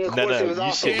 And I mean, of No, course, no, it was you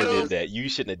also shouldn't have did because, that. You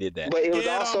shouldn't have did that. but it was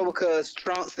Get also 'em. because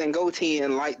Trunks and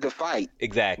Goten liked to fight.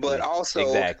 Exactly. But also,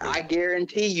 Exactly. I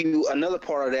guarantee you, another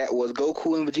part of that was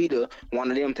Goku and Vegeta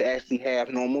wanted them to actually have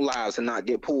normal lives and not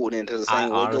get pulled into the I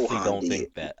same way honestly Gohan don't did.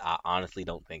 think that. I honestly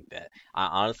don't think that. I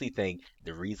honestly think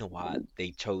the reason why they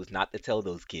chose not to tell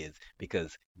those kids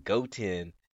because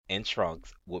Goten and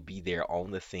Trunks would be there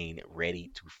on the scene ready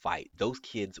to fight. Those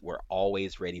kids were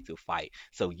always ready to fight.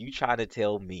 So you try to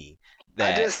tell me I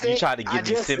that just you said, try to give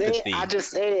me sympathy. I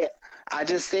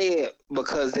just said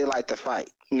because they like to fight.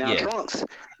 Now Yeah, Trunks'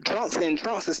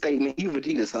 statement, you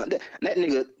Vegeta's son. That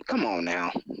nigga, come on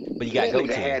now. but you got That nigga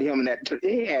Goten. had him in that.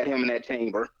 He had him in that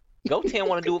chamber. Goten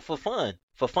want to do it for fun,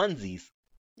 for funsies.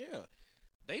 Yeah,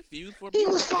 they fused for He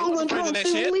was they wasn't following afraid of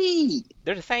Trunks' that shit. lead.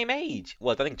 They're the same age.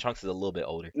 Well, I think Trunks is a little bit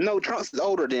older. No, Trunks is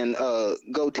older than Goten.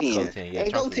 Goten, yeah,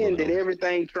 And Trunks is a Goten little bit did older.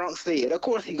 everything Trunks said. Of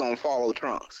course he gonna follow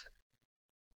Trunks.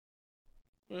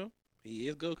 Well, he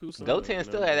is Goku's son. Goten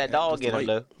still had that dog in him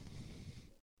though.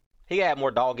 He had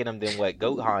more dog in him than what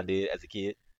Gohan did as a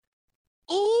kid.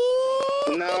 Ooh!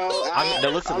 No,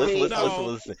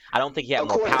 Listen. I don't think he had of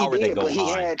more course power he than did, but he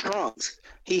Gohan. had Trunks.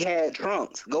 He had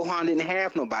Trunks. Gohan didn't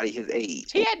have nobody his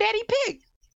age. He had Daddy Pig.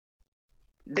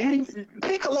 Daddy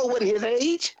Piccolo wasn't his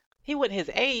age. He wasn't his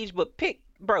age, but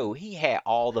bro, he had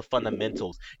all the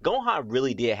fundamentals. Gohan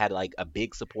really did have like a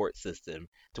big support system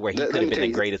to where he Let could have me been tell the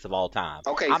you. greatest of all time.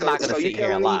 Okay, I'm not gonna so you sit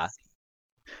here and telling me, lie.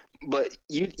 but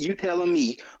you telling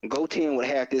me Goten would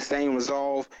have this same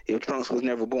resolve if Trunks was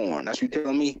never born? That's you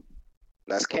telling me?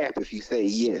 That's cap if you say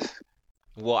yes.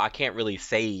 Well, I can't really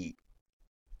say.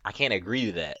 I can't agree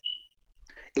to that.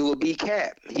 It would be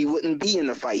cap. He wouldn't be in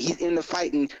the fight. He's in the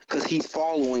fighting because he's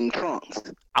following Trunks.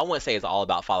 I wouldn't say it's all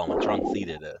about following Trunks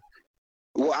either, though.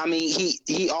 Well, I mean,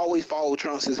 he always followed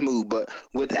Trunks' move, but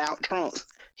without Trunks,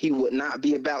 he would not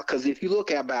be about. Because if you look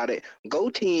about it,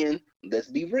 Goten, let's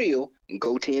be real,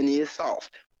 Goten is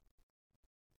soft.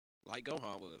 Like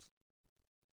Gohan was.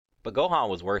 But Gohan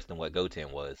was worse than what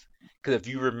Goten was. Because if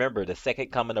you remember the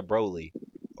second coming of Broly,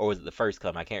 or was it the first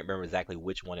coming? I can't remember exactly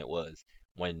which one it was.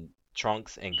 When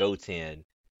Trunks and Goten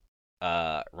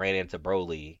ran into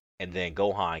Broly, and then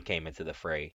Gohan came into the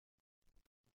fray.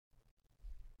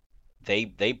 They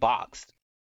boxed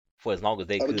for as long as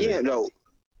they could. Again, though,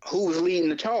 who was leading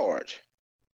the charge?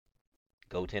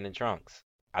 Goten and Trunks.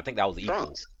 I think that was equal.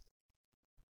 Trunks.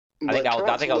 I think But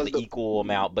that was Trunks the equal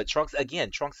amount. But Trunks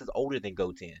is older than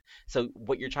Goten. So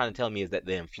what you're trying to tell me is that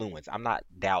the influence. I'm not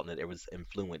doubting that there was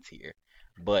influence here,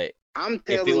 but I'm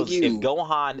if telling you,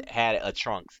 Gohan had a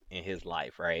Trunks in his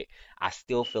life, right? I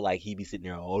still feel like he'd be sitting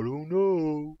there. I don't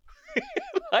know.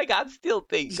 Like I still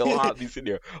think Gohan be sitting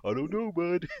there. I don't know,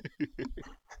 bud.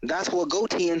 that's what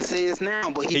Goten says now,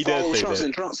 but he He does follows say Trunks, that.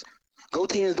 and Trunks.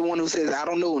 Goten is the one who says, I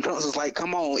don't know, and Trunks is like,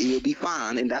 come on, it'll be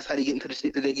fine, and that's how they get into the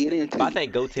shit that they get into. But I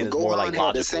think Goten If is more like Gohan had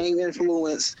logical. the same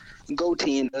influence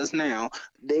Goten does now,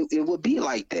 it would be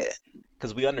like that.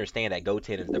 Because we understand that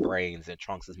Goten is the brains and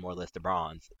Trunks is more or less the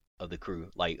bronze of the crew,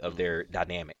 like of their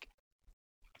dynamic.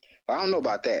 I don't know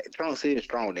about that. Trunks is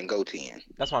stronger than Goten.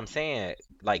 That's what I'm saying.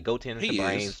 Like Goten is He the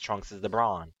brains, is. Trunks is the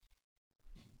brawn.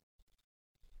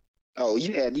 Oh,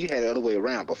 you had it the other way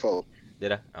around before.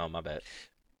 Did I? Oh, my bad.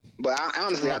 But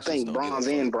honestly, Trunks I just think don't give a bronze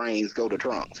fuck. and brains go to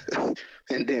Trunks.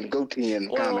 And then Goten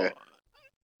kind Well, of...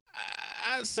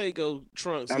 I'd say go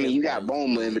Trunks. I mean, and you got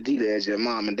Brains, Bulma and but- Vegeta as your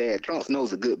mom and dad. Trunks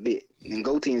knows a good bit. And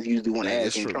Goten's usually one That is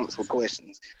asking true. Trunks for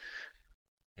questions.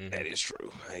 Mhm. That is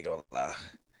true. I ain't gonna lie.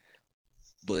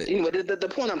 But Anyway, the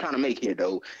point I'm trying to make here,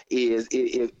 though, is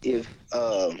if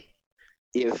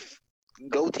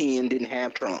Goten didn't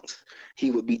have Trunks,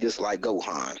 he would be just like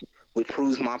Gohan, which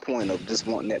proves my point of just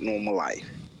wanting that normal life.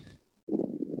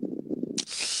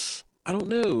 I don't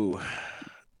know.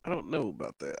 I don't know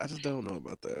about that. I just don't know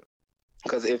about that.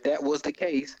 Because if that was the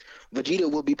case, Vegeta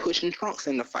would be pushing Trunks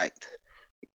in the fight.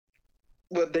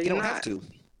 But they You don't not, have to.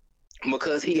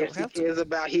 because he You don't actually have to. cares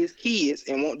about his kids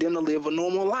and want them to live a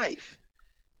normal life.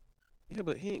 Yeah,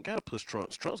 but he ain't gotta push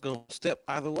Trunks. Trunks gonna step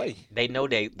either way. They know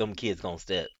them kids gonna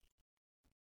step.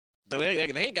 They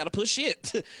ain't gotta push shit.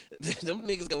 Them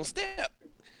niggas gonna step.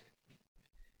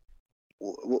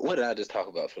 What did I just talk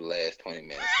about for the last 20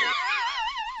 minutes?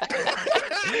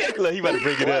 Look, he about to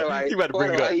bring it up. He about to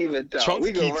bring it up. Even talk? Trunks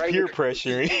We go keeps right peer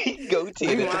pressuring Goten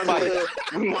We into might fight.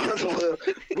 as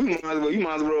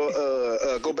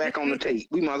well go back on the tape.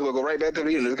 We might as well go right back to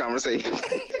the end of this conversation.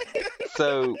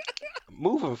 So,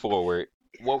 moving forward,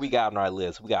 what we got on our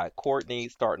list? We got Courtney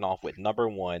starting off with number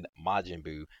 1, Majin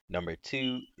Buu. Number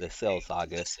 2, the Cell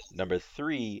Saga. Number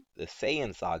 3, the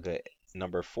Saiyan Saga.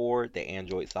 Number 4, the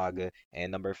Android Saga.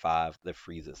 And number 5, the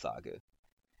Frieza Saga.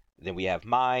 Then we have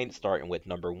mine, starting with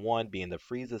number 1 being the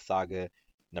Frieza saga,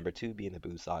 number 2 being the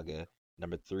Buu saga,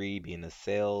 number 3 being the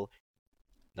Cell,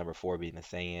 number 4 being the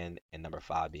Saiyan, and number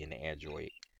 5 being the Android.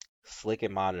 Slick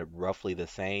and mine are roughly the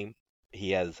same.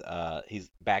 He's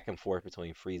back and forth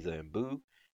between Frieza and Buu.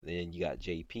 Then you got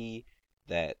JP,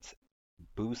 that's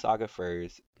Buu Saga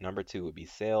first. Number 2 would be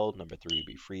Cell. Number 3 would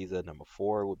be Frieza. Number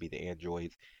 4 would be the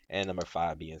androids, and number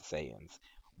 5 being Saiyans.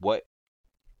 What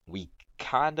we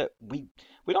we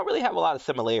don't really have a lot of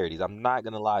similarities. I'm not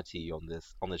gonna lie to you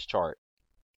on this chart,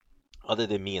 other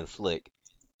than me and Slick.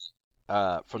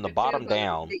 From the bottom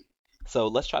down. So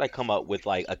let's try to come up with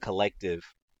like a collective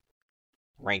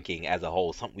ranking as a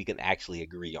whole, something we can actually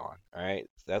agree on. All right,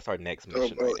 so that's our next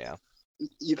mission right now.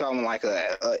 You talking like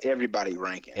a everybody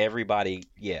ranking? Everybody,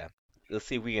 yeah. Let's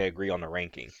see if we can agree on the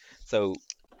ranking. So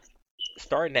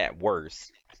starting at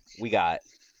worst, we got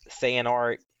Saiyan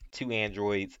Art, 2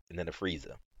 androids, and then a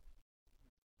Frieza.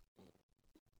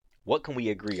 What can we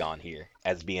agree on here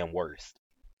as being worst?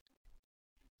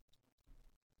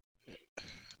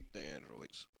 The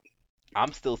androids.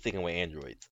 I'm still sticking with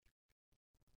androids.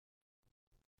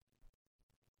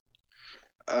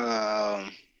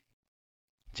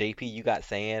 JP, you got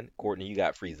Saiyan. Courtney, you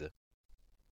got Frieza.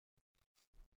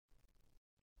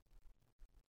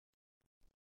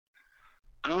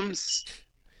 I'm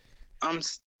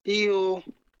still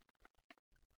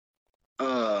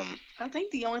I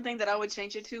think the only thing that I would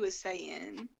change it to is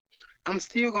Saiyan. I'm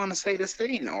still gonna say the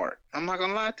Saiyan Art. I'm not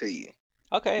gonna lie to you.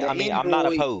 Okay, The I mean, I'm not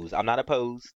android- opposed. I'm not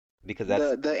opposed because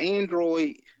that's The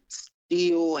Android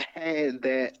still had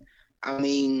that. I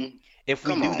mean, if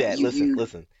we come do on, that. you- Listen, you-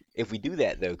 listen. If we do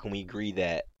that though, can we agree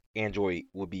that Android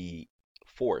would be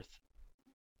 4th?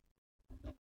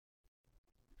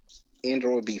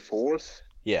 Android be fourth.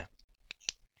 Yeah.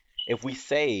 If we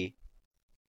say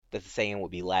that the Saiyan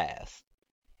would be last,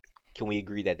 can we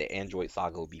agree that the Android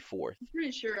saga would be 4th? I'm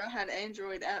pretty sure I had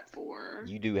Android at 4.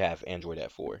 You do have Android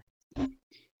at 4. Yeah,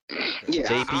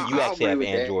 JP, you I'll actually agree have with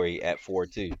that. Android at 4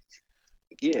 too.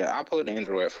 Yeah, I put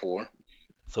Android at 4.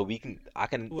 So I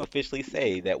can officially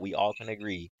say that we all can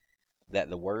agree that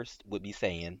the worst would be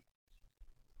Saiyan,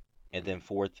 and then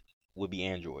 4th would be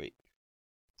Android.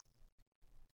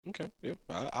 Okay, yeah,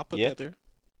 I'll put Yeah. that there.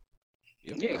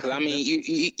 Yep, Yeah, I'll because I put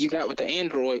mean, you got with the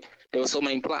Android, there were so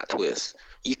many plot twists.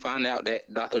 You find out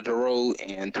that Dr. Gero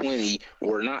and 20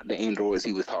 were not the androids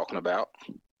he was talking about.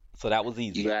 So that was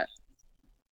You easy. got,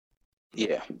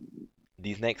 yeah.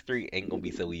 These next 3 ain't gonna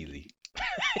be so easy.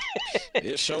 that.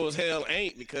 It sure as hell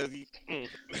ain't because I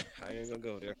ain't gonna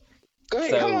go there. Go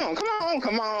ahead, So-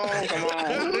 come on.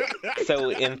 So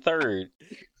in 3rd,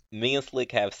 me and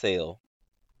Slick have Cell.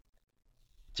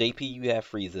 JP, you have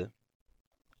Frieza.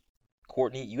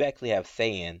 Courtney, you actually have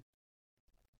Saiyan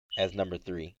as number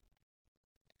 3.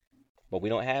 But we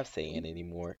don't have Saiyan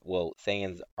anymore. Well,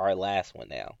 Saiyan's our last one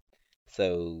now.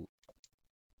 So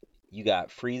you got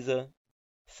Frieza,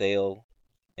 Cell,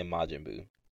 and Majin Buu.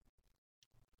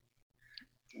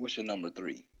 What's your number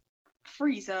 3?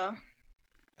 Frieza.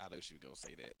 I know she was gonna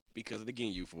say that because of the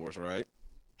Ginyu Force, right?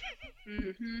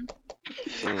 Mm-hmm.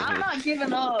 Mhm. I'm not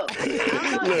giving up. I'm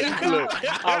not giving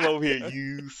up. I'm over here,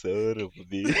 you son of a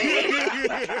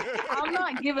bitch. I'm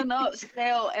not giving up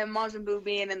Cell and Majin Buu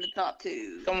being in the top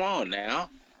 2. Come on now.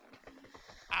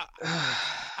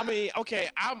 I mean, okay,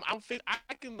 I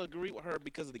can agree with her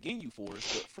because of the Ginyu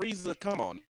Force, but Frieza, come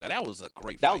on, now, that was a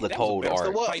great. That fight. was a cold better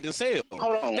arc. fight than Cell.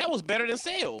 Hold on. That was better than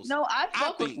Cell's. No, I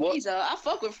fuck with think- Frieza. I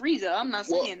fuck with Frieza. I'm not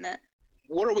Well- saying that.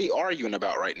 What are we arguing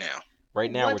about right now? Right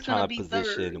now, What's we're trying to gonna be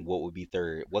position third? what would be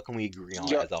 3rd. What can we agree on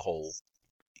Yeah. as a whole?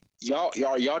 Y'all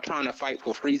trying to fight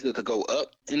for Frieza to go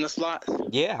up in the slot?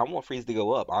 Yeah, I want Frieza to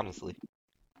go up, honestly.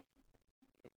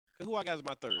 Who I got as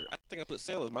my 3rd? I think I put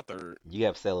Cell as my 3rd. You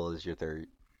have Cell as your 3rd.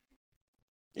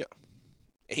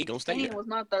 And he gonna stay Saiyan there. was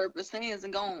my 3rd, but Saiyan's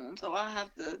gone, so I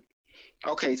have to.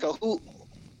 Okay, so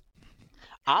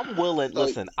I'm willing,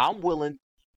 listen, I'm willing.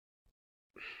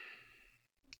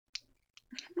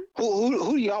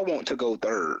 who do y'all want to go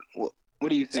 3rd? What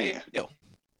are you saying?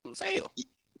 Cell.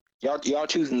 Y'all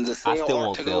choosing the I Cell still Art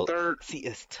want to go Cell. 3rd? See,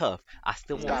 it's tough. I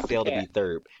still want Stop Cell the to be cat.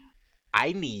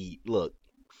 3rd. Look,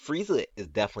 Frieza is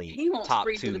definitely He wants top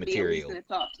Frieza 2 to be at least material. in the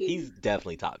top 2. He's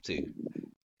definitely top 2.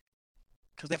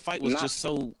 Because that fight was Not- just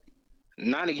so.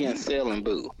 Not against Cell and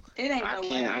Boo. It ain't I no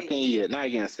can't way. yeah, not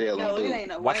against Cell No, and it Boo. ain't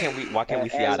no Why way. can't we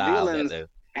see As eye to eye on that villains- though?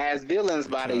 As villains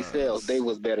by Because- themselves, they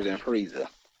was better than Frieza.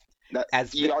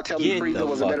 Y'all tell me Get Frieza the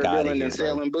was a better fuck outta villain here, than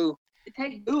Cell bro. and Boo?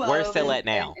 Take Boo out Where's of Cell it at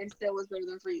now? And Cell was better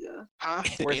than Frieza. Huh?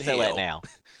 Where's in Cell at hell. now?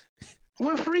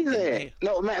 Where Frieza Yeah. at?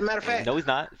 No, matter of fact, No, he's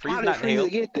not. how Frieza's did not in hell.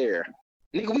 Frieza get there?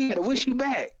 Nigga, we had to wish you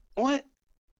back. What?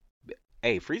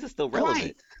 Hey, Frieza's still Twice.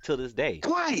 relevant till this day.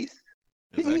 Twice.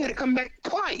 He Exactly. had to come back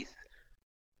twice.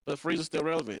 But Frieza's still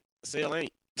relevant. Cell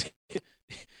ain't.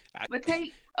 But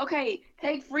take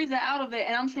Frieza out of it,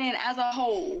 and I'm saying as a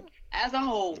whole,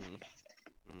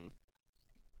 Mhm.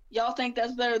 y'all think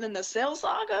that's better than the Cell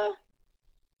Saga?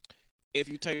 If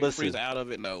you take Listen. Frieza out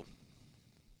of it, no.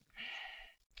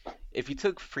 If you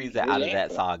took Frieza out of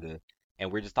that saga,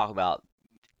 and we're just talking about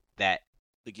that,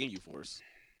 The Ginyu Force.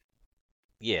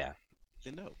 yeah,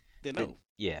 Then no. Then no.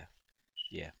 yeah.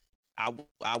 I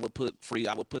would put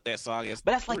that saga as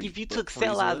But that's like 3, if you but took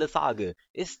Cell out of Frieza- the saga,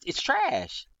 it's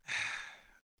trash.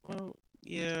 Well,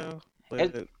 yeah.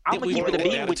 And But I'm gonna we keep it a broke it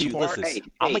bean down with into you. parts. Listen, Hey,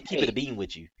 I'm gonna hey, keep it a hey. bean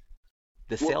with you.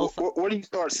 The Cell, Where do you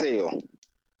start Cell?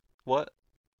 what?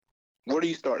 Where do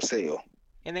you start Cell?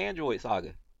 In the Android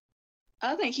saga.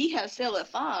 I think he has Cell at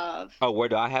 5. Oh, where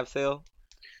do I have Cell?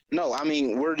 No, I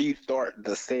mean, where do you start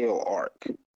the Cell arc?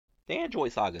 The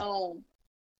Android saga. Oh,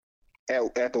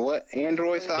 At the what?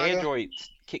 Android The saga? Android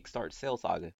kickstart Cell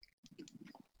saga.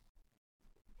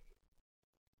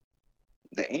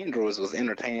 The androids was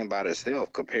entertained by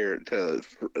themselves compared to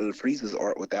Frieza's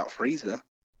art without Frieza.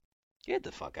 Get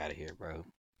the fuck out of here, bro.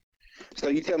 So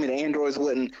you tell me the androids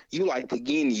wouldn't? You like the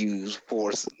Ginyu's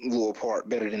Force little part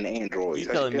better than the androids? You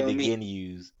telling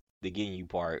me the Ginyu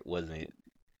part wasn't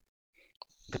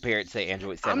compared to say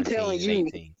Android 17 and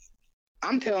 18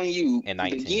 I'm telling you, and the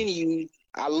 19? Ginyu.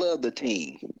 I love the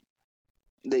team.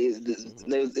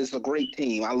 It's a great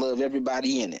team. I love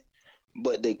everybody in it,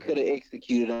 but they could have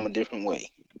executed them a different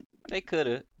way. They could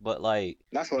have, but like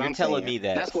That's what you're I'm telling saying. me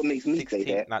that That's what makes me say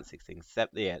 16, that. not 16,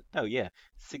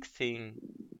 16,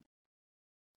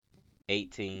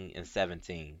 18, and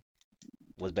 17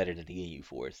 was better than the Ginyu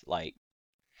Force. Like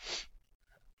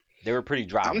they were pretty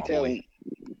dry, I'm my boy. telling.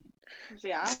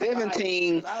 see, I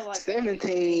 17, I like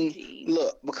 17. 18.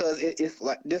 Look, because it's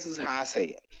like this is how I say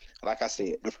it. Like I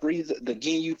said, the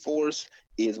Ginyu Force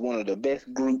is one of the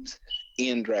best groups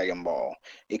in Dragon Ball.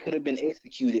 It could have been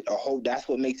executed a whole. That's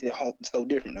what makes it so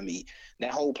different to me.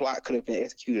 That whole plot could have been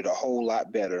executed a whole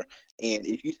lot better. And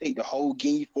if you take the whole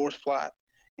Ginyu Force plot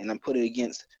and then put it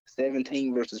against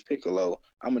 17 versus Piccolo,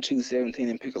 I'm gonna choose 17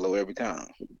 and Piccolo every time.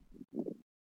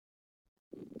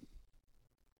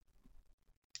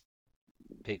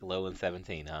 Piccolo and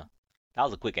 17, huh? That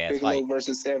was a quick ass Piccolo fight.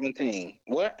 versus 17.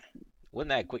 What? Wasn't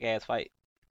that a quick ass fight?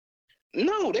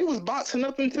 No, they was boxing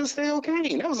up until Cell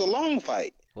came. That was a long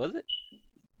fight. Was it?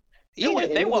 Yeah,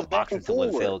 and They it was weren't back boxing and till when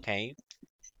forward. Cell came.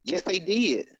 Yes, they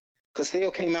did. Because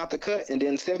Cell came out the cut, and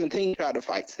then 17 tried to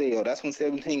fight Cell. That's when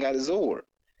 17 got his Zord.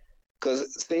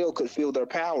 Because Cell could feel their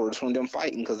powers from them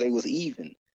fighting because they was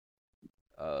even.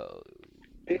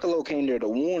 Piccolo came there to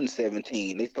warn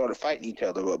 17. They started fighting each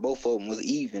other, but both of them was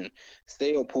even.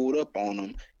 Cell pulled up on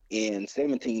them, and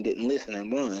 17 didn't listen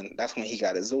and run. That's when he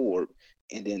got his Zord.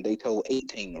 And then they told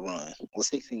 18 to run. Well,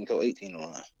 16 told 18 to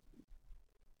run.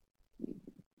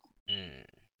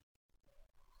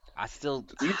 I still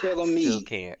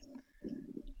can't.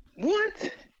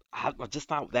 What? I'm just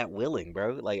not that willing,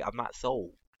 bro. Like I'm not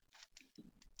sold.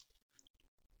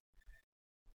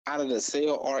 Out of the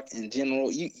Cell arc in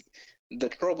general, the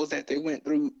troubles that they went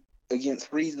through against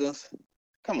Frieza.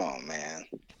 Come on, man.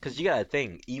 Because you gotta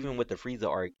think, even with the Frieza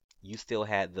arc, you still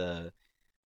had the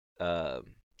I'm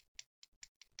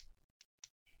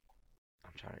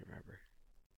trying to remember.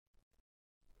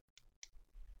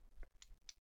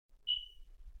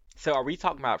 So are we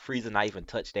talking about Frieza not even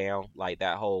touchdown? Like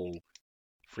that whole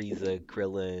Frieza,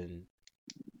 Krillin,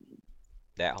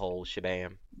 that whole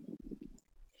shabam?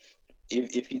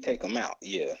 If you take them out,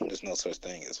 yeah, there's no such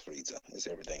thing as Frieza. It's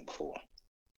everything before.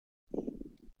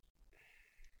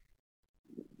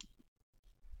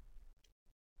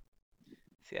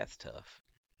 See, that's tough.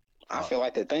 I feel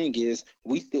like the thing is,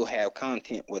 we still have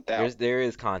content without. There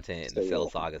is content in the Cell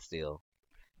Cell. Saga still.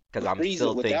 Because I'm Frieza-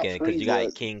 still without thinking, because Frieza- you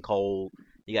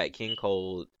got King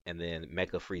Cold, and then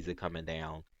Mecha Frieza coming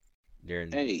down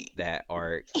during Hey. that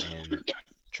arc, and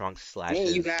Trunks And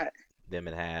slashes you got them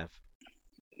in half.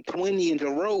 20 in a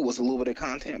row was a little bit of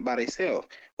content by themselves.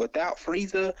 Without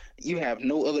Frieza, you have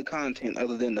no other content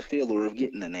other than the filler of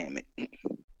getting the Namek.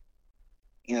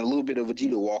 And a little bit of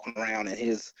Vegeta walking around in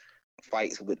his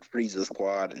fights with Frieza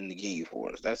squad and the Ginyu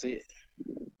Force. That's it.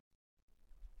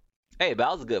 Hey, but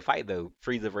that was a good fight though.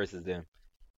 Frieza versus them.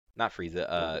 Not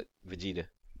Frieza, Vegeta.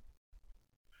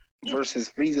 Versus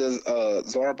Frieza's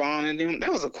Zarbon and them.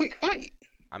 That was a quick fight.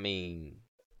 I mean,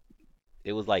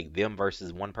 it was like them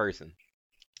versus one person.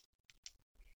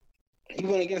 He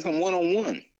went against him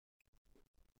one-on-one.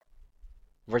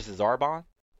 Versus Zarbon?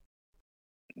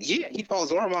 Yeah, he fought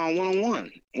Zarbon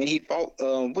 1-on-1, and he fought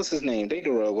what's his name,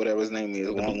 Datara, whatever his name is,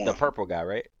 The 1-on-1. purple guy,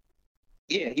 right?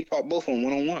 Yeah, he fought both of them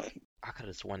 1-on-1. I could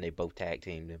have sworn they both tag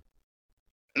teamed him.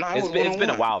 No, it was It's been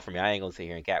a 1-on-1. while for me. I ain't gonna sit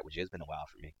here and cat with you. It's been a while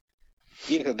for me.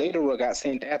 Yeah, because Datara got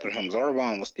sent after him.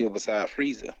 Zarbon was still beside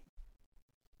Frieza.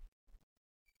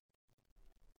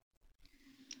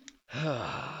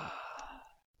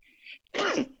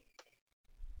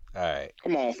 All right,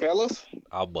 Come on, fellas.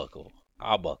 I'll buckle.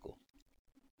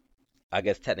 I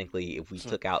guess technically, if we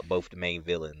took out both the main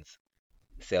villains,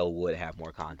 Cell would have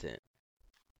more content.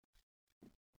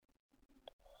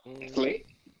 Flick.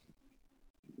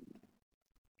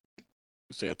 You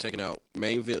said taking out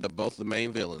both the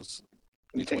main villains.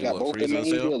 You take Between out what, both the Frieza and main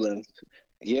Cell? villains.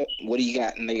 Yep. What do you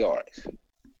got in the arcs?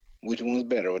 Which one's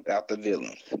better without the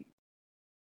villains?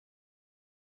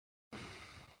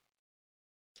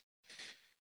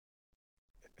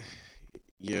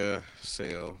 Yeah,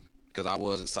 Cell. Because I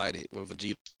was excited when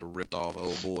Vegeta ripped off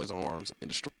old boy's arms and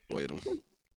destroyed him.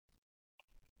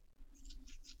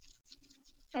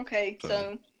 Okay,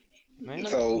 so Man,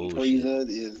 So bullshit. Frieza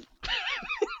is.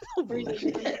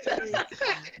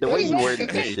 The way you Hey, worded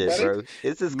this hey, shit, buddy. bro.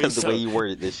 It's just because the way you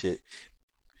worded this shit.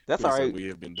 That's all So right. we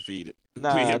have been defeated.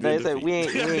 Nah, they say we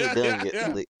ain't done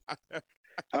yet, Slick.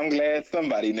 I'm glad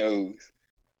somebody knows.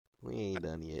 We ain't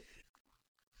done yet.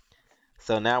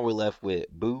 So now we're left with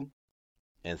Boo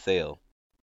and Cell.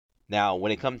 Now,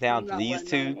 when it comes down to these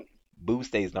two, Boo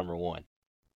stays number one.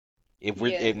 If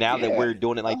now that Yeah. we're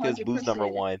doing it like this, Boo's number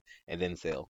 100%. one, and then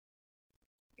Cell.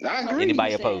 I agree.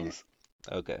 Anybody 100%. oppose?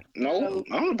 Okay. No,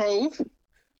 I don't oppose.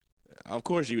 Of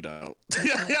course you don't.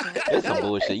 It's some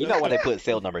bullshit. You know why they put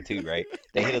Cell number two, right?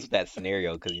 They hit us with that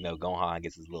scenario because Gohan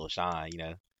gets his little shine.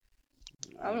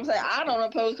 I'm gonna say I don't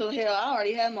oppose because hell, I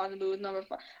already had Majin Buu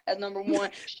as number one.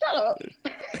 Shut up.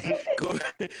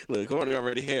 Look, Courtney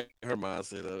already had her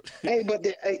mindset up. Hey, but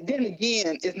then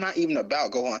again, it's not even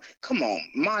about Gohan. Come on,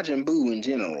 Majin Buu in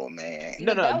general, man.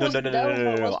 No. That was what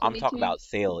was for I'm me, talking too. about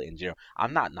Cell in general.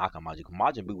 I'm not knocking Majin.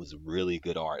 Majin Buu was really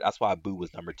good art. That's why Buu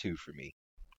was number two for me.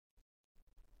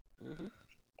 Mm-hmm.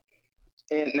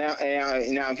 And now,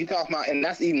 if you talk about, and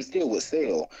that's even still with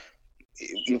Cell.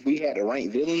 If we had to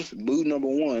rank villains, Boo number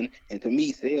one, and to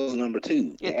me, Cell's number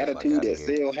two. Get The the fuck attitude outta that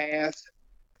here. Cell has.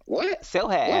 What? Cell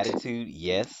had What? attitude,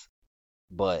 yes,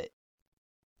 but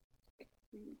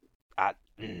I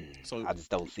just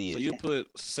don't see So it. you put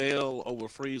Cell over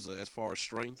Frieza as far as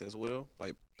strength as well,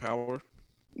 like power.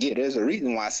 Yeah, there's a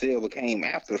reason why Cell became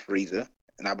after Frieza,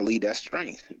 and I believe that's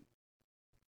strength.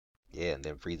 Yeah, and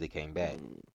then Frieza came back.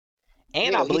 Mm.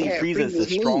 And Yeah, I believe he had Frieza's the Frieza's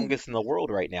move. strongest in the world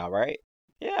right now, right?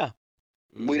 Yeah.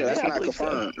 Wait, Mhm. that's Yeah, I not believe so.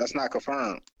 confirmed. That's not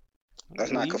confirmed.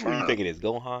 That's not Who you confirmed. think it is?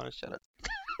 Gohan? Shut up.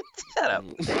 Shut up.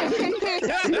 Mm.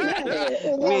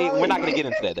 We're not gonna get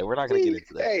into that though. We're not gonna get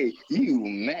into that. Hey, you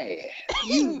mad?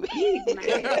 You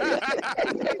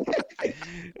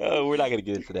We're not gonna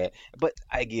get into that. But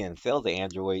again, Cell's an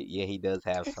android. Yeah, he does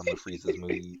have some of Frieza's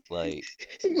moves. Like,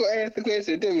 You gonna ask the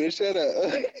question to me? Shut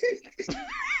up.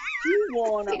 you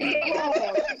wanna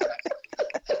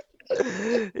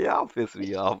y'all piss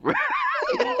me off, bro.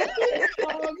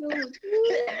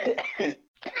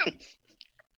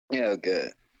 Yeah,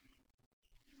 good.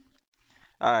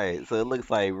 All right, so it looks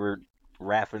like we're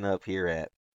wrapping up here at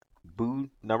Boo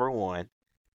number one,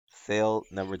 Cell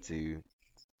number two,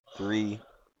 3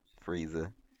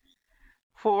 Frieza,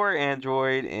 4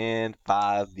 Android, and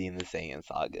 5 being the Saiyan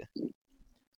Saga.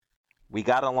 We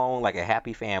got along like a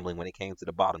happy family when it came to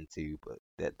the bottom two, but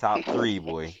that top three,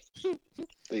 boy,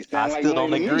 They I sound like still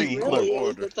one don't of me. agree. Really, Look, it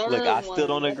was the third look, I one. still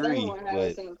don't The third agree, one had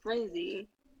but us in a frenzy.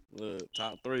 Look,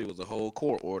 top three was a whole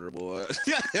court order, boy.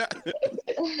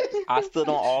 I still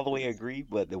don't all the way agree.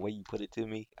 But the way you put it to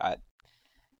me, I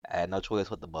had no choice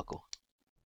but to buckle.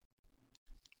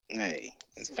 Hey,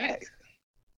 it's facts.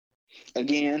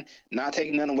 Again, not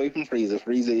taking nothing away from Frieza.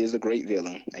 Frieza is a great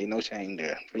villain. Ain't no shame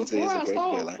there. Frieza is a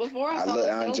great villain.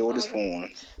 I enjoyed his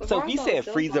forms. So if you said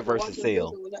Frieza versus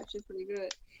Cell, was actually pretty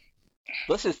good.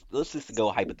 let's just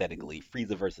go hypothetically,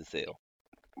 Frieza versus Cell.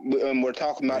 And we're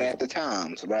talking about at the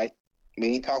times, right? We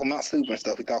ain't talking about Super and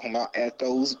stuff. We're talking about at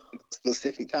those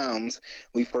specific times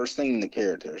we first seen the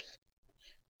characters.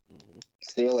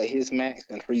 Cell at his max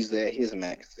and Frieza at his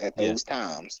max at those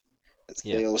times.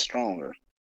 Cell was stronger.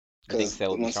 Because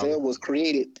when Cell was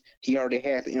created, he already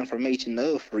had the information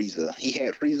of Frieza. He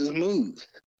had Frieza's moves.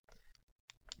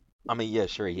 I mean, yeah,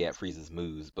 sure, he had Frieza's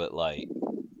moves, but like,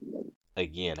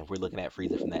 again, if we're looking at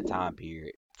Frieza from that time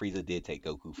period, Frieza did take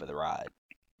Goku for the ride.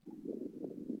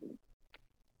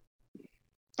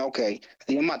 Okay,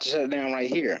 see, I'm about to shut it down right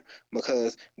here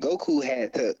because Goku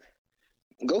had to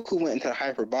Goku went into the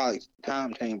hyperbolic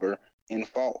time chamber and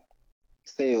fought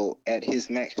Cell at his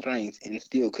max strength and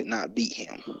still could not beat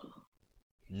him. He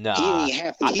didn't Nah, even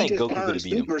have to. I He think just Goku could turned have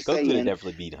beat him. Super Goku could have Saiyan.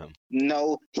 definitely beat him.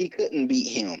 No, he couldn't beat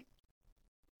him.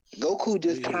 Goku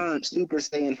just Yeah. turned Super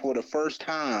Saiyan for the first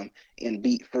time and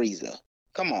beat Frieza.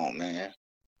 Come on, man.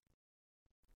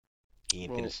 He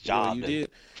ain't Well, finished the yeah, job you though. did.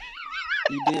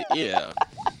 You did, yeah.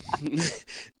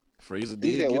 Frieza You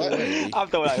did said get what? away. I'm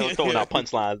throwing out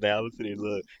punchlines now. I'm sitting there,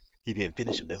 look. He didn't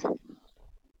finish him though.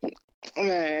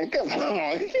 Man, come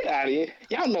on. Get out of here.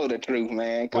 Y'all know the truth,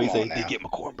 man. What Come you say? on Did now. get my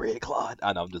cornbread Claude?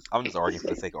 I know. I'm just arguing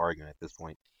for the sake of arguing at this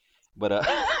point. But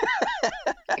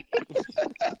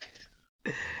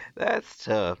that's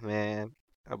tough, man.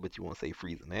 I bet you won't say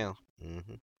Frieza now.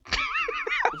 Mm-hmm.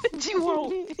 I bet you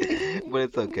won't. But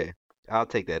it's okay. I'll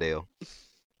take that L.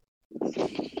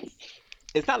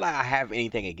 It's not like I have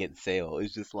anything against Cell.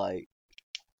 It's just like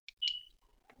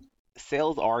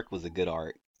Cell's arc was a good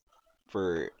arc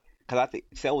because I think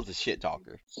Cell was a shit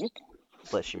talker.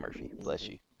 Bless you, Murphy. Bless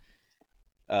you.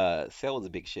 Cell was a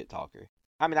big shit talker.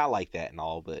 I mean, I like that and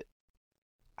all, but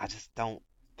I just don't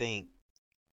think.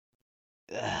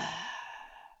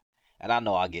 And I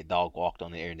know I get dog walked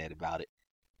on the internet about it,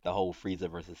 the whole Frieza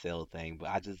versus Cell thing, but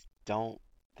I just don't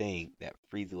think that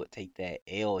Frieza would take that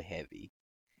L heavy.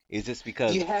 It's just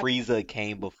because You have Frieza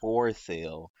came before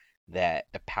Cell that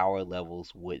the power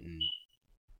levels wouldn't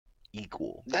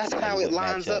equal. That's Like it how it wouldn't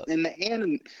match lines up up. in the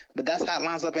anime. But that's how it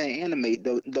lines up in the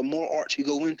anime. The more arcs you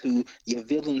go into, your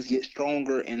villains get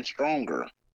stronger and stronger.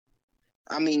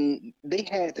 I mean, they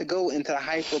had to go into the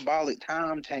hyperbolic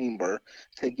time chamber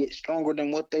to get stronger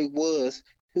than what they was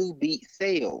to beat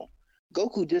Cell.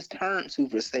 Goku just turned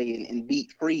Super Saiyan and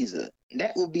beat Frieza.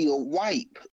 That would be a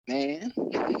wipe, man.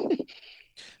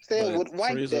 Cell But would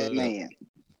wipe that Frieza, man.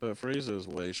 but Frieza is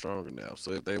way stronger now.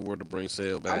 So if they were to bring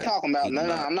Cell I'm back, talking about he would no.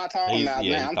 not. I'm not talking about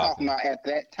He's now. I'm talking talking. about at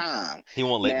that time. He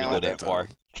won't let me Now go At that that far.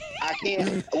 time. I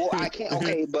can't. Well, I can't.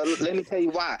 Okay, but let me tell you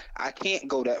why I can't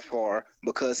go that far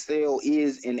because Cell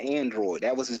is an android.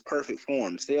 That was his perfect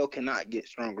form. Cell cannot get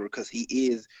stronger because he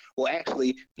is. Well,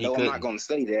 actually, He no, I'm not couldn't. going to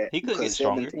say that He couldn't get because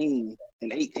stronger. 17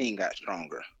 and 18 got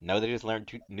stronger. No, they just learned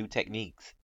new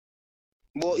techniques.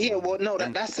 Well, yeah. Well, no,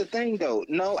 And that's the thing, though.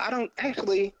 No, I don't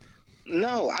actually.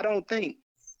 No, I don't think.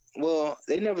 Well,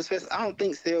 they never specified. I don't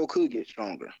think Cell could get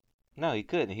stronger. No, he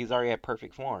couldn't. He's already at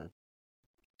perfect form.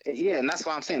 Yeah, and that's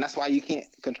why I'm saying that's why you can't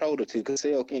control the two because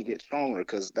Cell can't get stronger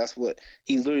because that's what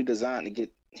he's literally designed to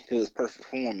get to his perfect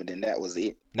form, and then that was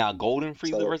it. Now, Golden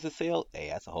Frieza So versus Cell, hey,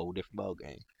 that's a whole different ball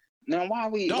game. now why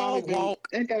we dog being, walk,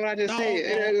 ain't that what I just dog said?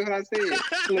 Ain't that what I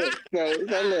said? Look,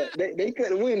 so look, they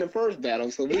couldn't win the first battle,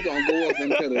 so we gonna go up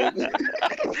into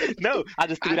the. No, I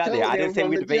just threw I it out there. told I didn't them say from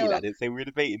we're the debating. I jump. didn't say we're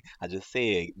debating. I just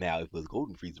said now if it was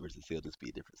Golden Frieza versus Cell, this would be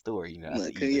a different story. You know, that's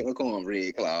Look, an you even. your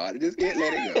cornbread, Claude. Just can't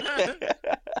let it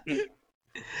go.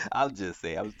 I'm just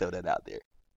saying. I'm just throwing that out there.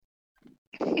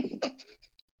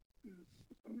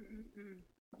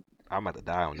 I'm about to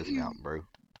die on this mountain, bro.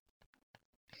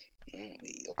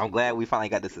 I'm glad we finally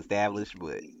got this established,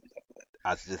 but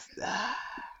I just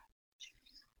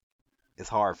it's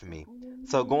hard for me.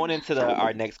 So going into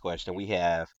our next question, we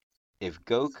have if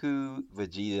Goku,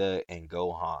 Vegeta, and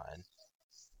Gohan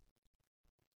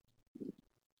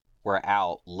were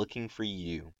out looking for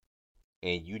you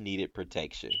and you needed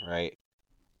protection, right?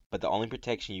 But the only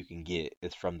protection you can get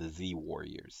is from the Z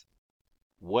Warriors.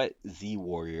 What Z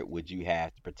Warrior would you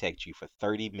have to protect you for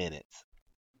 30 minutes?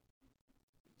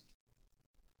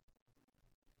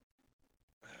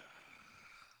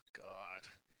 God.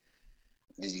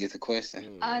 Did you get the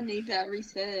question? I need that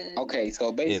reset. Okay,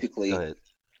 so Go basically, ahead.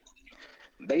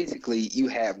 you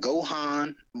have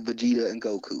Gohan, Vegeta, and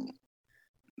Goku.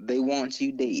 They want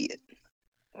you dead,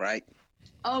 right?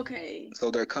 Okay. So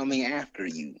they're coming after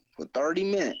you for 30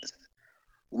 minutes.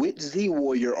 Which Z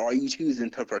Warrior are you choosing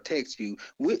to protect you?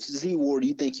 Which Z Warrior do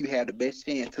you think you have the best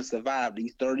chance to survive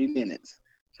these 30 minutes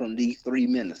from these three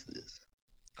menaces?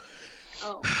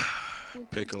 Oh.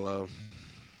 Piccolo.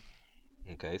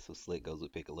 Okay, so Slick goes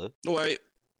with Piccolo. Wait,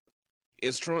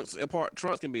 is Trunks a part?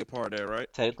 Trunks can be a part of that, right?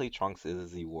 Technically, Trunks is a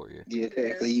Z Warrior. Yeah,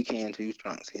 technically you can choose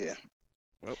Trunks here.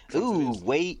 Well, Trunks it Ooh, is.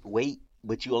 wait,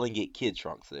 but you only get Kid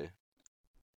Trunks there.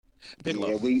 Piccolo.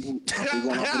 Yeah, we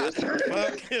going off of this.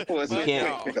 Fuck, Well, We fuck can't-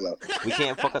 y'all. Piccolo. We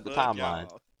can't fuck up the Fuck timeline.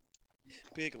 y'all.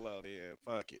 Piccolo, yeah,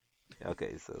 fuck it.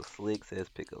 Okay, so Slick says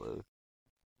Piccolo.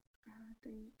 I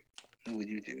think. Who would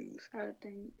you choose? I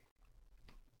think.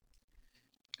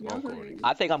 Come on, Y'all go Corey. ahead.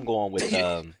 I think I'm going with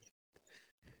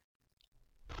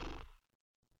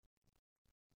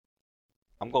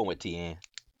I'm going with Tien.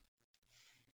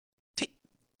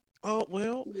 Oh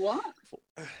well, What?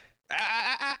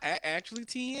 Actually,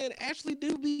 TN actually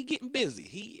do be getting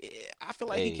busy. I feel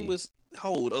like he can Hey,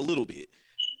 withhold a little bit.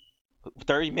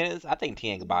 30 minutes? I think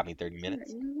Tien can buy me 30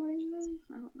 minutes. I don't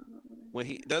know. When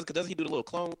he does he do the little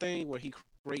clone thing where he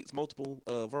creates multiple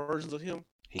versions of him?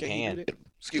 He Can he do can. that?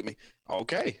 Excuse me.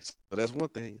 Okay, so that's one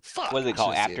thing. Fuck, What is I it should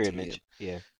called? have After said 10. image.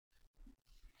 Yeah.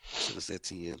 Should have said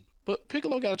 10. But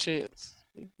Piccolo got a chance.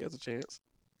 He has a chance.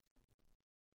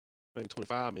 Maybe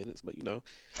 25 minutes, but you know.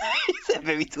 He said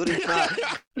maybe 25.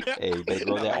 Hey, you better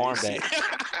grow that arm back.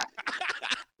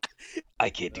 I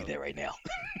can't do that right now.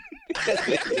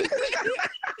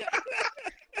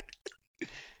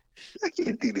 I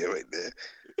can't do that right there.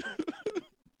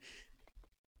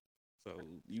 So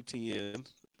UTN,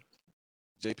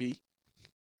 JP.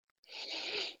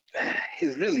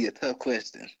 It's really a tough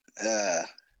question.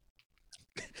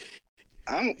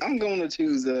 I'm going to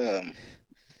choose.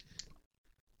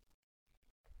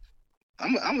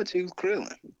 I'm gonna choose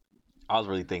Krillin. I was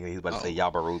really thinking he was about to say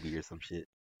Yabarubi or some shit.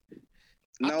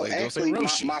 No, actually,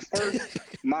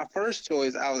 my first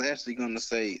choice, I was actually gonna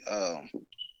say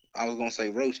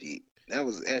Roshi. That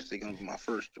was actually gonna be my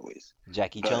first choice.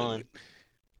 Jackie Chun.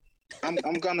 I'm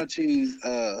gonna choose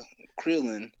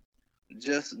Krillin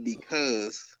just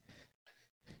because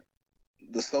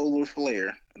the solar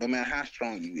flare, no matter how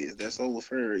strong you is, that solar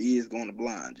flare is going to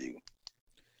blind you.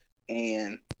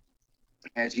 And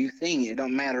as you seen, it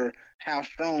don't matter how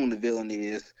strong the villain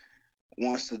is.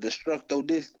 Once the Destructo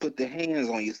Disc put their hands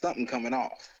on you, something coming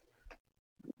off.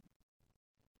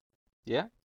 Yeah.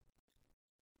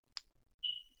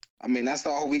 I mean, that's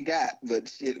all we got, but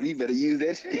shit, we better use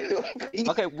that shit.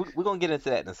 Okay, we're gonna get into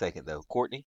that in a second, though.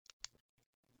 Courtney.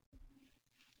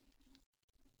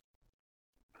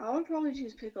 I would probably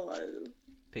choose Piccolo.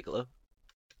 Piccolo.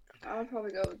 I would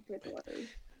probably go with Piccolo.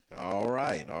 All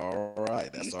right.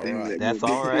 That's all right. That's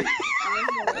all right.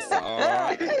 That's all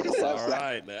right. That's all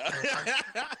right now.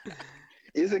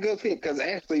 It's a good pick because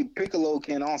actually Piccolo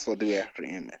can also do after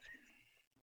image.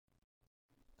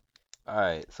 All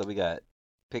right, so we got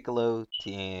Piccolo,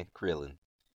 Tien, Krillin.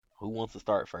 Who wants to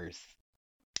start first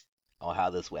on how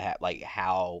this would happen? Like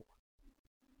how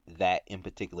that in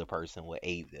particular person would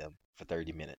aid them for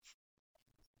 30 minutes,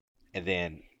 and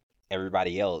then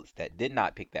everybody else that did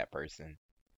not pick that person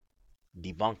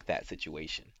debunk that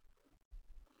situation.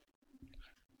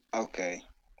 Okay,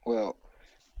 well,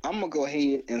 I'm gonna go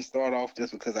ahead and start off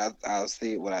just because I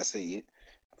said what I said.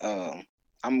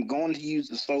 I'm going to use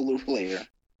the solar flare,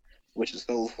 which the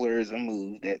solar flare is a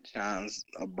move that shines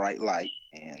a bright light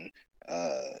and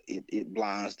it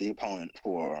blinds the opponent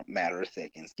for a matter of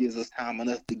seconds, gives us time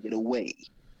enough to get away.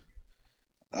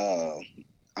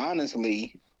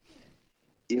 Honestly,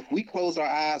 if we close our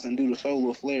eyes and do the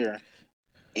solar flare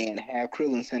and have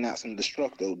Krillin send out some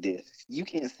Destructo discs, you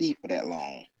can't see for that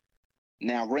long.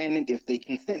 Now, granted, if they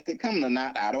can sense it coming or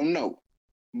not, I don't know.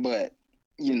 But,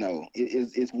 you know,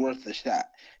 it's worth a shot.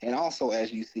 And also,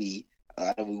 as you see,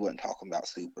 I know we wasn't talking about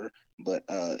Super, but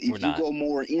if you go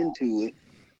more into it,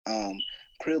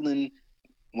 Krillin,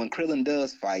 when Krillin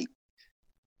does fight,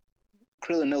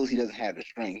 Krillin knows he doesn't have the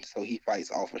strength, so he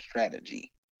fights off a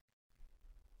strategy.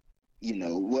 You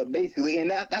know, what basically, and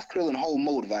that's Krillin's whole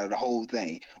motive out of the whole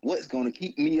thing. What's going to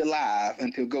keep me alive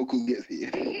until Goku gets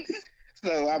here?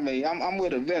 So, I mean, I'm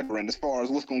with a veteran as far as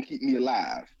what's going to keep me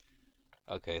alive.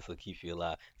 Okay, so keep you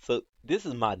alive. So this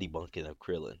is my debunking of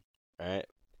Krillin, right?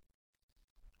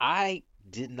 I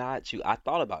did not choose. I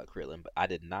thought about Krillin, but I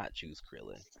did not choose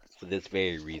Krillin for this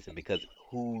very reason because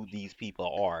who these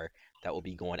people are that will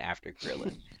be going after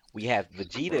Krillin. We have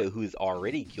Vegeta, who's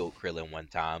already killed Krillin one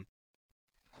time.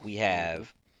 We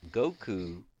have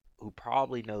Goku, who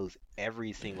probably knows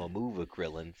every single move of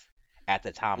Krillin's at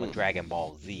the time of Dragon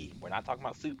Ball Z. We're not talking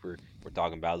about Super, we're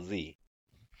talking about Z.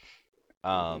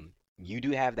 You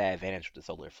do have that advantage with the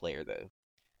solar flare though.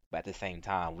 But at the same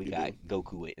time, we got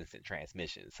Goku with instant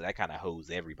transmission, so that kind of holds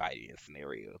everybody in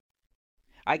scenario.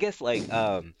 I guess like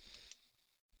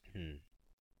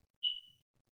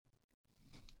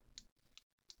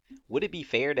would it be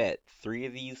fair that three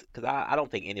of these? Because I don't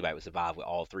think anybody would survive with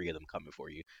all three of them coming for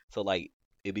you. So like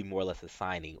it'd be more or less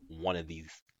assigning one of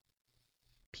these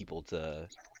people to.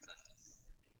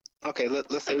 Okay,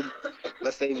 let's say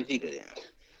Vegeta then.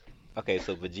 Okay,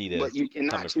 so Vegeta. But you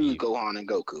cannot choose Gohan and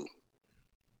Goku.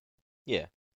 Yeah.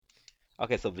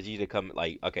 Okay, so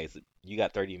Vegeta okay, so you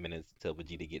got 30 minutes until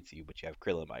Vegeta gets you, but you have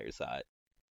Krillin by your side.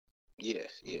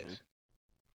 Yes.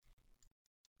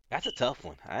 That's a tough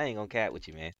one. I ain't gonna cat with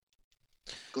you, man.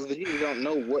 Because Vegeta don't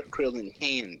know what Krillin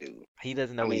can do. He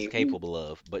doesn't know what he's capable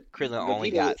of, but Krillin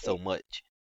only got so much.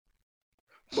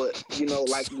 But you know,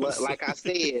 like I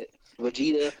said,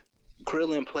 Vegeta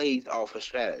Krillin plays off of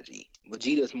strategy.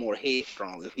 Vegeta's more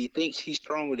headstrong. If he thinks he's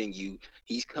stronger than you,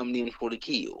 he's coming in for the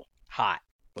kill. Hot.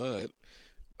 But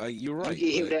you're You right.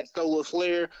 get hit with But that solar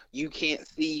flare, you can't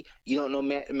see, you don't know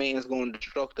man's going to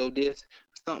destructo this.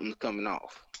 Something's coming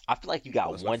off. I feel like you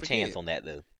got let's not one chance forget, on that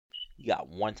though. You got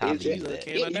one time to use Vegeta that.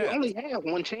 can You adapt. only have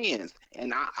one chance,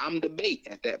 and I'm the bait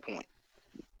at that point.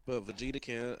 But Vegeta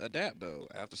can adapt though.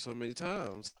 After so many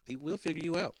times, he will figure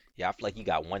you out. Yeah, I feel like you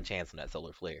got one chance on that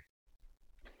solar flare.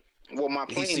 Well, my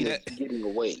He plan see is that getting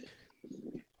away.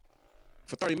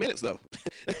 for 30 minutes though.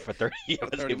 For 30, yeah, For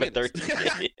let's 30 give it 30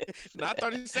 minutes. minutes. Not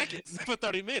 30 seconds. For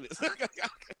 30 minutes.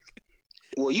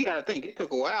 Well, you got to think it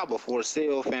took a while before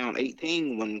Cell found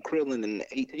 18 when Krillin and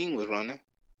 18 was running.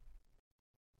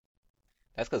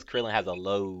 That's because Krillin has a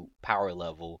low power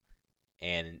level,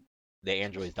 and the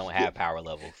androids don't have power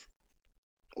levels.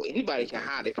 Well, anybody can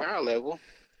hide their power level.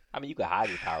 I mean, you can hide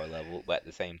your power level, but at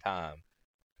the same time,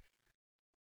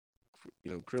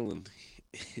 Krillin,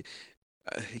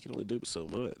 he can only do so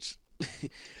much.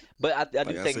 but I do Like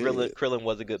I think said. Krillin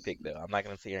was a good pick though. I'm not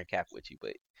gonna sit here and cap with you,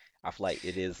 but I feel like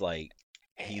it is like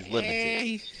he's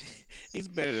limited. He's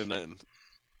better than nothing.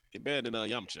 He's better than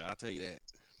Yamcha, I'll tell you that.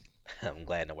 I'm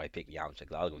glad nobody picked Yamcha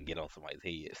because I was gonna get on somebody's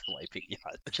head if somebody picked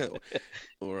Yamcha.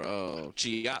 Or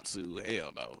Chiatsu,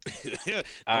 hell no.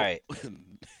 All right,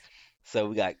 so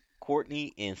we got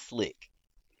Courtney and Slick.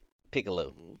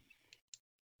 Piccolo.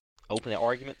 Opening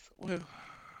arguments. Well,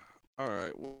 all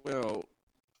right. Well,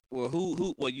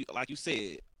 who? Well, you like you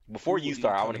said. Before who you will be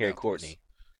start, I want to coming hear after us? Courtney.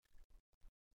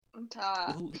 I'm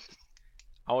tired. Who-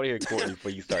 I want to hear Courtney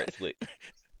before you start, Slick.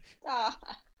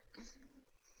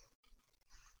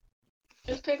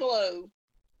 Just Piccolo.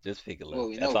 Just Piccolo. Well,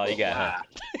 we That's know, all you but got, huh?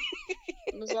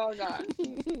 That's all I got.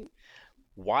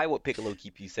 Why would Piccolo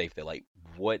keep you safe there? Like,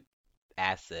 what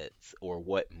assets or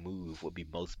what move would be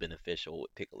most beneficial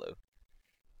with Piccolo?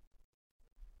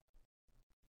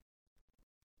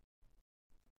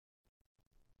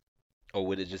 Or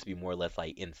would it just be more or less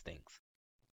like instincts?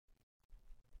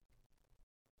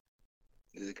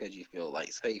 Is it because you feel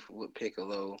like safe with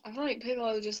Piccolo? I feel like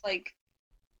Piccolo just like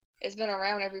it's been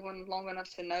around everyone long enough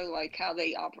to know like how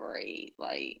they operate.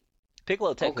 Like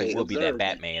Piccolo technically Okay, will be that observant.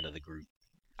 Batman of the group.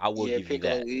 I will Yeah, give you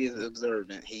Piccolo that. is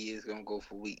observant. He is gonna go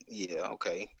for weak. Yeah,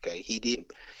 okay. He did.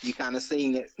 You kind of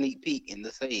seen that sneak peek in the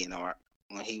Saiyan arc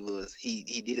when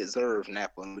he did observe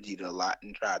Nappa and Vegeta a lot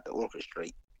and tried to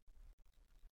orchestrate.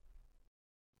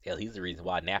 Hell, he's the reason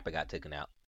why Nappa got taken out.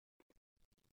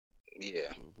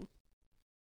 Yeah. Mhm.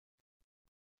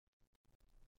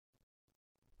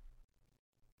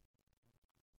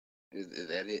 Is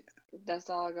that it? that's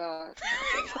all I got.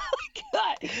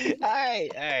 God. All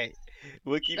right.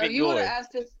 We'll keep No, it you would have going.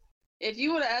 asked this. If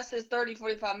you would have asked this 30,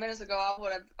 45 minutes ago,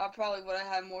 I probably would have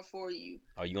had more for you.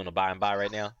 Are you on the buy and buy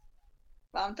right now?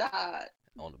 But I'm tired.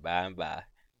 On the buy and buy.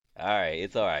 All right,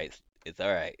 it's all right. It's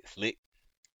all right. Slick,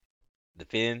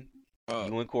 defend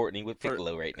you and Courtney with for-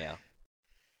 Piccolo right now.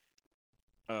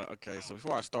 Okay, so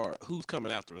before I start, who's coming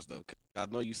after us though? 'Cause I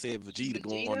know you said Vegeta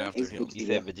going Vegeta? after It's him. You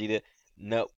said Vegeta.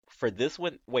 No, for this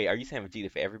one. Wait, are you saying Vegeta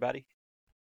for everybody?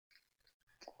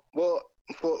 Well,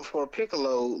 for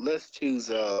Piccolo, let's choose.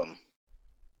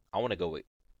 I want to go with.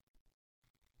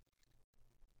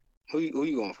 Who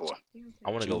you going for?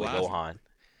 I want to go with Choose Gohan.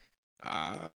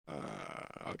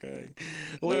 Okay. Yeah,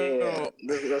 Well,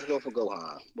 let's go for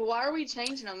Gohan. But why are we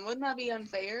changing them? Wouldn't that be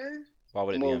unfair? Why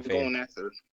would it be Well, unfair? going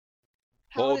after.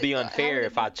 What would be how unfair would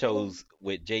if it I be- chose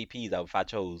with JP's? If I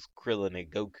chose Krillin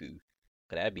and Goku, cause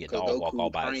that'd be a Because dog walk all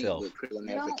Goku by trained itself. with Krillin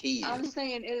as a No, kid. I'm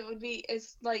saying it would be.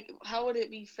 It's like, how would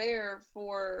it be fair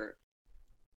for?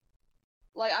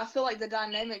 Like, I feel like the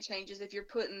dynamic changes if you're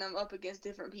putting them up against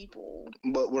different people.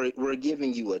 But we're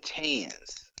giving you a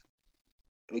chance.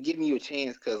 We're giving you a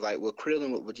chance because, like, with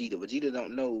Krillin with Vegeta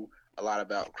don't know a lot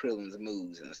about Krillin's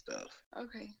moves and stuff.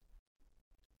 Okay.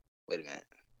 Wait a minute.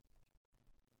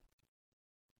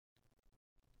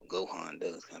 Gohan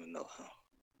does kind of know how.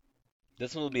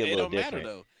 This one would be a it little don't matter different.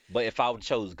 though. But if I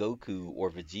chose Goku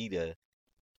or Vegeta,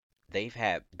 they've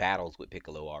had battles with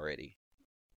Piccolo already.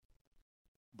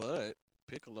 But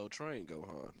Piccolo trained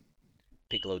Gohan.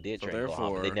 Piccolo did So train Gohan, but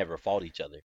they therefore- never fought each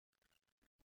other.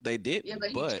 They didn't, Yeah,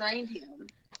 but he trained him.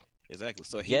 exactly.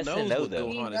 So he Yes and knows no, what though.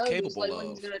 He Gohan knows is capable like when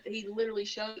he's of. gonna. He literally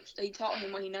showed. He taught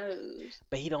him what he knows.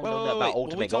 But he don't Wait, know wait, nothing wait. about When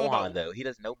we Ultimate talk Gohan, about- though. He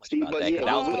doesn't know much See, about but that, because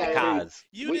yeah, that was we with the got Kais.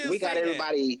 You we didn't got say that.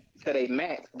 everybody to their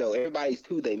max though. Everybody's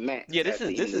to their max. Yeah, this at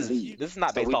is the this DBZ. is this is not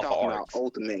So based we off of talking about arcs.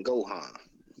 Ultimate Gohan.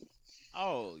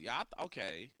 Oh, yeah.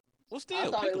 Okay. Well, I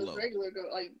still thought Piccolo. it was regular,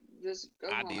 like just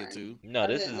Gohan. I did too. No, I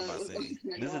this didn't is know it was this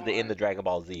Ultimate this is Gohan. the end of Dragon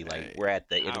Ball Z. Like Hey, we're at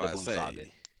the end how of the I Buu say,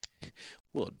 saga.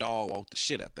 Well, a dog walked the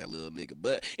shit out that little nigga.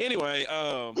 But anyway,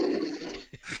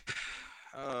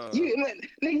 Nigga,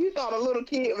 you thought a little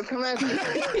kid was coming at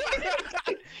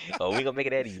you? Oh, we gonna make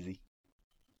it that easy.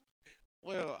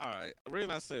 well, all right. The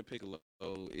reason I said Piccolo,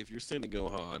 if you're sending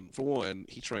Gohan, for one,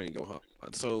 he trained Gohan,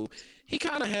 so he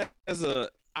kind of has a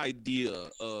idea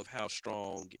of how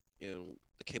strong and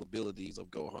the capabilities of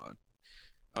Gohan.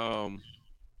 Um,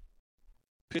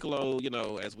 Piccolo,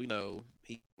 as we know,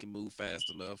 he can move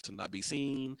fast enough to not be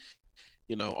seen.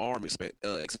 Arm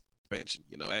expansion.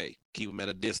 Hey, keep him at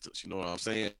a distance. You know what I'm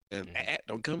saying? And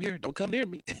don't come here. Don't come near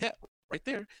me. Right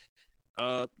there.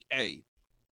 Hey,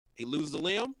 he loses a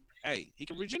limb. Hey, he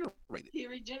can regenerate it. He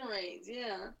regenerates,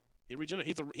 yeah. He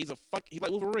regenerates. He's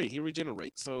like Wolverine. He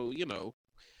regenerates. So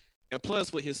and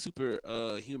plus with his super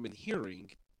human hearing,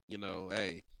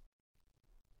 hey,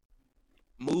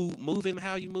 moving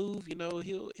how you move.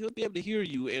 He'll be able to hear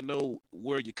you and know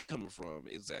where you're coming from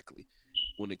exactly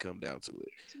when it comes down to it.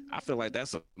 I feel like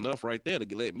that's enough right there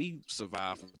to let me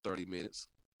survive for 30 minutes.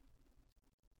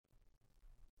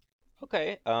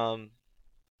 Okay.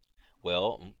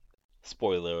 Well,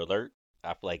 spoiler alert.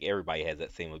 I feel like everybody has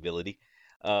that same ability.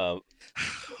 Um,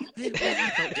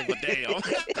 Don't give a damn.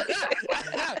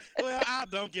 Well, I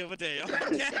don't give a damn.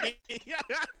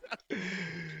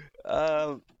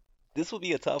 this will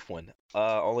be a tough one.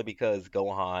 Only because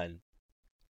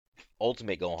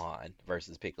Ultimate Gohan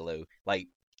versus Piccolo. Like,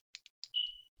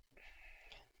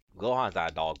 Gohan's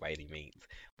not a dog by any means.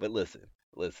 But listen.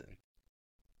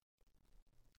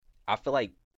 I feel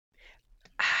like,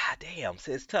 damn,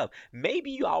 so it's tough. Maybe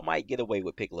y'all might get away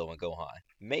with Piccolo and Gohan.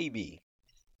 Maybe.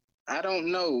 I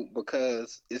don't know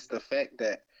because it's the fact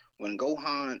that when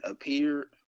Gohan appeared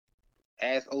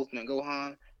as Ultimate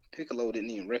Gohan, Piccolo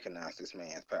didn't even recognize this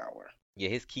man's power. Yeah,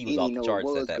 his key He was didn't off even the know it charts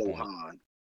at was that point. Gohan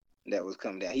that was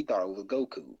coming down. He thought it was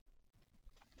Goku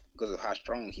because of how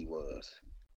strong he was.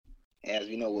 As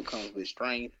we know, what comes with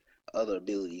strength, other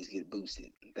abilities get boosted.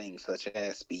 Things such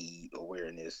as speed,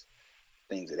 awareness,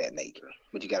 things of that nature.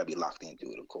 But you got to be locked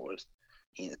into it, of course.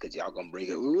 Because y'all gonna bring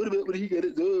up, what about what he got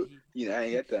to do? I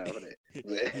ain't got time for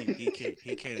that.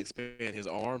 he can't expand his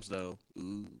arms though.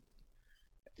 Ooh.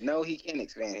 No, he can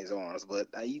expand his arms, but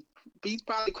he's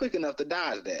probably quick enough to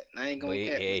dodge that. I ain't But gonna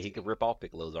cap with he you. could rip off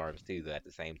Piccolo's arms too, though, at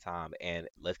the same time. And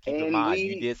let's keep in And mind,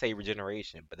 you did say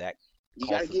regeneration, but that you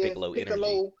gotta costs give Piccolo energy.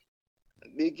 Piccolo.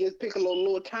 It gives Piccolo a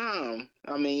little time.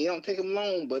 I mean, it don't take him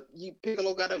long, but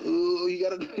Piccolo gotta do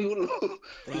a little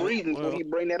breathing before he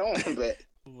bring that arm back.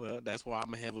 Well, that's why I'm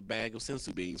gonna have a bag of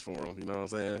sensu beans for him. You know what I'm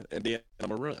saying? And then I'm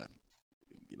gonna run.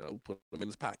 Put them in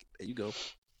his pocket. There you go.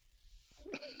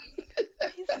 He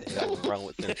said, "I'm gonna run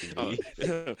with sensu beans."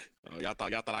 Y'all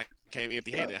thought I came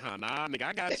empty-handed, huh? Nah, nigga,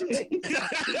 I got you.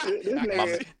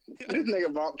 this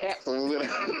nigga bought capsules with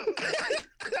him.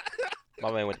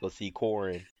 My man went to go see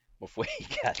Corin before he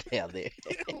got down there.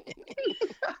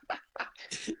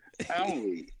 I'm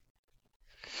weak.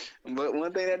 But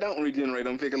one thing that don't regenerate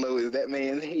on Piccolo is that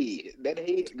man's head. That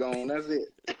head gone. That's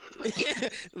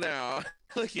it. Now,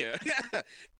 look here.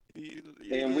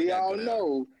 And we all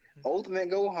know Ultimate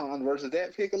Gohan versus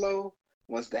that Piccolo,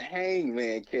 once the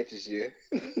hangman catches you.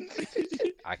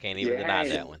 I can't even deny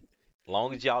that one. As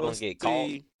long as y'all don't get caught.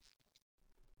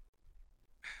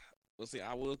 Well, see,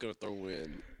 I was gonna throw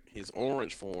in his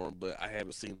orange form, but I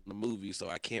haven't seen the movie, so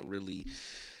I can't really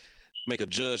make a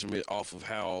judgment off of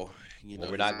how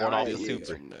we're not going off the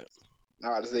super.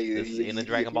 I was to say, this is in the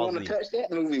Dragon Ball Z. If you want to touch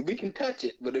that movie, we can touch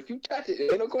it. But if you touch it,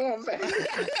 it'll go on back.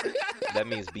 That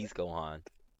means Beast Gohan.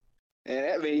 And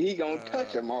that means he gonna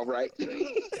touch him, all right.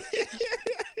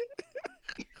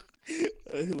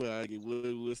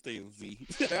 We'll stay in Z.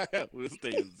 We'll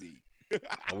stay in Z.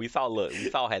 We saw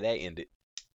how that ended.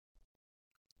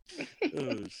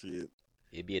 Oh shit!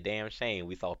 It'd be a damn shame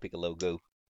we saw Piccolo go.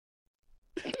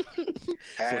 For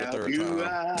the third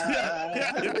time.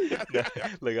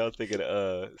 Look, I was thinking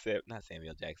not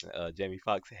Samuel Jackson, Jamie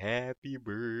Foxx, happy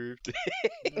birthday.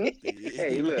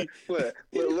 Hey,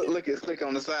 look at Slick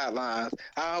on the sidelines.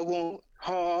 I won't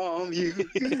harm you.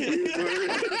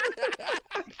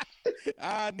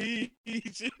 I need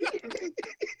you.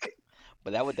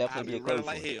 But that would definitely be a close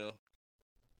like one. hell.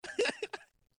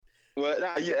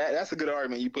 Well, yeah, that's a good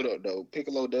argument you put up, though.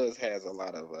 Piccolo has a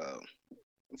lot of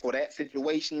for that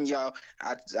situation, y'all.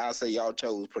 I'll say y'all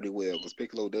chose pretty well because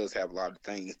Piccolo does have a lot of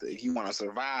things that if you want to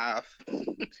survive,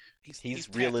 he's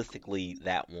realistically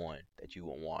that one that you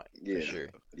would want for sure.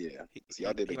 Yeah, so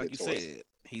y'all did a good choice. Like you said,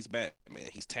 he's Batman.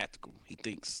 He's tactical. He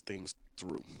thinks things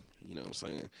through. You know what I'm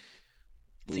saying?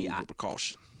 See, with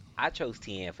precaution. I chose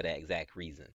Tien for that exact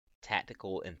reason.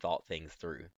 Tactical and thought things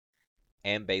through.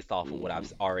 And based off of what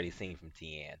I've already seen from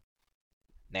Tien.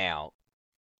 Now,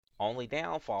 only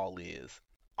downfall is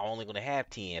I'm only gonna have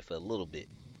 10 for a little bit.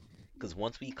 Cause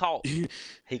once we caught,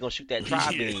 he gonna shoot that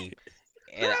tri beam,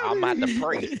 and I'm gonna have to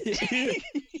pray.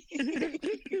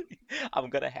 I'm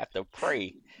gonna have to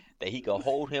pray that he can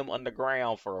hold him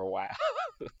underground for a while.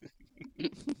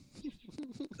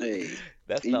 Hey,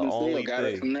 That's the even still only got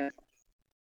it thing. from that.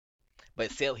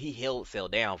 But he held Cell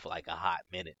down for like a hot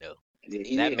minute though. Yeah,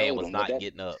 he That did man hold was him, but not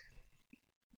getting up.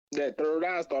 that third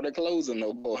eye started closing,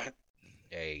 though, boy.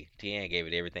 Hey, Tien gave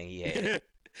it everything he had.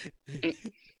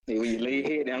 When you lay your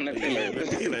head down that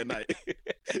pillow. at night.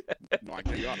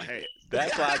 Like you ought to have.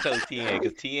 That's why I chose Tien,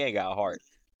 because Tien got heart.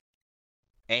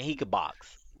 And he could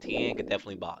box. Tien could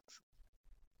definitely box.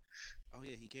 Oh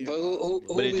yeah, he can. But who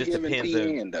But it we just giving depends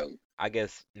TN, though? I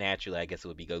guess naturally, it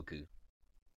would be Goku.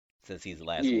 Since he's the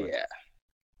last one. Yeah.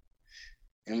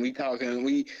 And we talking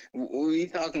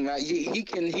about he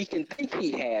can think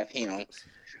he have him,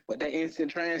 but that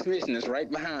instant transmission is right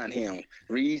behind him.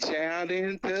 Reach out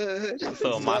and touch.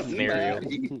 So in my scenario,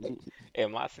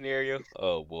 somebody.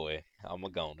 oh boy, I'm a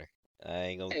goner. I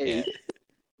ain't gonna Hey, cap.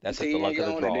 That's just the TN luck of the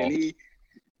going, and draw. then he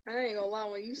I ain't gonna lie,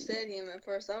 when you said him at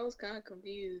first, I was kind of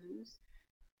confused.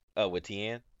 Oh, with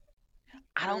Tien?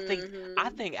 I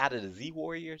think out of the Z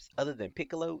Warriors, other than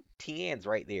Piccolo, Tien's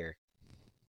right there.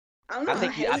 I'm I not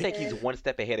think he's hating. one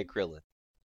step ahead of Krillin.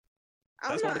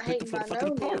 I'm That's why not they picked him hating for by the fucking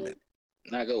no department.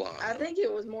 means. not go on. I think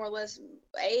it was more or less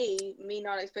me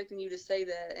not expecting you to say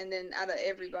that, and then out of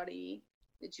everybody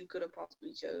that you could have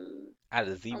possibly chose. Out of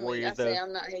the Z I mean, I Warriors, say though,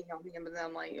 I'm not hating on him, but then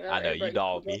I'm like, I know you everybody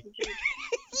dogged could me.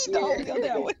 possibly- You dogged me on that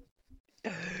Yeah. one.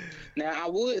 Now I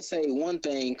would say one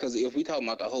thing, because if we talking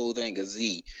about the whole thing of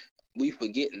Z, we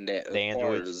forgetting that The a part of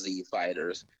the androids. Z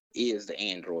fighters is the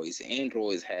androids. The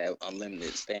androids have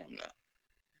unlimited stamina.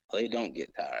 They don't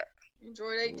get tired.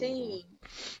 Android 18.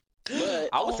 But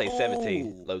I would say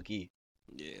 17, Oh. low key.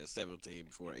 Yeah, 17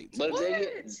 before 18. but What?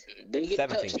 they get 17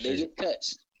 touched. for They sure. get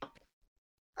touched.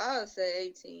 I would say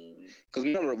 18. Because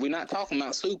remember, we're not talking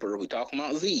about Super. We're talking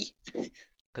about Z.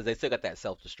 Because they still got that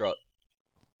self-destruct.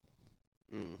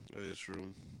 That is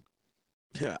true.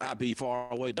 Yeah, I be far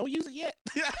away. Don't use it yet.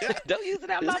 Don't use it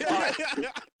out my part.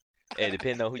 And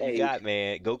depending on who you Hey. got,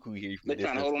 man, Goku here from They're the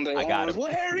trying to distance. hold on to I their got arms. him.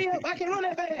 Well, hurry up. I can run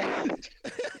that fast.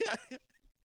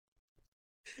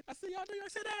 I said, y'all know I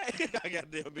said that. I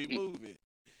got to be moving.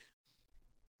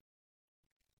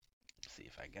 Let's see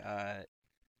if I got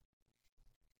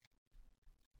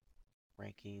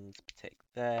rankings. Take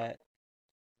that.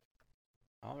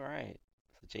 All right.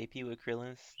 So JP with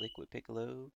Krillin, Slick with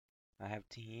Piccolo. I have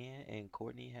Tien, and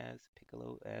Courtney has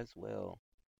Piccolo as well.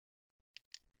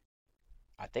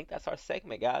 I think that's our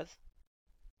segment, guys.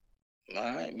 All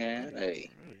right, man. Hey,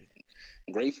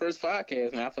 great first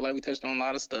podcast, man. I feel like we touched on a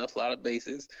lot of stuff, a lot of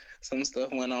bases. Some stuff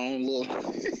went on a little.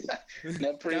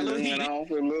 That prison went on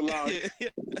for a little long.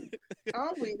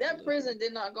 Honestly, that prison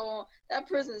did not go on. That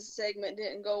prison segment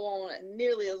didn't go on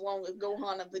nearly as long as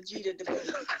Gohan and Vegeta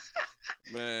debate.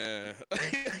 Man.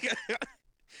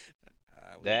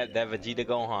 That Vegeta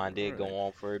Gohan did go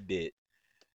on for a bit.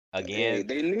 Hey, Again,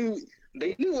 they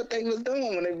knew what they was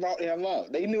doing when they brought him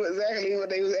up. They knew exactly what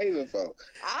they was aiming for.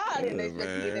 I didn't expect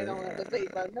to get in on Man. that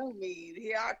debate by no means.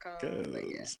 Here I come. But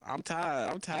yeah. Cause I'm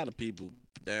tired of people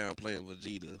downplaying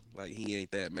Vegeta like he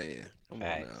ain't that man. Come on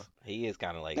now. facts. He is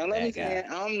kind of like Now let me that say,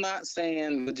 guy. I'm not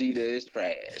saying Vegeta is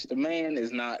trash. The man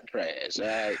is not trash. All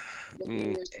right.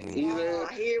 Ah,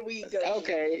 here we go.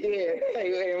 Okay, yeah.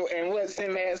 Hey, and what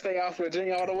Sinbad say off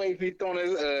Virginia all the way? He's throwing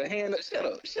his hand up.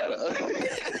 Shut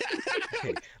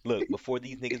up. Look, before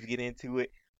these niggas get into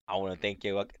it, I want to thank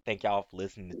y'all for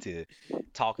listening to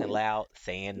Talking Loud,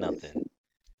 Saying Nothing.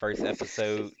 First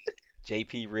episode,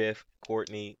 JP Riff,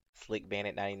 Courtney, Slick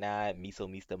Bandit 99, Miso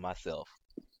Mista, myself.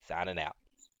 Signing out.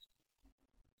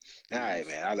 All right,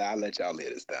 man. I'll let y'all lay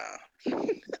this down.